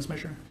questions on this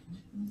measure?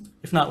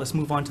 If not, let's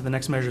move on to the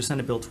next measure,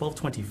 Senate Bill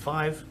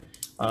 1225,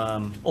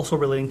 also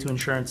relating to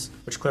insurance,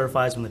 which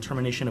clarifies when the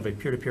termination of a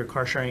peer-to-peer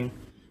car sharing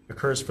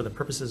occurs for the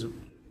purposes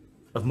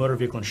of motor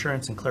vehicle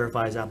insurance and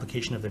clarifies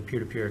application of the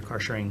peer-to-peer car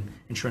sharing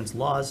insurance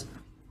laws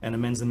and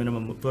amends the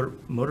minimum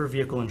motor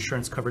vehicle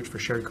insurance coverage for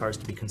shared cars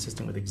to be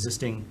consistent with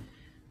existing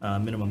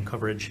minimum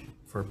coverage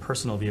for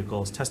personal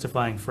vehicles.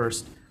 Testifying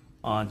first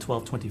on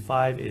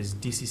 1225 is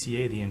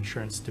DCCA, the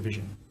Insurance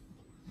Division.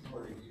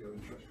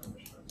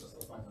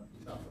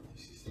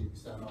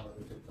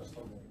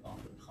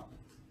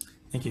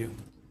 Thank you.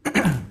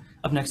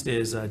 Up next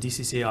is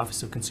DCCA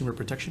Office of Consumer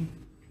Protection.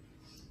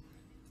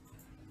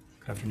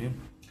 Good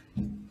afternoon.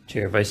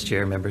 Chair, Vice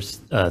Chair, members,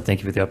 thank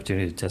you for the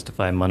opportunity to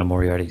testify. I'm Mana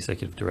Moriarty,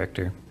 Executive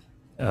Director.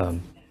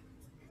 2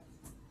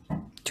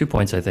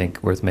 points I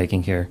think worth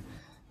making here.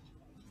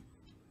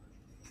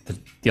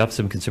 The Office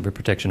of Consumer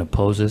Protection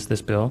opposes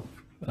this bill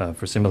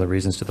for similar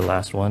reasons to the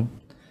last one.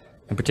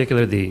 In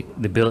particular, the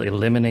bill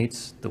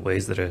eliminates the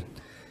ways that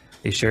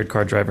a shared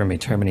car driver may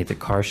terminate the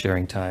car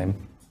sharing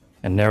time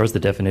and narrows the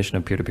definition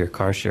of peer-to-peer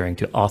car sharing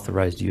to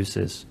authorized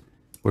uses.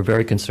 We're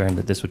very concerned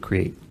that this would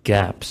create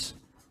gaps,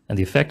 and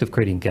the effect of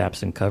creating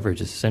gaps in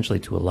coverage is essentially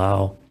to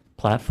allow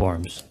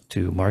platforms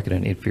to market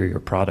an inferior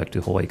product to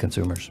Hawaii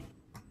consumers.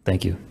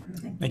 Thank you.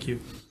 Thank you.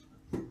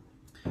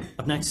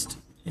 Up next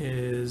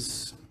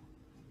is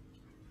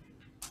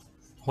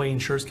Hawaii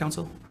Insurers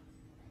Council.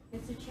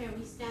 Mr. Chair,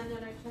 we stand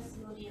on our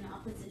testimony in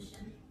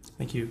opposition.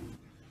 Thank you.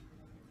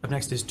 Up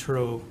next is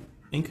Turo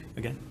Inc.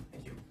 again.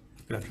 Thank you.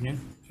 Good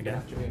afternoon. Again.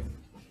 Good afternoon.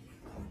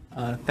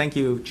 Thank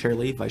you, Chair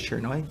Lee, Vice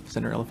Chair Noi,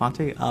 Senator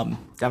Elefante,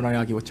 Governor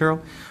Yagi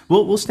Watero.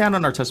 We'll stand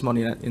on our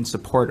testimony in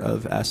support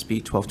of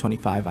SB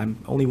 1225. I'm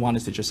only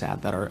wanted to just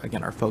add that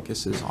our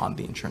focus is on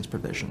the insurance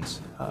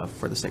provisions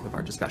for the sake of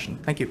our discussion.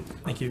 Thank you.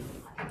 Thank you.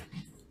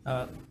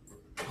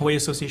 Hawaii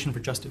Association for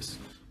Justice.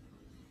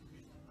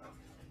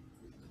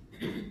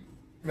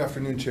 Good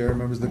afternoon, Chair,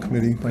 members of the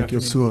committee. Mike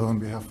Yosua on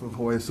behalf of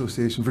Hawaii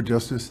Association for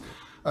Justice.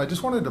 I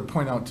just wanted to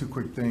point out two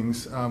quick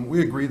things.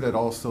 We agree that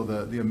also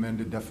the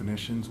amended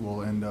definitions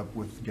will end up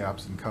with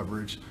gaps in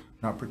coverage,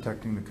 not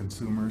protecting the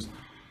consumers.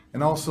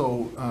 And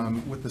also,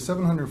 with the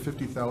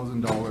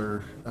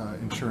 $750,000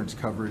 insurance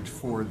coverage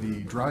for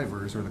the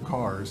drivers or the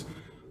cars,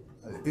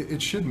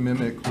 it should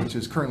mimic, which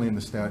is currently in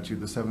the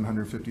statute, the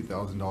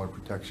 $750,000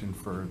 protection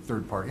for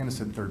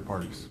innocent third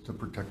parties to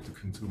protect the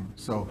consumer.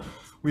 So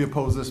we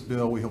oppose this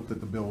bill. We hope that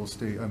the bill will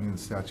stay, the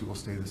statute will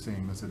stay the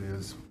same as it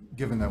is,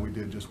 given that we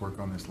did just work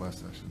on this last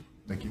session.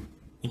 Thank you.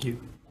 Thank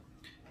you.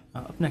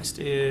 Up next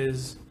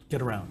is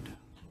Get Around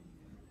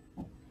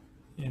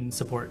in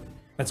support.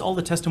 That's all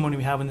the testimony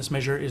we have in this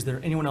measure. Is there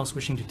anyone else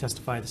wishing to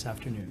testify this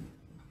afternoon?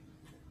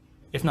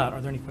 If not,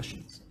 are there any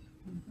questions?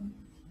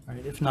 All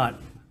right, if not,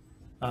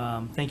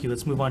 thank you.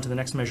 Let's move on to the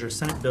next measure,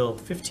 Senate Bill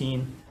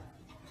 15,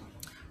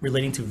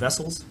 relating to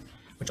vessels,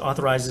 which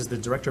authorizes the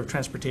Director of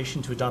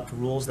Transportation to adopt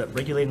rules that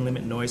regulate and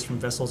limit noise from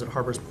vessels at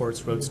harbors,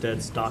 ports,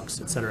 roadsteads, docks,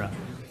 etc.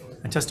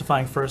 And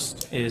testifying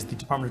first is the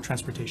Department of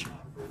Transportation.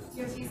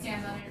 DOT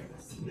stands on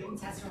its written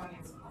testimony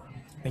and support.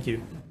 Thank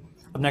you.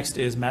 Up next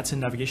is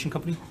Matson Navigation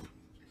Company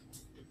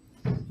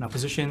in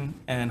opposition,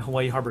 and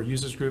Hawaii Harbor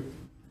Users Group.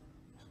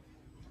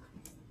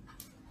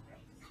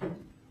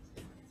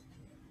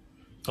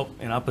 Oh,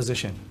 in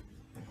opposition.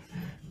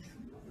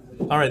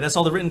 All right, that's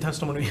all the written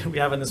testimony we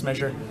have in this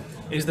measure.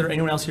 Is there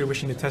anyone else here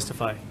wishing to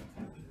testify?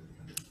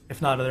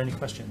 If not, are there any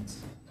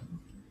questions?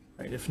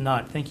 All right, if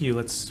not, thank you.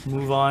 Let's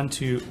move on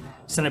to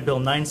Senate Bill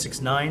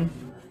 969,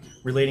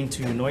 relating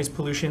to noise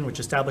pollution,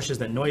 which establishes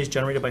that noise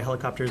generated by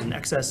helicopters in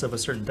excess of a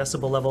certain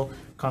decibel level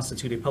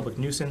constitute a public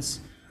nuisance,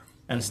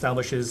 and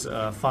establishes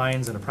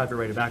fines and a private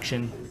right of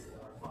action.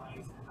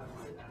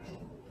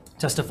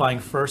 Testifying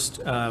first,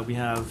 we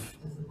have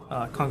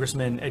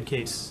Congressman Ed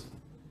Case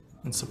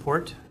in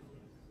support.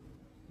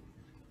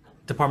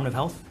 Department of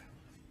Health.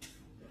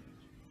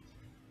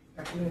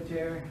 Afternoon,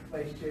 Chair,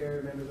 Vice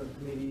Chair, members of the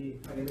committee.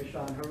 My name is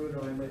Sean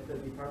Haruno. I'm with the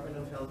Department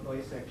of Health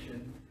Noise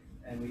Section,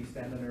 and we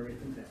stand on our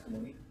written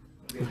testimony.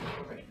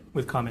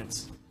 With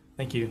comments.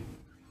 Thank you.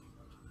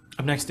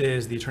 Up next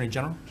is the Attorney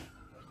General.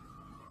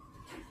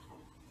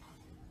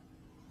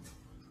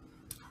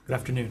 Good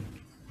afternoon.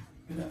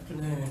 Good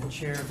afternoon,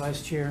 Chair,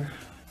 Vice Chair,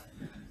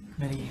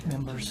 committee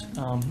members.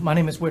 My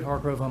name is Whit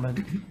Hargrove. I'm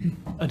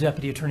a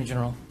Deputy Attorney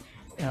General,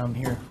 and I'm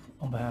here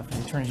on behalf of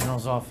the Attorney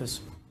General's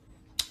office.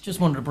 Just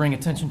wanted to bring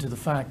attention to the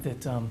fact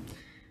that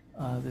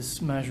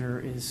this measure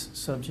is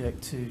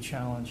subject to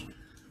challenge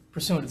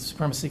pursuant to the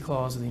Supremacy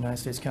Clause of the United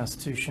States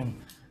Constitution.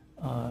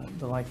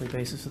 The likely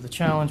basis of the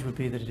challenge would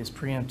be that it is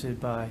preempted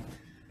by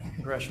a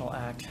congressional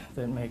act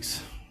that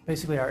makes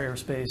basically our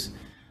airspace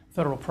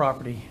federal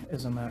property,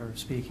 as a matter of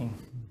speaking.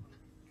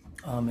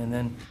 And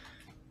then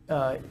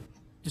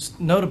just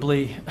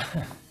notably,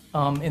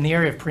 in the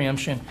area of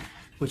preemption,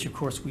 which of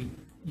course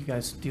you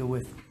guys deal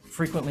with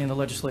frequently in the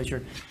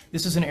legislature,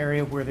 this is an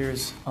area where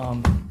there's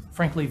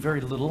frankly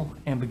very little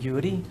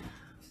ambiguity,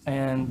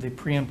 and the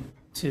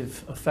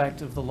preemptive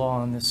effect of the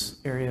law in this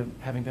area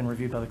having been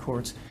reviewed by the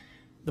courts,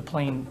 the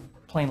plain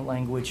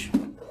language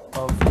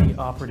of the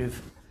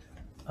operative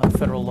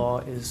federal law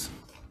is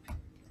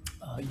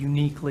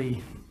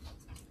uniquely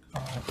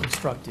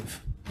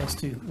instructive as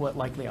to what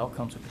likely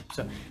outcomes would be.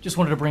 So just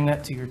wanted to bring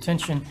that to your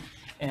attention,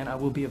 and I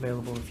will be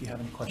available if you have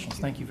any questions.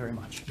 Thank you very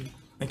much.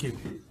 Thank you.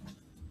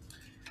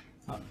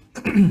 Up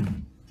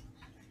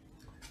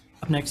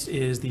next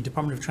is the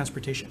Department of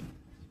Transportation.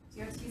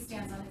 DOT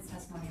stands on its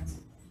testimony and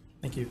support.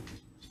 Thank you.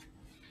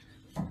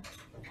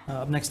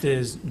 Up next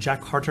is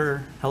Jack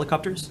Harter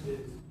Helicopters.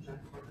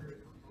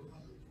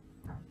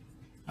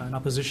 In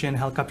opposition,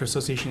 Helicopter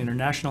Association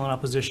International. In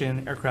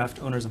opposition,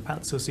 Aircraft Owners and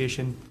Pilots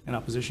Association. In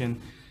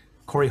opposition,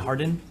 Corey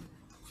Hardin.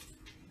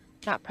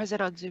 Not present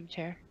on Zoom,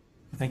 Chair.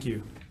 Thank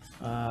you.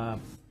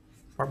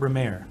 Barbara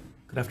Mayer.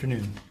 Good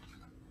afternoon.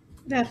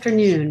 Good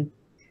afternoon.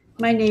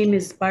 My name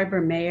is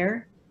Barbara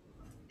Mayer.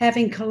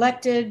 Having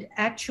collected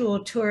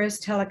actual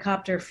tourist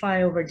helicopter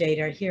flyover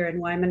data here in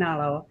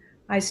Waimanalo,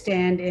 I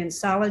stand in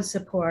solid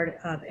support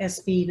of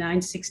SB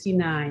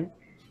 969,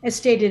 as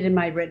stated in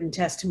my written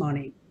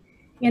testimony.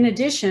 In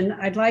addition,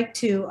 I'd like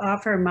to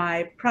offer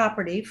my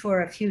property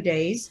for a few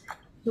days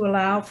to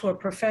allow for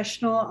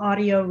professional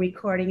audio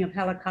recording of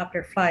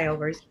helicopter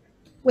flyovers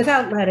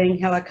without letting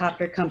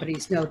helicopter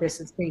companies know this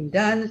is being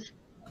done,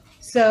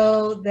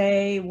 so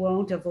they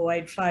won't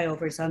avoid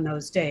flyovers on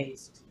those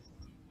days.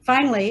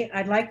 Finally,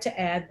 I'd like to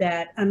add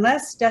that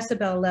unless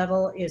decibel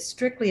level is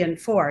strictly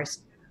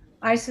enforced,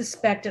 I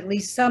suspect at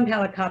least some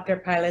helicopter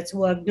pilots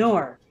will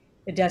ignore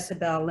the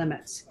decibel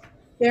limits.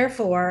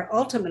 Therefore,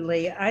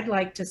 ultimately, I'd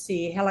like to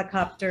see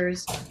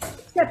helicopters,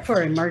 except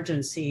for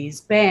emergencies,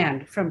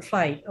 banned from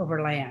flight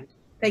over land.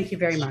 Thank you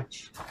very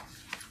much.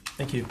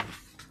 Thank you.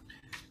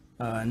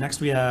 Next,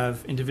 we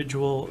have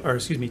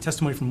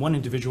testimony from one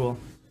individual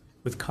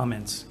with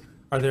comments.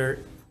 Are there,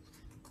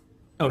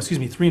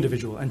 three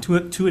individual and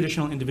two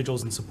additional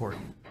individuals in support.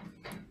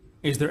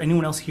 Is there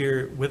anyone else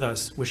here with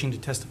us wishing to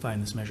testify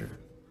in this measure?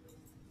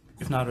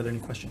 If not, are there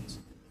any questions?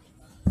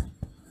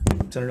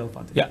 Senator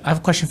Elefante. Yeah, I have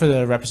a question for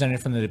the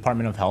representative from the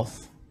Department of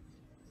Health.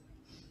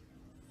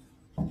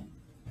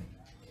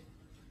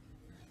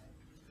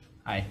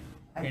 Hi,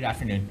 good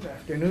afternoon. Good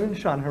afternoon,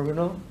 Sean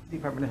Haruno,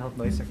 Department of Health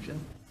Noise Section.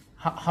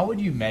 How would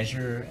you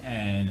measure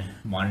and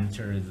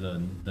monitor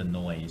the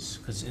noise?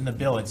 Because in the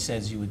bill, it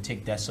says you would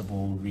take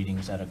decibel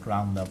readings at a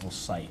ground level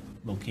site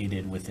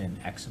located within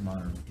X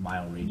amount of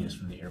mile radius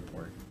from the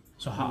airport.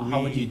 So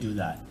how would you do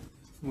that?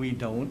 We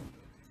don't.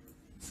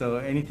 So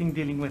anything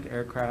dealing with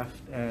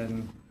aircraft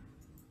and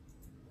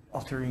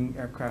altering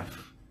aircraft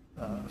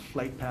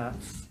flight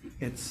paths,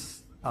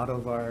 it's out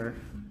of our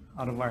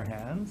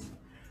hands.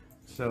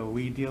 So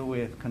we deal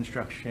with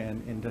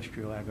construction,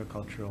 industrial,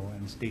 agricultural,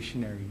 and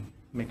stationary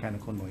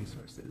mechanical noise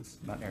sources,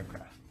 not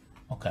aircraft.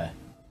 Okay.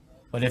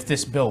 But if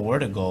this bill were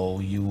to go,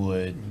 you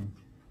would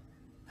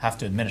have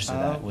to administer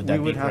that. Would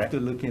that be correct? We would have to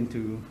look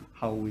into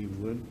how we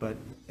would, but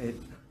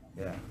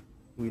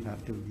we'd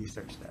have to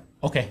research that.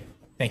 Okay,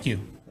 thank you.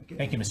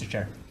 Thank you, Mr.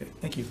 Chair. Okay,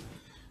 thank you.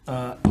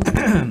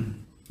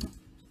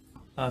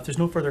 If there's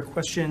no further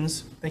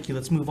questions, thank you.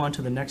 Let's move on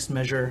to the next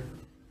measure,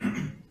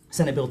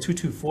 Senate Bill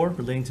 224,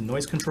 relating to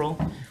noise control,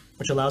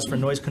 which allows for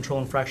noise control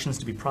infractions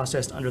to be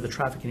processed under the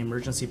traffic and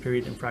emergency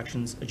period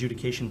infractions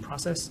adjudication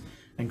process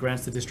and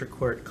grants the district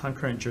court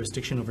concurrent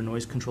jurisdiction over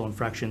noise control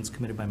infractions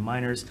committed by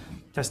minors.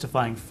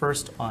 Testifying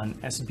first on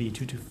SB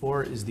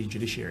 224 is the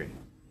judiciary.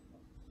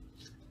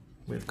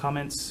 With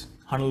comments,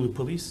 Honolulu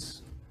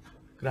Police.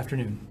 Good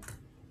afternoon.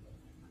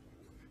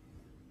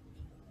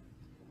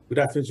 Good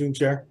afternoon,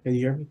 Chair. Can you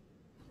hear me?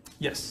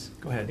 Yes,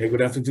 go ahead. Yeah,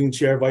 good afternoon,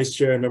 Chair, Vice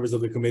Chair, and members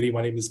of the committee.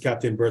 My name is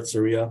Captain Bert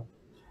Soria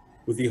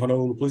with the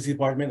Honolulu Police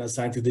Department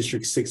assigned to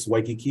District 6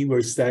 Waikiki.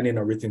 We're standing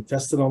a written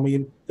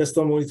testimony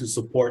to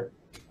support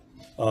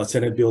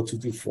Senate Bill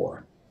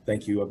 224.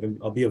 Thank you.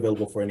 I'll be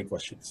available for any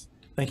questions.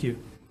 Thank you.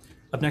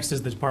 Up next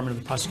is the Department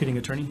of the Prosecuting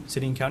Attorney,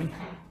 City and County.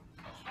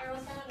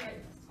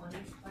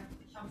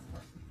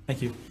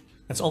 Thank you.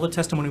 That's all the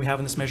testimony we have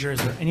in this measure.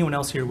 Is there anyone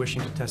else here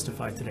wishing to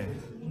testify today?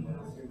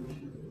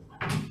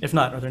 If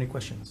not, are there any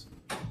questions?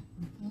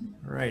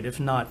 All right, if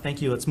not,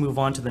 thank you. Let's move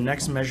on to the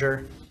next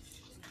measure,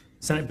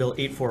 Senate Bill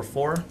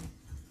 844,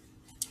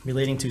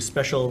 relating to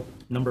special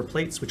number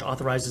plates, which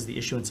authorizes the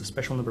issuance of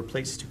special number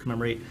plates to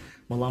commemorate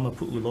Malama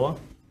Pu'uloa.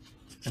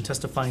 And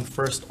testifying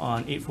first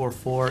on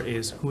 844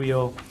 is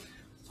Huio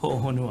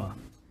Ho'ohonua.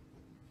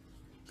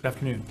 Good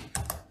afternoon.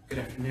 Good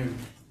afternoon.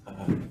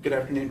 Good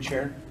afternoon,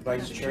 Chair,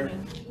 Vice Chair,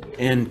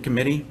 and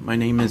committee. My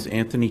name is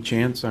Anthony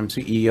Chance. I'm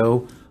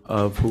CEO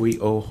of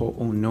Huio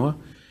Ho'ohonua.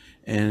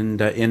 And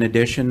in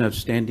addition of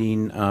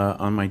standing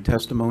on my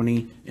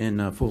testimony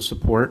in full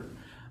support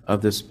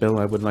of this bill,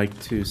 I would like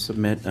to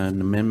submit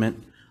an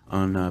amendment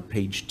on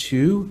page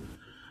 2,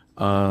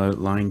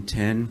 line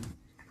 10,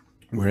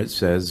 where it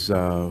says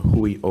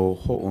Huio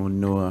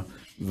Ho'ohonua,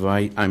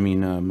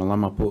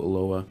 Malama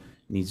Pu'uloa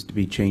needs to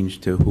be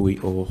changed to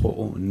Huio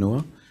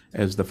Ho'ohonua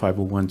as the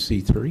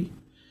 501c3.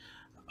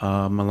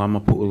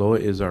 Malama Pu'uloa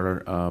is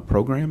our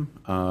program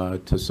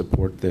to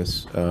support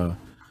this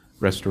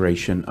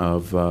restoration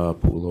of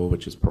Pu'uloa,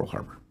 which is Pearl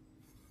Harbor.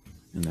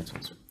 And that's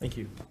all, sir. Thank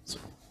you.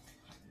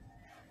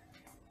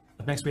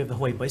 Up next, we have the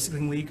Hawaii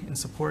Bicycling League in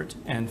support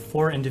and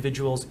 4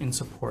 individuals in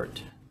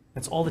support.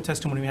 That's all the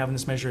testimony we have in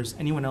this measure. Is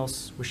anyone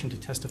else wishing to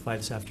testify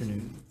this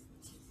afternoon?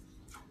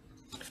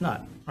 If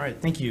not, all right,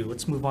 thank you.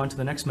 Let's move on to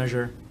the next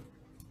measure,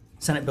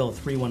 Senate Bill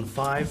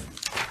 315,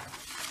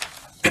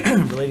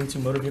 relating to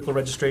motor vehicle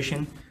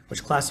registration,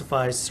 which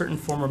classifies certain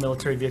former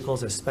military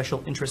vehicles as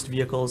special interest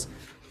vehicles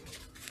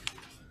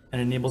and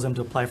enables them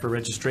to apply for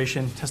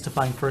registration.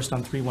 Testifying first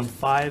on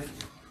 315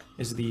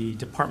 is the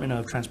Department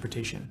of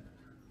Transportation.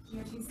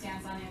 DOT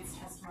stands on its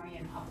testimony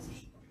in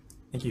opposition.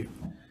 Thank you.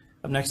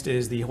 Up next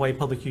is the Hawaii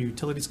Public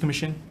Utilities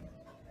Commission.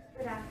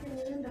 Good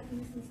afternoon. The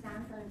PUC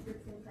stands on its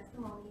written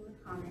testimony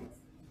with comments.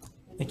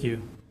 Thank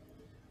you.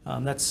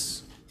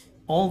 That's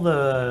all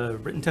the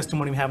written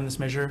testimony we have in this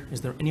measure. Is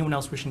there anyone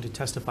else wishing to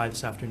testify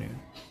this afternoon?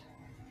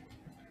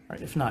 All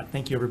right, if not,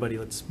 thank you, everybody.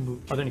 Let's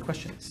move. Are there any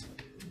questions?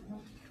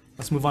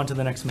 Let's move on to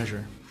the next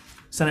measure.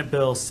 Senate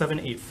Bill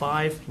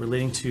 785,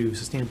 relating to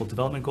Sustainable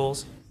Development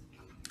Goals.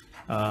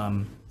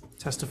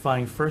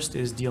 Testifying first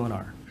is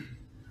DLNR.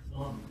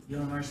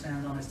 DLNR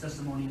stands on its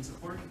testimony in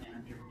support, and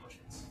I'm here for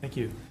questions. Thank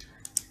you.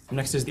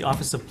 Next is the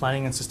Office of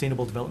Planning and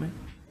Sustainable Development.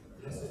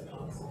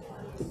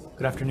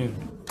 Good afternoon.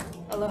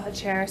 Aloha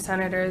Chair,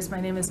 Senators.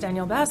 My name is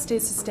Danielle Bass,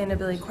 State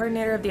Sustainability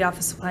Coordinator of the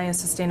Office of Planning and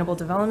Sustainable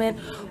Development.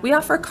 We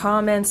offer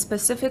comments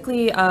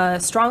specifically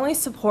strongly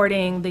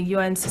supporting the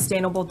UN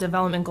Sustainable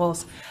Development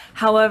Goals.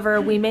 However,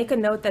 we make a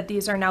note that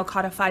these are now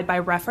codified by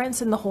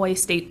reference in the Hawaii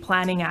State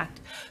Planning Act.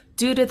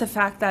 Due to the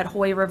fact that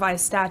Hawaii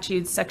Revised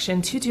Statutes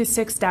Section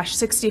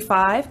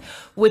 226-65,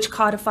 which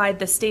codified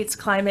the state's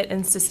Climate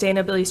and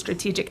Sustainability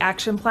Strategic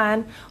Action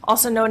Plan,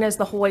 also known as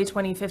the Hawaii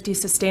 2050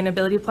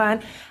 Sustainability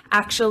Plan,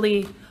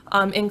 actually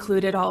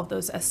included all of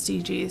those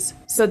SDGs.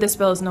 So this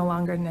bill is no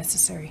longer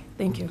necessary.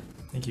 Thank you.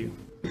 Thank you.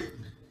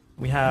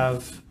 We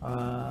have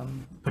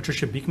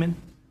Patricia Beekman.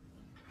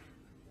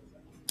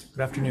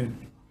 Good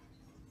afternoon.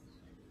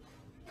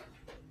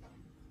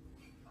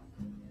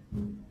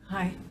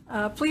 Hi.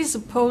 Please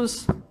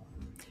oppose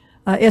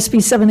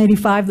SB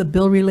 785, the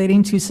bill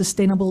relating to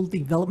Sustainable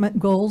Development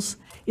Goals.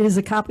 It is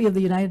a copy of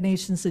the United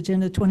Nations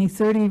Agenda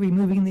 2030,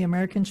 removing the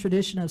American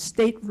tradition of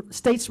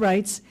states'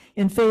 rights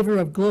in favor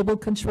of global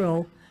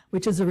control,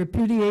 which is a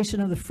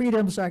repudiation of the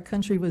freedoms our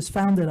country was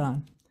founded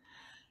on.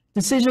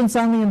 Decisions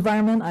on the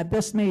environment are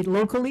best made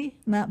locally,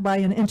 not by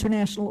an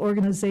international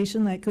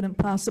organization that couldn't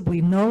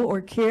possibly know or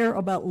care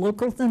about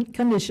local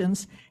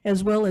conditions,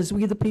 as well as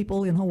we the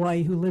people in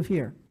Hawaii who live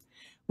here.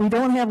 We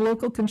don't have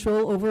local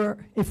control over,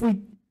 if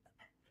we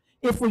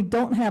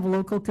don't have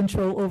local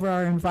control over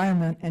our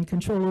environment and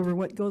control over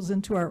what goes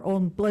into our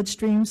own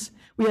bloodstreams,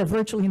 we have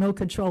virtually no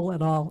control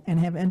at all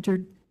and have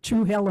entered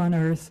true hell on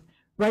earth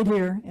right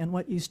here in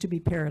what used to be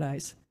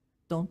paradise.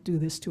 Don't do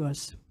this to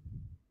us.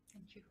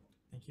 Thank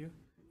you.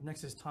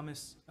 Next is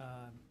Thomas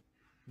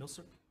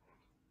Milsarek.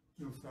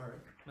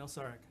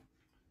 Milsarek.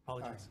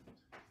 Apologies.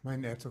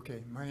 That's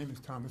okay. My name is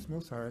Thomas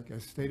Milsarek.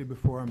 As stated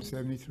before, I'm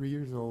 73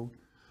 years old.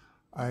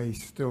 I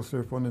still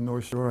surf on the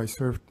North Shore. I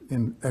surfed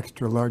in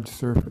extra large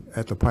surf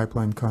at the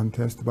pipeline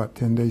contest about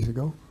 10 days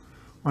ago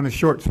on a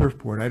short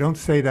surfboard. I don't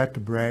say that to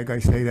brag. I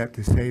say that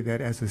to say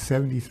that as a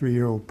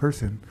 73-year-old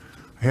person,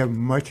 I have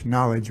much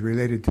knowledge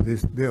related to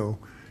this bill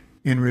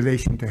in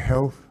relation to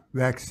health,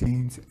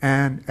 vaccines,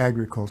 and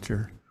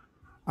agriculture.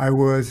 I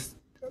was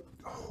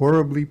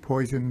horribly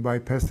poisoned by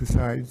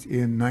pesticides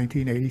in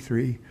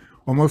 1983,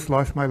 almost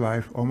lost my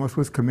life, almost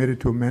was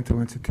committed to a mental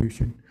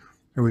institution.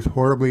 I was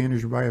horribly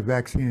injured by a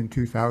vaccine in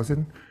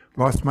 2000,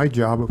 lost my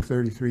job of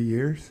 33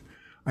 years.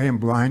 I am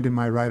blind in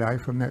my right eye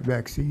from that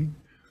vaccine.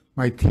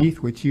 My teeth,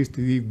 which used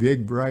to be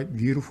big, bright,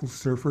 beautiful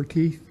surfer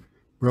teeth,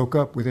 broke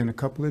up within a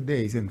couple of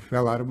days and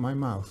fell out of my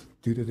mouth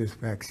due to this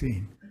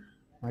vaccine.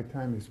 My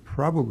time is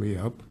probably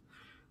up,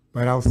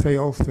 but I'll say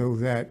also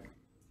that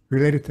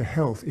related to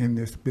health in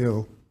this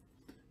bill,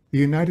 the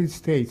United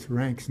States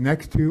ranks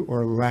next to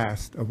or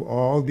last of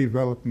all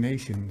developed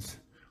nations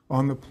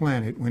on the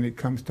planet when it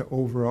comes to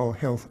overall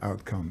health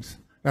outcomes.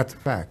 That's a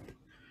fact.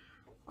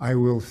 I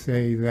will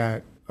say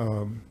that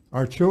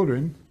our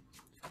children,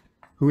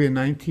 who in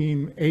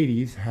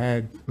 1980s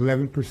had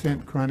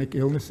 11% chronic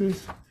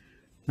illnesses,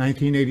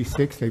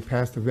 1986 they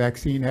passed the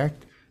Vaccine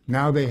Act.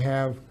 Now they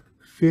have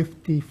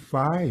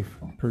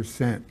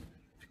 55%.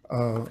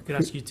 I could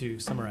ask you to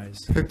summarize.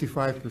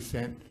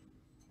 55%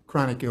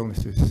 chronic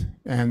illnesses,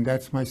 and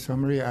that's my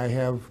summary. I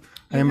am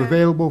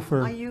available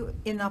for. Are you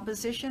in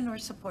opposition or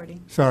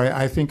supporting? Sorry,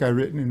 I think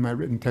in my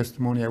written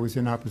testimony I was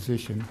in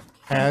opposition.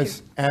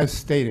 As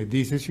stated,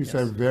 these issues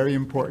are very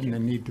important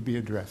and need to be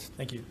addressed.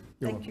 Thank you.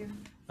 Thank you.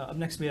 Up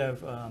next we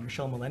have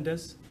Michelle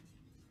Melendez.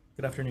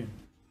 Good afternoon.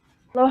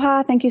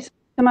 Aloha, thank you so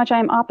much.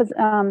 I'm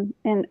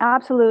in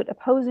absolute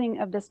opposing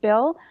of this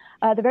bill.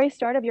 The very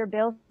start of your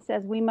bill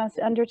says we must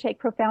undertake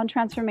profound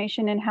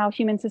transformation in how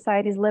human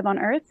societies live on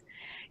Earth.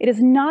 It is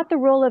not the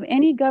role of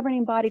any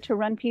governing body to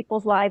run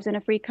people's lives in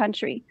a free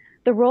country.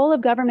 The role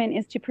of government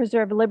is to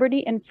preserve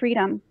liberty and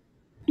freedom.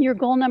 Your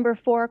goal number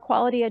 4,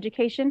 quality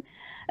education,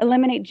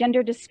 eliminate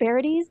gender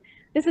disparities.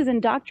 This is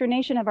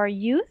indoctrination of our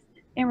youth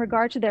in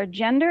regard to their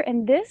gender,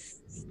 and this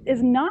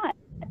is not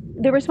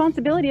the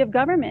responsibility of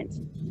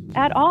government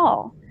at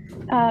all.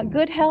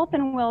 Good health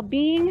and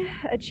well-being,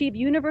 achieve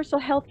universal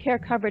health care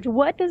coverage.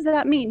 What does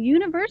that mean?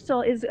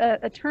 Universal is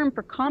a term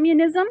for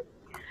communism.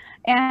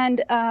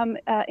 And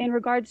in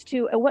regards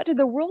to what are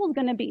the rules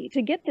going to be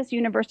to get this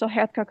universal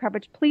health care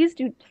coverage, please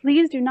do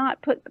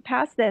not put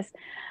past this.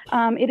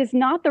 It is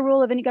not the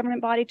role of any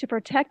government body to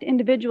protect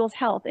individuals'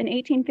 health. In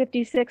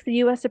 1856, the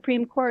U.S.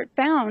 Supreme Court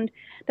found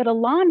that a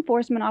law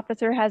enforcement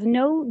officer has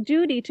no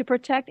duty to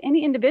protect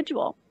any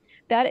individual.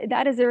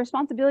 That is the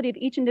responsibility of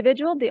each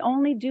individual. The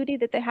only duty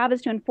that they have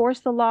is to enforce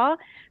the law.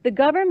 The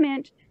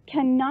government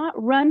cannot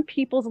run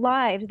people's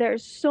lives.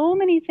 There's so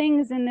many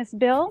things in this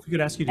bill. If we could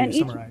ask you to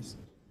summarize.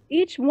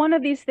 Each one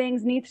of these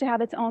things needs to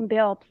have its own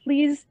bill.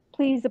 Please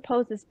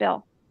oppose this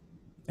bill.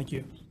 Thank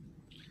you.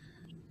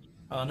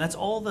 That's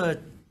all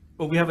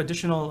we have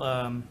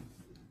additional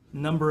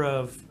number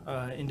of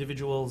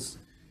individuals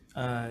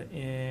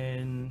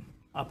in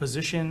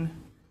opposition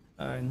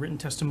in written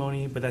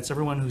testimony, but that's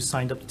everyone who's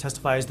signed up to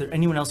testify. Is there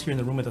anyone else here in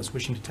the room with us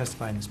wishing to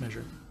testify in this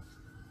measure?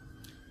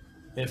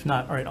 If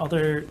not, all right, are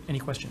there any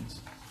questions?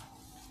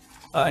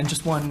 And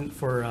just one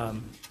for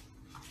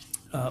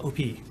OP.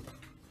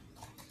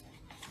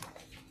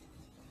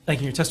 Thank you.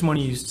 In your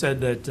testimony, you said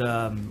that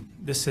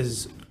this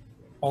has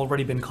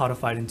already been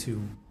codified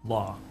into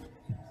law.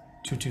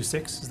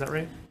 226, is that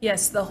right?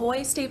 Yes, the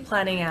Hawaii State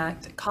Planning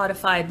Act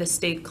codified the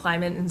State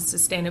Climate and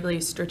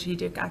Sustainability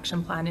Strategic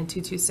Action Plan in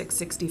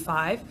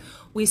 22665.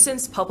 We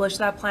since published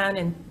that plan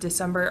in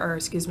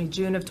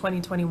June of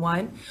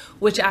 2021,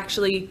 which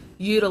actually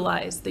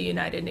utilized the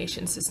United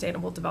Nations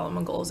Sustainable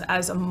Development Goals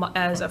as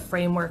a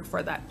framework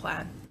for that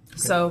plan. Okay.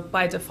 So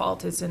by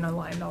default, it's in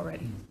line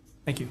already.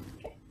 Thank you.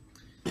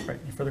 All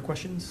right, any further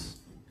questions?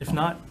 If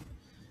not,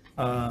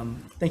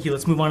 thank you.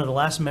 Let's move on to the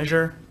last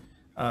measure.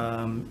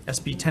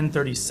 SB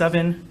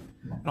 1037,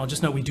 and I'll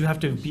just note we do have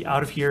to be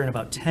out of here in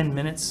about 10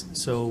 minutes,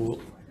 so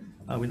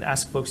we'd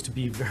ask folks to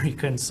be very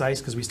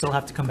concise because we still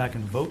have to come back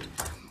and vote.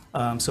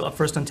 So up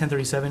first on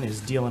 1037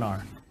 is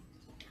DLNR.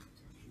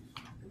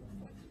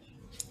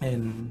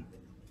 And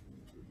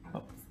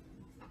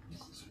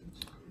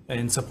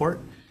in support,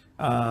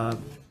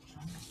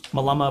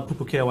 Malama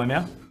Pupukea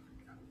Waimea.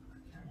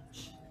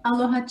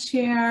 Aloha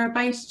Chair,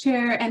 Vice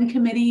Chair, and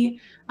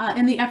Committee.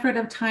 In the effort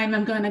of time,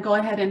 I'm going to go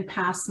ahead and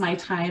pass my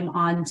time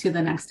on to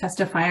the next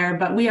testifier,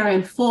 but we are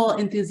in full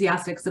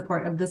enthusiastic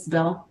support of this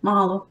bill.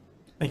 Mahalo.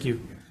 Thank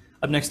you.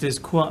 Up next is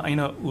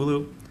Kua'aina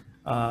Ulu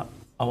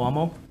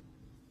Awamo.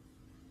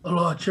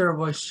 Aloha Chair,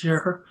 Vice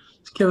Chair.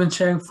 It's Kevin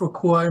Chang for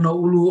Kua'aina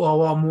Ulu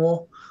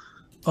Awamo.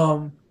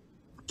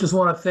 Just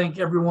want to thank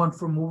everyone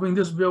for moving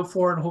this bill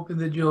forward and hoping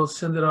that you'll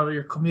send it out of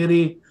your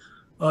committee.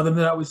 Other than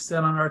that, we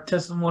stand on our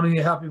testimony.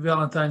 Happy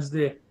Valentine's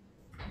Day.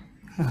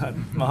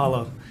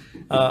 Mahalo.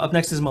 Up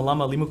next is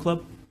Malama Limu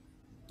Club,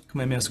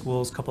 Kamehameha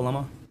Schools,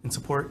 Kapalama, in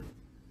support.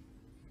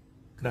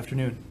 Good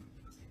afternoon.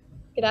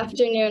 Good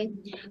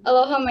afternoon.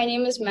 Aloha, my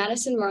name is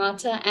Madison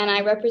Murata, and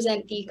I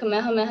represent the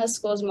Kamehameha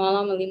Schools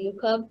Malama Limu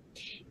Club.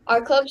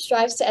 Our club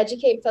strives to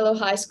educate fellow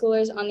high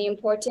schoolers on the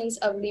importance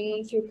of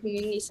limu through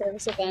community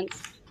service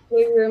events,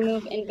 where we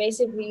remove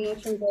invasive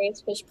limu from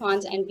various fish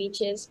ponds and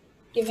beaches,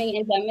 giving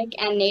endemic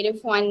and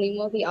native Hawaiian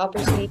limu the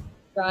opportunity to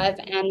thrive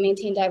and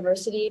maintain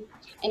diversity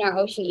in our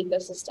ocean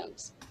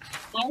ecosystems.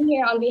 I'm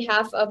here on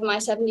behalf of my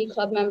 70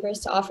 club members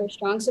to offer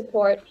strong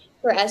support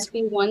for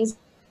SB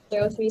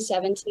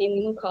 1037 to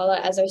name Limu Kala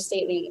as our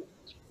state limu.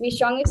 We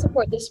strongly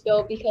support this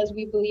bill because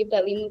we believe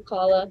that Limu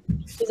Kala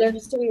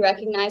deserves to be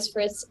recognized for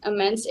its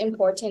immense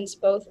importance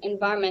both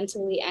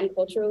environmentally and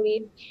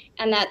culturally,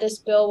 and that this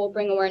bill will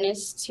bring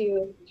awareness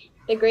to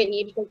the great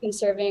need for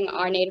conserving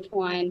our native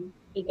Hawaiian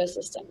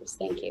ecosystems.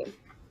 Thank you.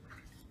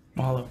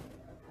 Mahalo.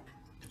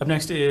 Up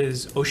next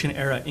is Ocean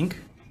Era Inc.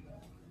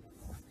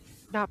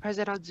 Not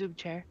present on Zoom,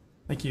 Chair.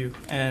 Thank you.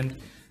 And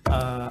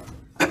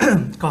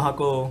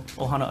Kahako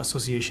Ohana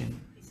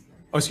Association.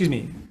 Oh, excuse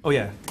me. Oh,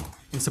 yeah,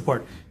 in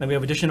support. Then we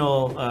have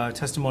additional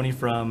testimony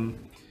from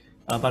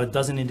about a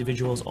dozen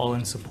individuals, all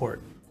in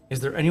support.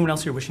 Is there anyone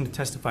else here wishing to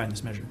testify in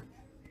this measure?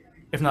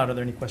 If not, are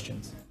there any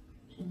questions?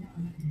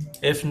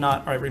 If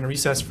not, all right, we're going to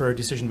recess for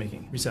decision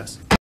making. Recess.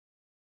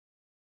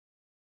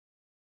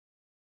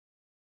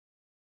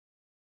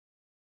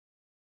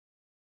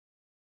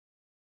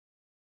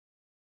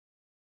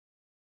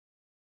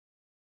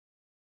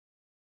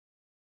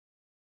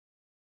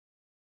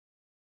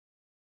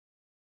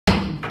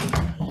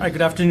 All right,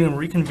 good afternoon.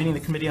 We're reconvening the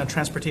Committee on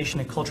Transportation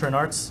and Culture and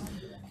Arts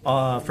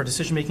for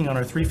decision making on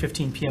our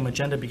 3:15 p.m.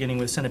 agenda, beginning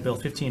with Senate Bill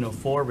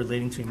 1504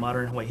 relating to a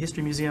modern Hawaii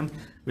History Museum.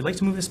 We'd like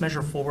to move this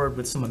measure forward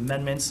with some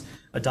amendments,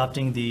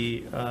 adopting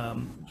the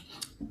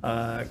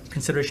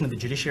consideration of the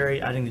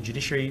judiciary, adding the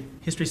Judiciary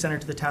History Center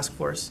to the task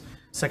force.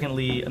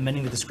 Secondly,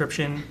 amending the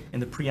description in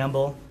the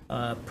preamble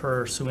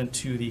pursuant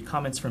to the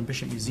comments from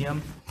Bishop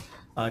Museum.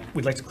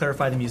 We'd like to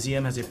clarify the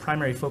museum has a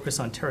primary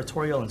focus on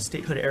territorial and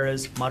statehood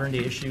eras, modern day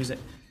issues,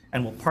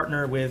 and will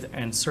partner with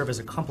and serve as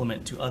a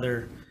complement to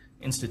other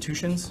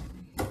institutions.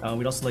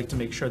 We'd also like to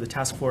make sure the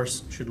task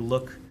force should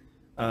look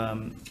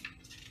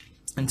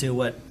into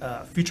what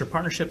future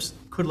partnerships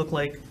could look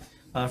like.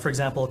 For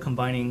example,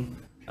 combining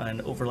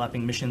and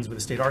overlapping missions with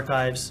the state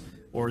archives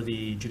or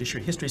the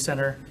Judiciary History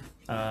Center,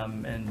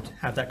 and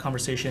have that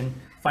conversation.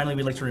 Finally,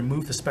 we'd like to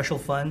remove the special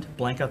fund,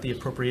 blank out the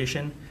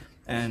appropriation,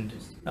 and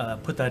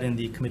put that in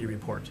the committee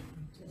report.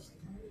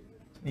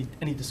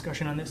 Any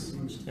discussion on this?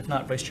 If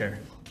not, Vice Chair.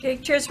 Okay,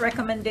 Chair's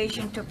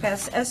recommendation to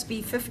pass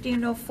SB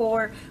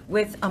 1504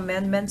 with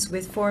amendments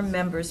with 4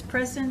 members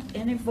present.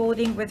 Any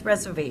voting with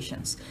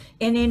reservations?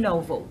 Any no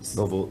votes?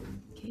 No vote.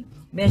 Okay.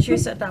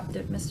 Measures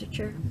adopted, Mr.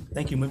 Chair.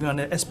 Thank you. Moving on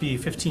to SB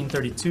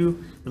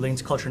 1532 relating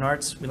to culture and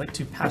arts. We'd like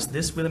to pass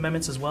this with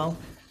amendments as well,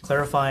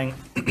 clarifying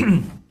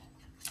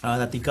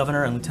that the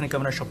governor and lieutenant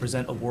governor shall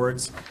present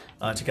awards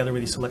together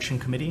with the selection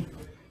committee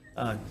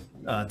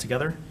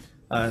together.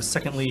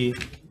 Secondly,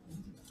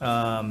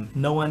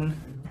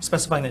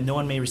 specifying that no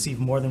one may receive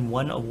more than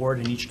 1 award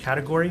in each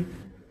category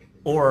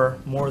or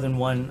more than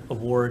 1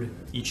 award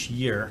each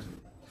year.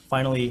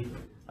 Finally,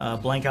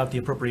 blank out the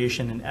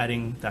appropriation and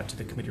adding that to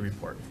the committee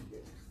report.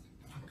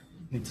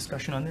 Any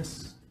discussion on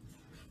this?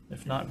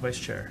 If not, Vice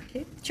Chair.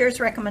 Okay. Chair's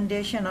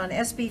recommendation on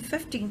SB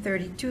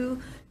 1532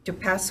 to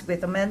pass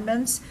with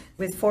amendments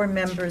with 4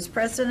 members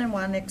present and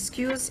 1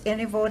 excused.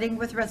 Any voting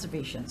with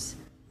reservations?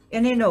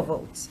 Any no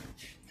votes?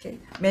 Okay,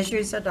 measure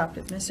is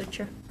adopted, Mr.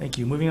 Chair. Thank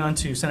you. Moving on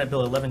to Senate Bill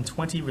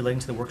 1120 relating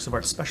to the Works of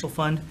Art Special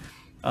Fund.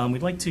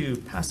 We'd like to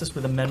pass this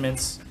with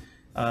amendments,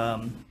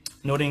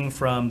 noting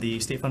from the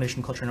State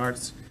Foundation Culture and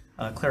Arts,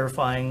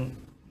 clarifying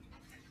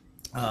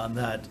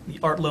that the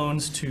art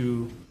loans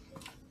to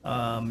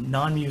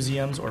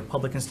non-museums or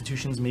public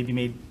institutions may be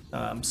made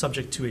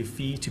subject to a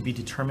fee to be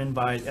determined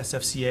by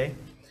SFCA,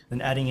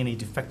 then adding in a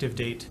defective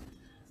date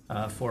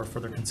for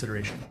further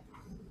consideration.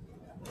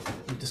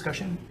 Any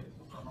discussion?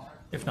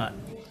 If not.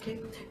 Okay.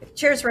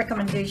 Chair's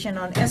recommendation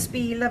on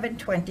SB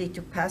 1120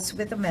 to pass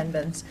with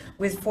amendments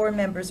with 4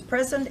 members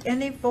present.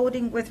 Any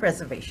voting with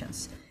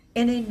reservations?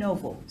 Any no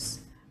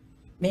votes?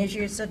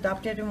 Measure is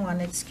adopted and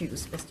 1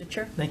 excused. Mr.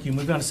 Chair. Thank you.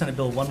 Moving on to Senate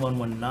Bill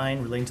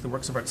 1119 relating to the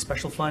Works of Art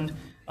Special Fund.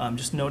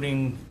 Just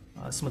noting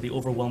some of the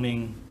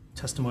overwhelming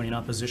testimony in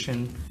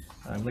opposition.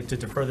 I'd like to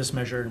defer this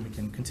measure and we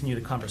can continue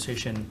the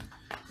conversation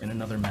in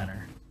another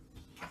manner.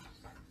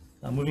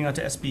 Moving on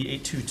to SB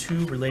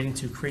 822 relating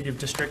to creative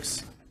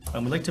districts.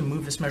 We'd like to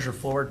move this measure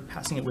forward,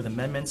 passing it with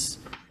amendments,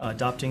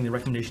 adopting the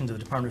recommendations of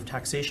the Department of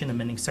Taxation,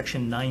 amending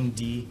Section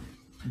 9D,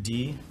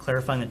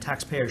 clarifying that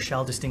taxpayers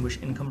shall distinguish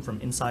income from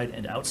inside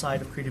and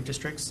outside of creative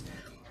districts.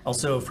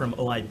 Also from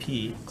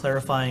OIP,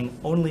 clarifying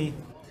only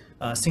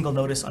single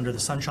notice under the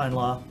Sunshine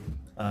Law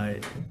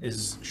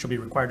shall be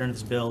required under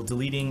this bill,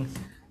 deleting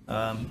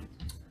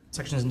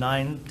sections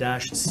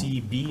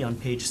 9-CB on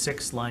page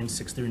 6, lines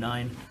 6 through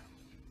 9,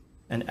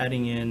 and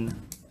adding in,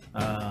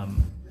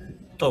 and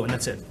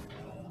that's it.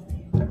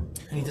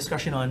 Any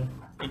discussion on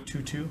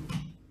 822?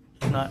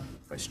 If not,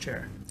 Vice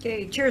Chair.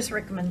 Okay, Chair's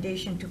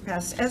recommendation to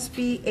pass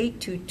SB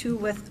 822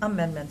 with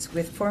amendments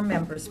with 4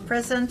 members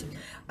present.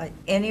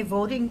 Any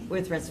voting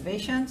with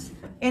reservations?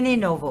 Any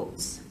no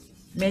votes?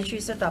 Measure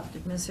is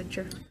adopted, Mr.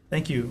 Chair.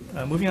 Thank you.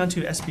 Moving on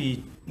to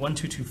SB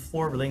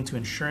 1224 relating to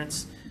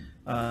insurance.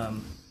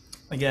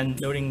 Again,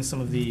 noting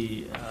some of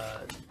the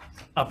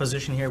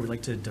opposition here, we'd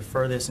like to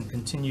defer this and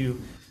continue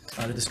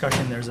the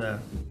discussion. There's a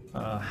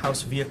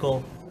House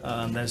vehicle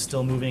that is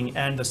still moving,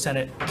 and the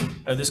Senate,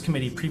 this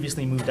committee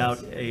previously moved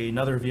out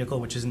another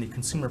vehicle, which is in the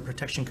Consumer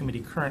Protection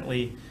Committee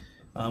currently,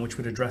 which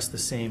would address the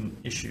same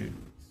issue.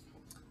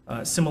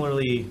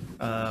 Similarly,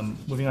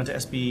 moving on to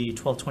SB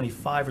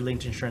 1225 relating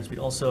to insurance, we'd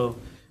also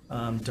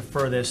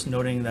defer this,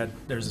 noting that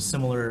there's a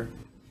similar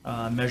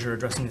measure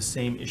addressing the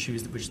same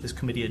issues which this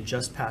committee had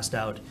just passed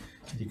out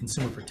to the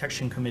Consumer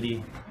Protection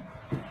Committee.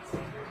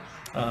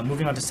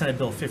 Moving on to Senate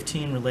Bill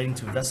 15 relating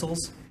to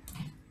vessels.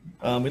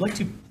 We'd like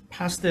to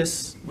pass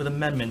this with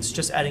amendments,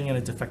 just adding in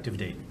a defective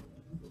date.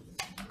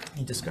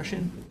 Any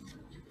discussion?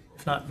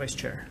 If not, Vice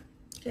Chair.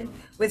 Okay,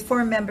 with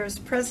 4 members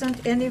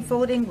present, any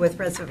voting with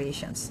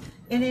reservations?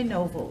 Any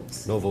no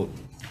votes? No vote.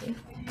 Okay.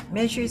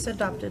 Measure is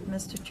adopted,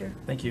 Mr. Chair.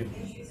 Thank you.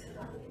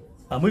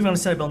 Moving on to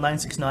Senate Bill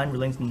 969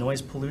 relating to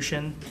noise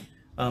pollution.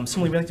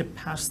 Similarly, we'd like to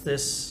pass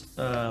this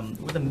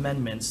with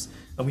amendments.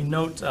 We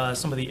note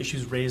some of the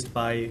issues raised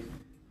by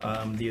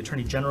the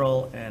Attorney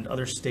General and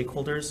other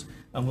stakeholders.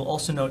 We'll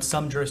also note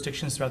some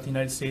jurisdictions throughout the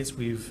United States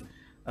we've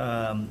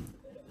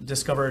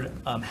discovered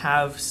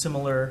have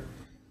similar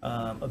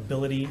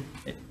ability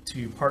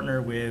to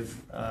partner with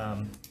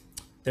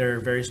their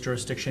various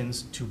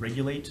jurisdictions to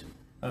regulate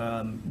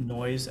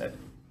noise at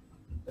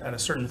a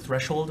certain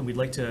threshold, and we'd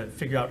like to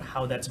figure out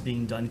how that's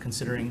being done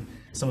considering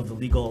some of the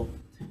legal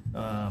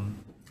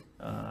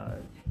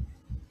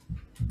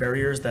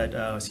barriers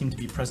that seem to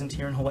be present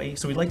here in Hawaii.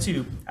 So we'd like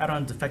to add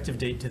on a defective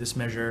date to this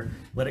measure,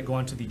 let it go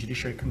on to the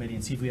Judiciary Committee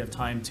and see if we have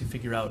time to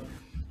figure out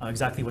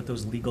exactly what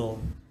those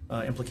legal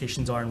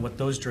implications are and what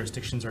those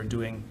jurisdictions are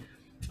doing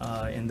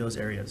in those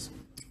areas.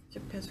 To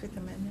pass with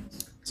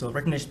amendments. So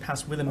recommendation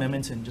pass with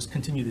amendments and just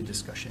continue the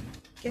discussion.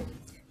 Okay.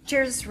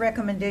 Chair's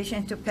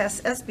recommendation to pass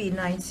SB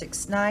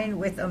 969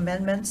 with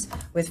amendments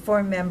with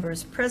 4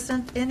 members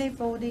present. Any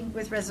voting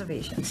with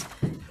reservations?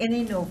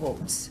 Any no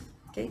votes?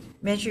 Okay,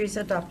 measure is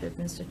adopted,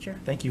 Mr. Chair.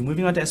 Thank you.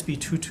 Moving on to SB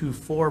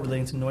 224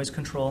 relating to noise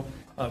control.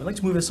 We'd like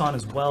to move this on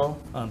as well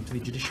to the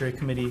Judiciary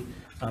Committee,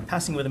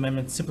 passing with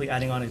amendments, simply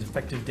adding on a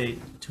effective date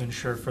to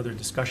ensure further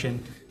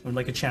discussion. We'd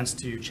like a chance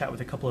to chat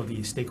with a couple of the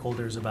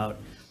stakeholders about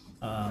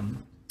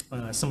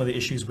some of the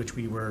issues which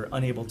we were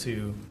unable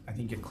to, I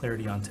think, get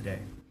clarity on today.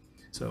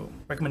 So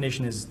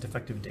recommendation is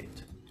defective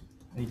date.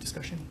 Any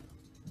discussion?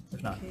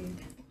 If not. Okay.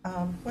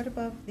 What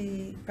about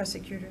the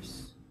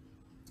prosecutors?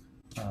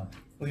 We'll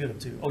leave it up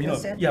to. Oh, you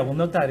know, yeah, we'll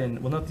note that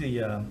in. We'll note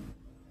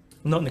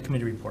in the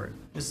committee report.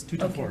 This is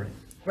 224. Okay.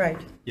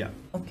 Right. Yeah.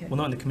 Okay. We'll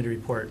note in the committee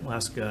report. We'll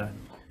ask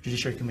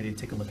Judiciary Committee to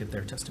take a look at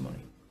their testimony.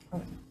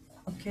 Oh,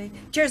 okay.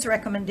 Chair's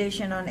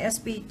recommendation on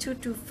SB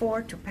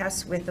 224 to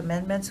pass with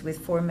amendments with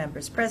 4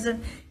 members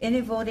present.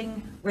 Any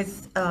voting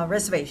with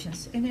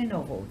reservations? Any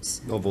no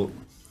votes? No vote.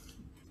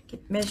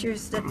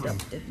 Measures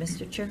adopted,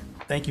 Mr. Chair.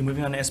 Thank you.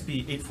 Moving on to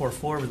SB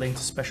 844 relating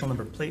to special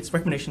number plates.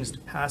 Recommendation is to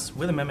pass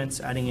with amendments,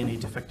 adding in a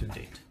defective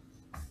date.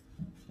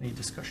 Any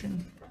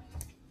discussion?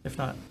 If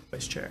not,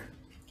 Vice Chair.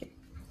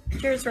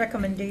 Chair's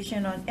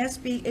recommendation on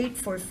SB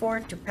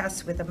 844 to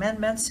pass with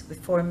amendments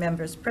with 4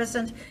 members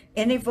present.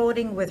 Any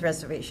voting with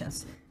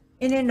reservations?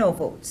 Any no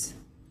votes?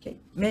 Okay,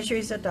 measure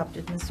is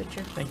adopted, Mr.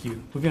 Chair. Thank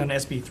you. Moving on to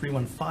SB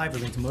 315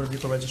 relating to motor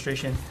vehicle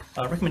registration.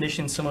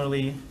 Recommendation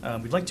similarly,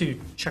 we'd like to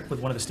check with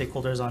one of the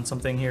stakeholders on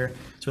something here.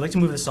 So we'd like to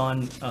move this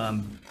on,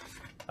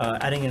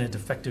 adding in a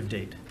defective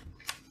date.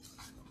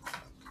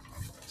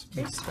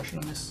 Any discussion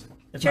on this?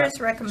 If not,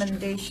 Chair's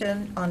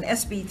recommendation on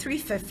SB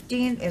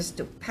 315 is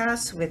to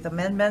pass with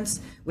amendments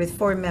with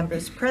 4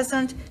 members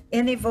present.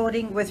 Any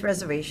voting with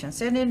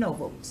reservations? Any no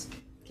votes?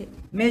 Okay,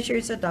 measure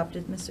is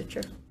adopted, Mr.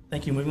 Chair.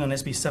 Thank you. Moving on to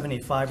SB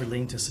 785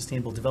 relating to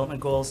sustainable development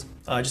goals.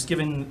 Just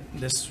given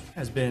this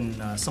has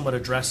been somewhat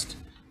addressed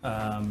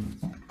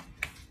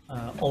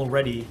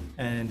already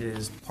and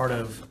is part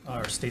of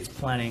our state's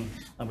planning,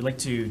 we'd like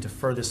to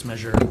defer this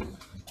measure.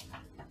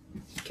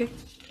 Okay,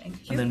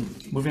 thank you. And then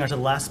moving on to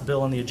the last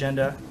bill on the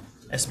agenda,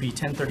 SB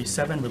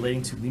 1037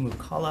 relating to limu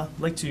kala.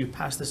 I'd like to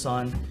pass this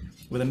on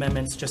with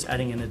amendments, just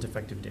adding in a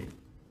defective date.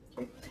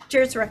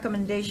 Chair's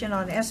recommendation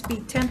on SB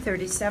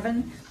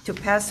 1037 to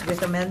pass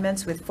with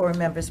amendments with 4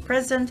 members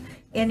present.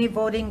 Any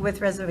voting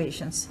with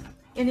reservations?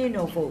 Any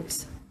no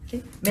votes?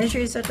 Okay, measure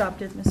is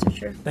adopted, Mr.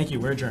 Chair. Thank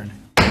you. We're adjourned.